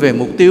hướng về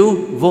mục tiêu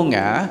vô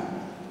ngã,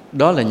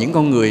 đó là những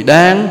con người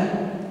đang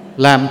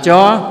làm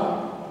cho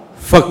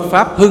Phật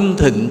Pháp hưng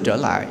thịnh trở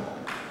lại.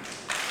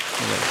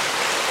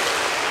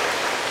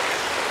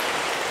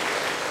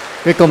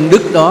 Cái công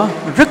đức đó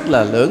rất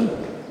là lớn.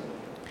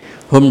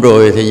 Hôm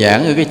rồi thầy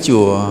giảng ở cái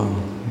chùa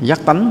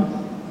Giác Tánh,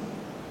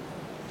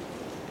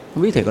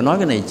 không biết thầy có nói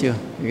cái này chưa?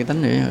 Cái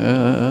tánh này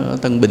ở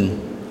Tân Bình.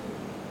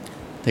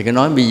 Thầy có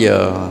nói bây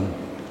giờ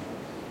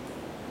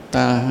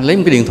ta lấy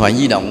một cái điện thoại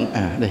di động,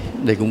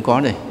 đây cũng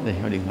có đây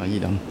có điện thoại di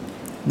động,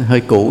 nó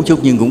hơi cũ chút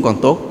nhưng cũng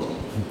còn tốt.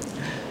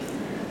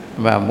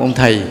 Và một ông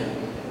thầy,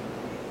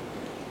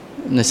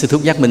 sư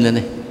thúc Giác Minh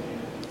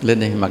lên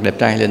đây, mặt đẹp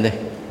trai lên đây,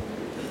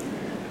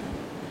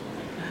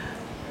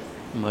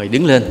 mời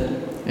đứng lên.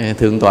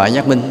 Thượng tọa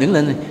Giác Minh đứng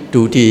lên,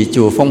 trụ trì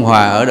chùa Phong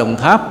Hòa ở Đồng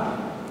Tháp.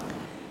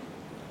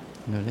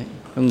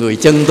 Con người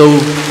chân tu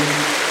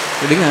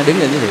đứng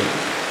lên như vậy.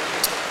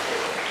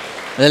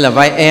 Đây là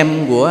vai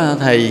em của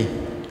thầy,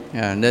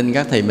 nên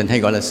các thầy mình hay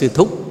gọi là sư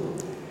thúc.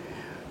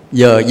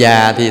 Giờ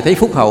già thì thấy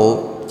phúc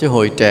hậu, chứ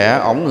hồi trẻ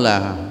ổng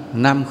là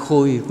nam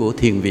khôi của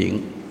thiền viện,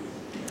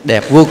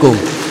 đẹp vô cùng.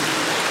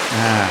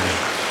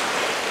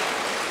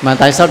 Mà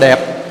tại sao đẹp?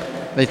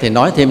 Đây thầy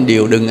nói thêm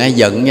điều đừng ai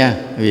giận nha,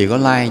 vì có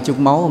lai chút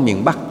máu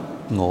miền Bắc,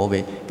 ngộ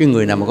vậy. Cái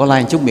người nào mà có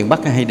lai chút miền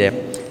Bắc hay đẹp.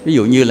 Ví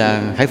dụ như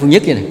là Hải Phương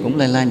Nhất vậy này, cũng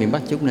lai miền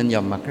Bắc chút nên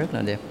dòm mặt rất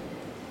là đẹp.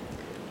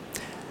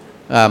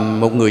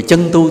 Một người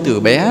chân tu từ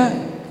bé,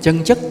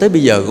 chân chất tới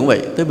bây giờ cũng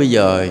vậy. Tới bây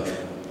giờ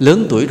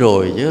lớn tuổi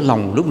rồi chứ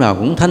lòng lúc nào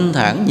cũng thanh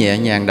thản nhẹ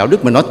nhàng. Đạo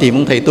đức mà nói tìm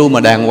ông thầy tu mà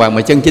đàng hoàng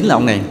mà chân chính là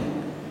ông này,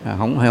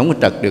 không có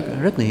trật được,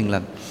 rất là hiền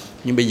lành.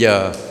 Nhưng bây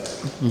giờ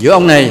giữa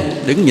ông này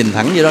đứng nhìn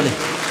thẳng như đó đi,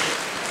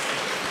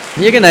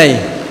 với cái này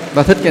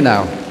ta thích cái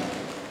nào?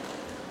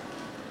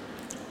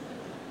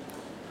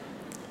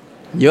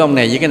 Giữa ông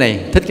này với cái này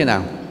thích cái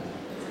nào?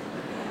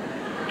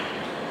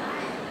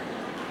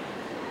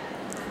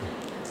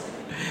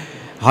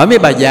 Hỏi mấy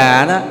bà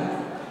già đó,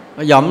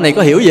 dòm này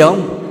có hiểu gì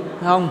không?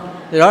 Không.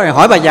 Thì đó là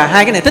hỏi bà già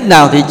hai cái này thích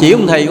nào thì chỉ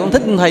ông thầy, con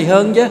thích ông thầy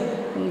hơn chứ,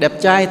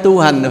 đẹp trai tu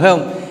hành phải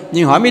không?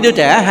 Nhưng hỏi mấy đứa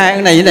trẻ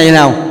hai cái này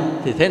nào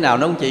thì thế nào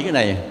nó cũng chỉ cái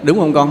này, đúng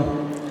không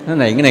con? Cái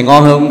này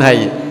ngon hơn ông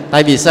thầy.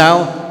 Tại vì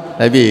sao?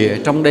 Tại vì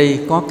trong đây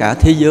có cả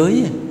thế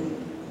giới.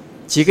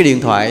 Chỉ cái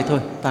điện thoại thôi,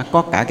 ta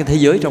có cả cái thế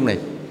giới trong này.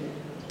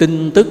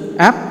 Tin tức,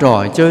 app,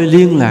 trò chơi,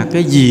 liên lạc,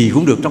 cái gì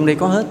cũng được trong đây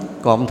có hết.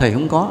 Còn ông thầy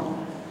không có.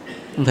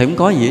 Ông thầy không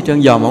có gì hết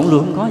trơn, dòm ông luôn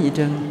không có gì hết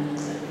trơn.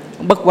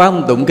 Bất quá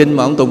ông tụng kinh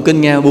mà ông tụng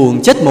kinh nghe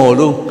buồn chết mồ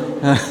luôn.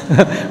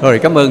 Rồi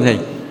cảm ơn thầy.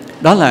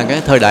 Đó là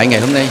cái thời đại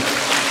ngày hôm nay.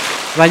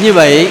 Và như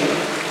vậy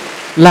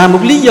là một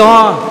lý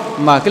do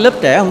mà cái lớp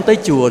trẻ không tới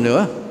chùa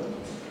nữa.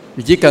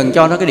 Chỉ cần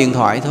cho nó cái điện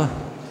thoại thôi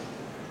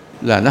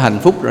là nó hạnh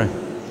phúc rồi.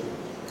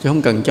 Chứ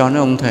không cần cho nó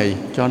ông thầy.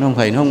 Cho nó ông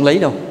thầy nó không lấy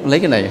đâu, nó lấy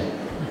cái này.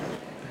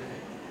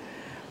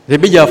 Thì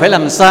bây giờ phải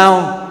làm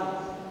sao?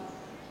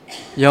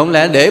 Giờ không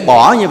lẽ để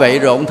bỏ như vậy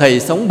rồi ông thầy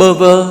sống bơ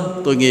vơ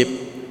tội nghiệp?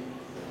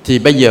 Thì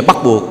bây giờ bắt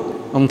buộc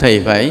ông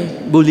thầy phải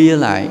bulia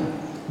lại,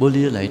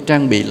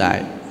 trang bị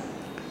lại.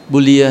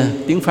 Bulia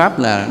tiếng Pháp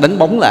là đánh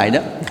bóng lại đó.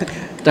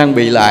 Trang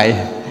bị lại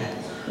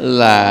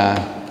là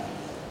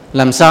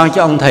làm sao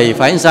cho ông thầy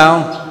phải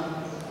sao?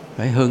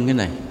 Phải hơn cái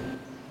này.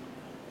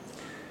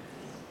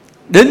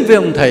 Đến với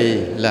ông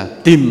thầy là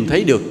tìm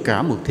thấy được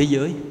cả một thế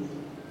giới.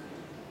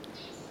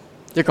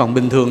 Chứ còn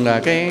bình thường là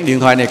cái điện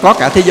thoại này có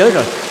cả thế giới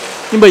rồi.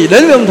 Nhưng bây giờ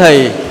đến với ông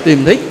thầy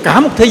tìm thấy cả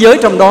một thế giới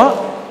trong đó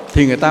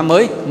thì người ta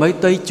mới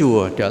tới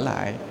chùa trở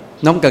lại.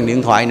 Nó không cần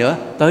điện thoại nữa,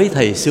 tới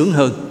thầy sướng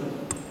hơn.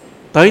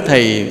 Tới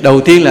thầy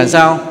đầu tiên là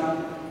sao?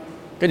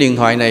 Cái điện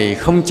thoại này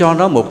không cho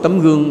nó một tấm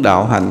gương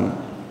đạo hạnh,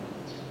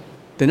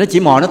 thì nó chỉ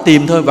mò nó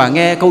tìm thôi và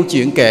nghe câu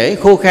chuyện kể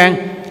khô khan.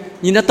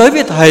 Nhưng nó tới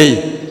với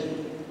thầy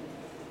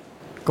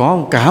có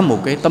cả một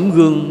cái tấm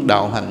gương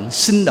đạo hạnh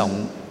sinh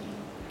động.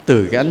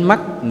 Từ cái ánh mắt,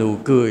 nụ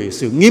cười,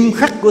 sự nghiêm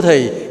khắc của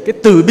thầy, cái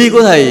từ bi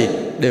của thầy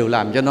đều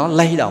làm cho nó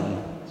lay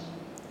động,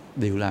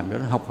 đều làm cho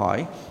nó học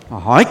hỏi.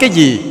 Hỏi cái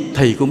gì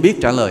thầy cũng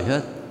biết trả lời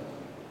hết.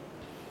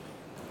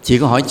 Chỉ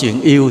có hỏi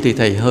chuyện yêu thì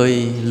thầy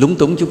hơi lúng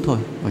túng chút thôi.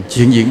 Còn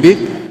chuyện gì cũng biết.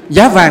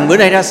 Giá vàng bữa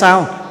nay ra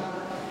sao?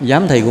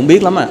 Dám thầy cũng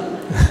biết lắm à.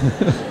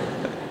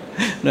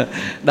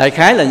 Đại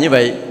khái là như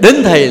vậy. Đến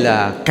thầy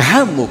là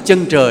cả một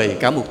chân trời,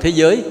 cả một thế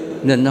giới,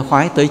 nên nó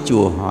khoái tới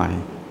chùa hoài.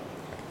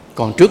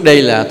 Còn trước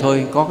đây là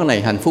thôi có cái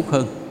này hạnh phúc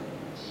hơn.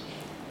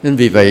 Nên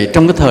vì vậy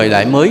trong cái thời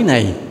đại mới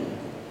này,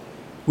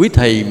 quý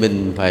thầy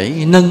mình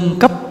phải nâng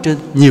cấp trên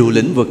nhiều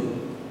lĩnh vực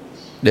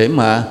để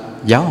mà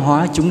giáo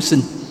hóa chúng sinh.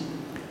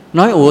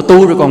 Nói ủa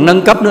tu rồi còn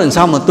nâng cấp nữa làm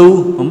sao mà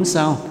tu? Không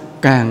sao,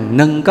 càng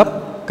nâng cấp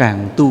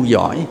càng tu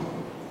giỏi.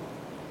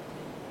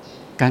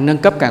 Càng nâng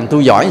cấp càng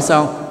tu giỏi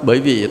sao? Bởi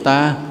vì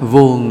ta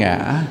vô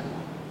ngã,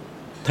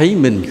 thấy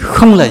mình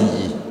không là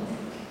gì.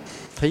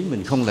 Thấy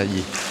mình không là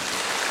gì.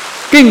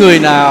 Cái người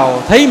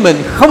nào thấy mình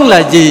không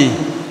là gì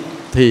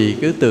thì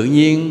cứ tự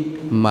nhiên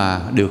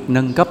mà được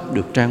nâng cấp,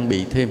 được trang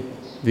bị thêm.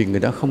 Vì người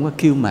đó không có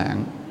kiêu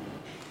mạn.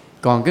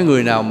 Còn cái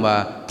người nào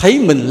mà thấy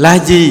mình là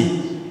gì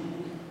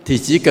thì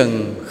chỉ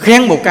cần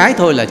khen một cái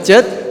thôi là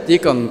chết. Chỉ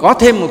cần có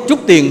thêm một chút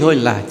tiền thôi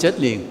là chết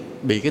liền,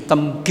 bị cái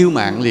tâm kiêu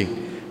mạn liền.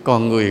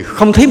 Còn người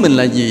không thấy mình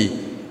là gì,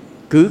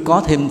 cứ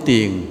có thêm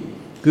tiền,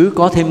 cứ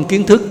có thêm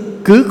kiến thức,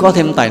 cứ có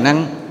thêm tài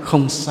năng,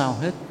 không sao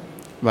hết.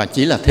 Và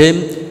chỉ là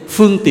thêm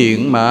phương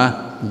tiện mà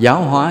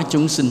giáo hóa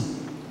chúng sinh.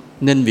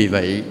 Nên vì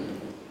vậy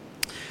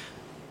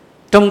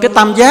trong cái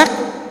tam giác,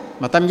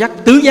 mà tam giác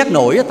tứ giác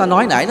nội ta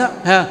nói nãy đó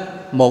ha,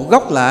 một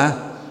góc là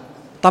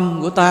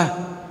tâm của ta,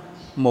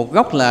 một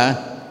góc là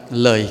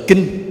lời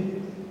kinh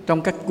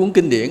trong các cuốn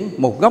kinh điển,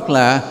 một góc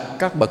là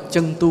các bậc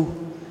chân tu.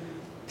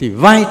 Thì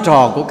vai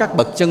trò của các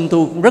bậc chân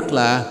tu cũng rất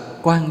là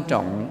quan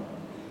trọng.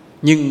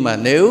 Nhưng mà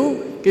nếu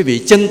cái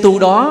vị chân tu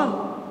đó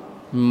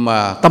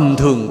mà tầm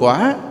thường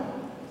quá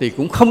thì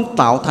cũng không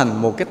tạo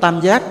thành một cái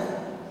tam giác,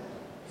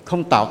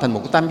 không tạo thành một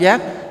cái tam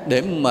giác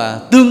để mà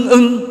tương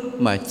ưng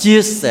mà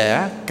chia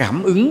sẻ,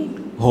 cảm ứng,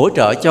 hỗ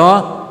trợ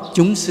cho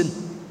chúng sinh.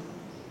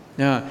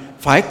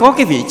 Phải có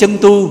cái vị chân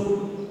tu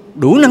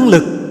đủ năng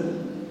lực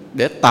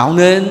để tạo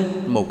nên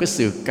một cái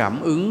sự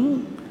cảm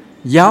ứng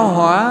giáo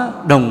hóa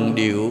đồng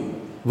điệu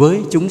với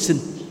chúng sinh.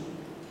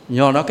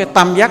 Do đó cái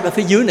tam giác ở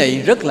phía dưới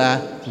này rất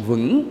là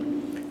vững.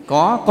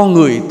 Có con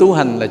người tu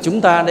hành là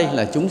chúng ta đây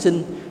là chúng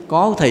sinh,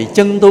 có thầy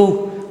chân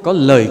tu, có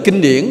lời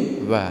kinh điển,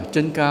 và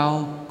trên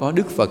cao có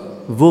Đức Phật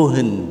vô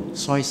hình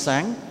soi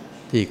sáng,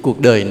 thì cuộc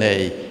đời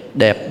này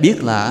đẹp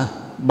biết là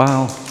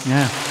bao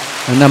nha.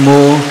 Nam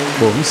mô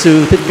Bổn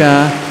Sư Thích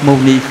Ca Mâu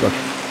Ni Phật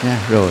nha.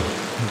 Rồi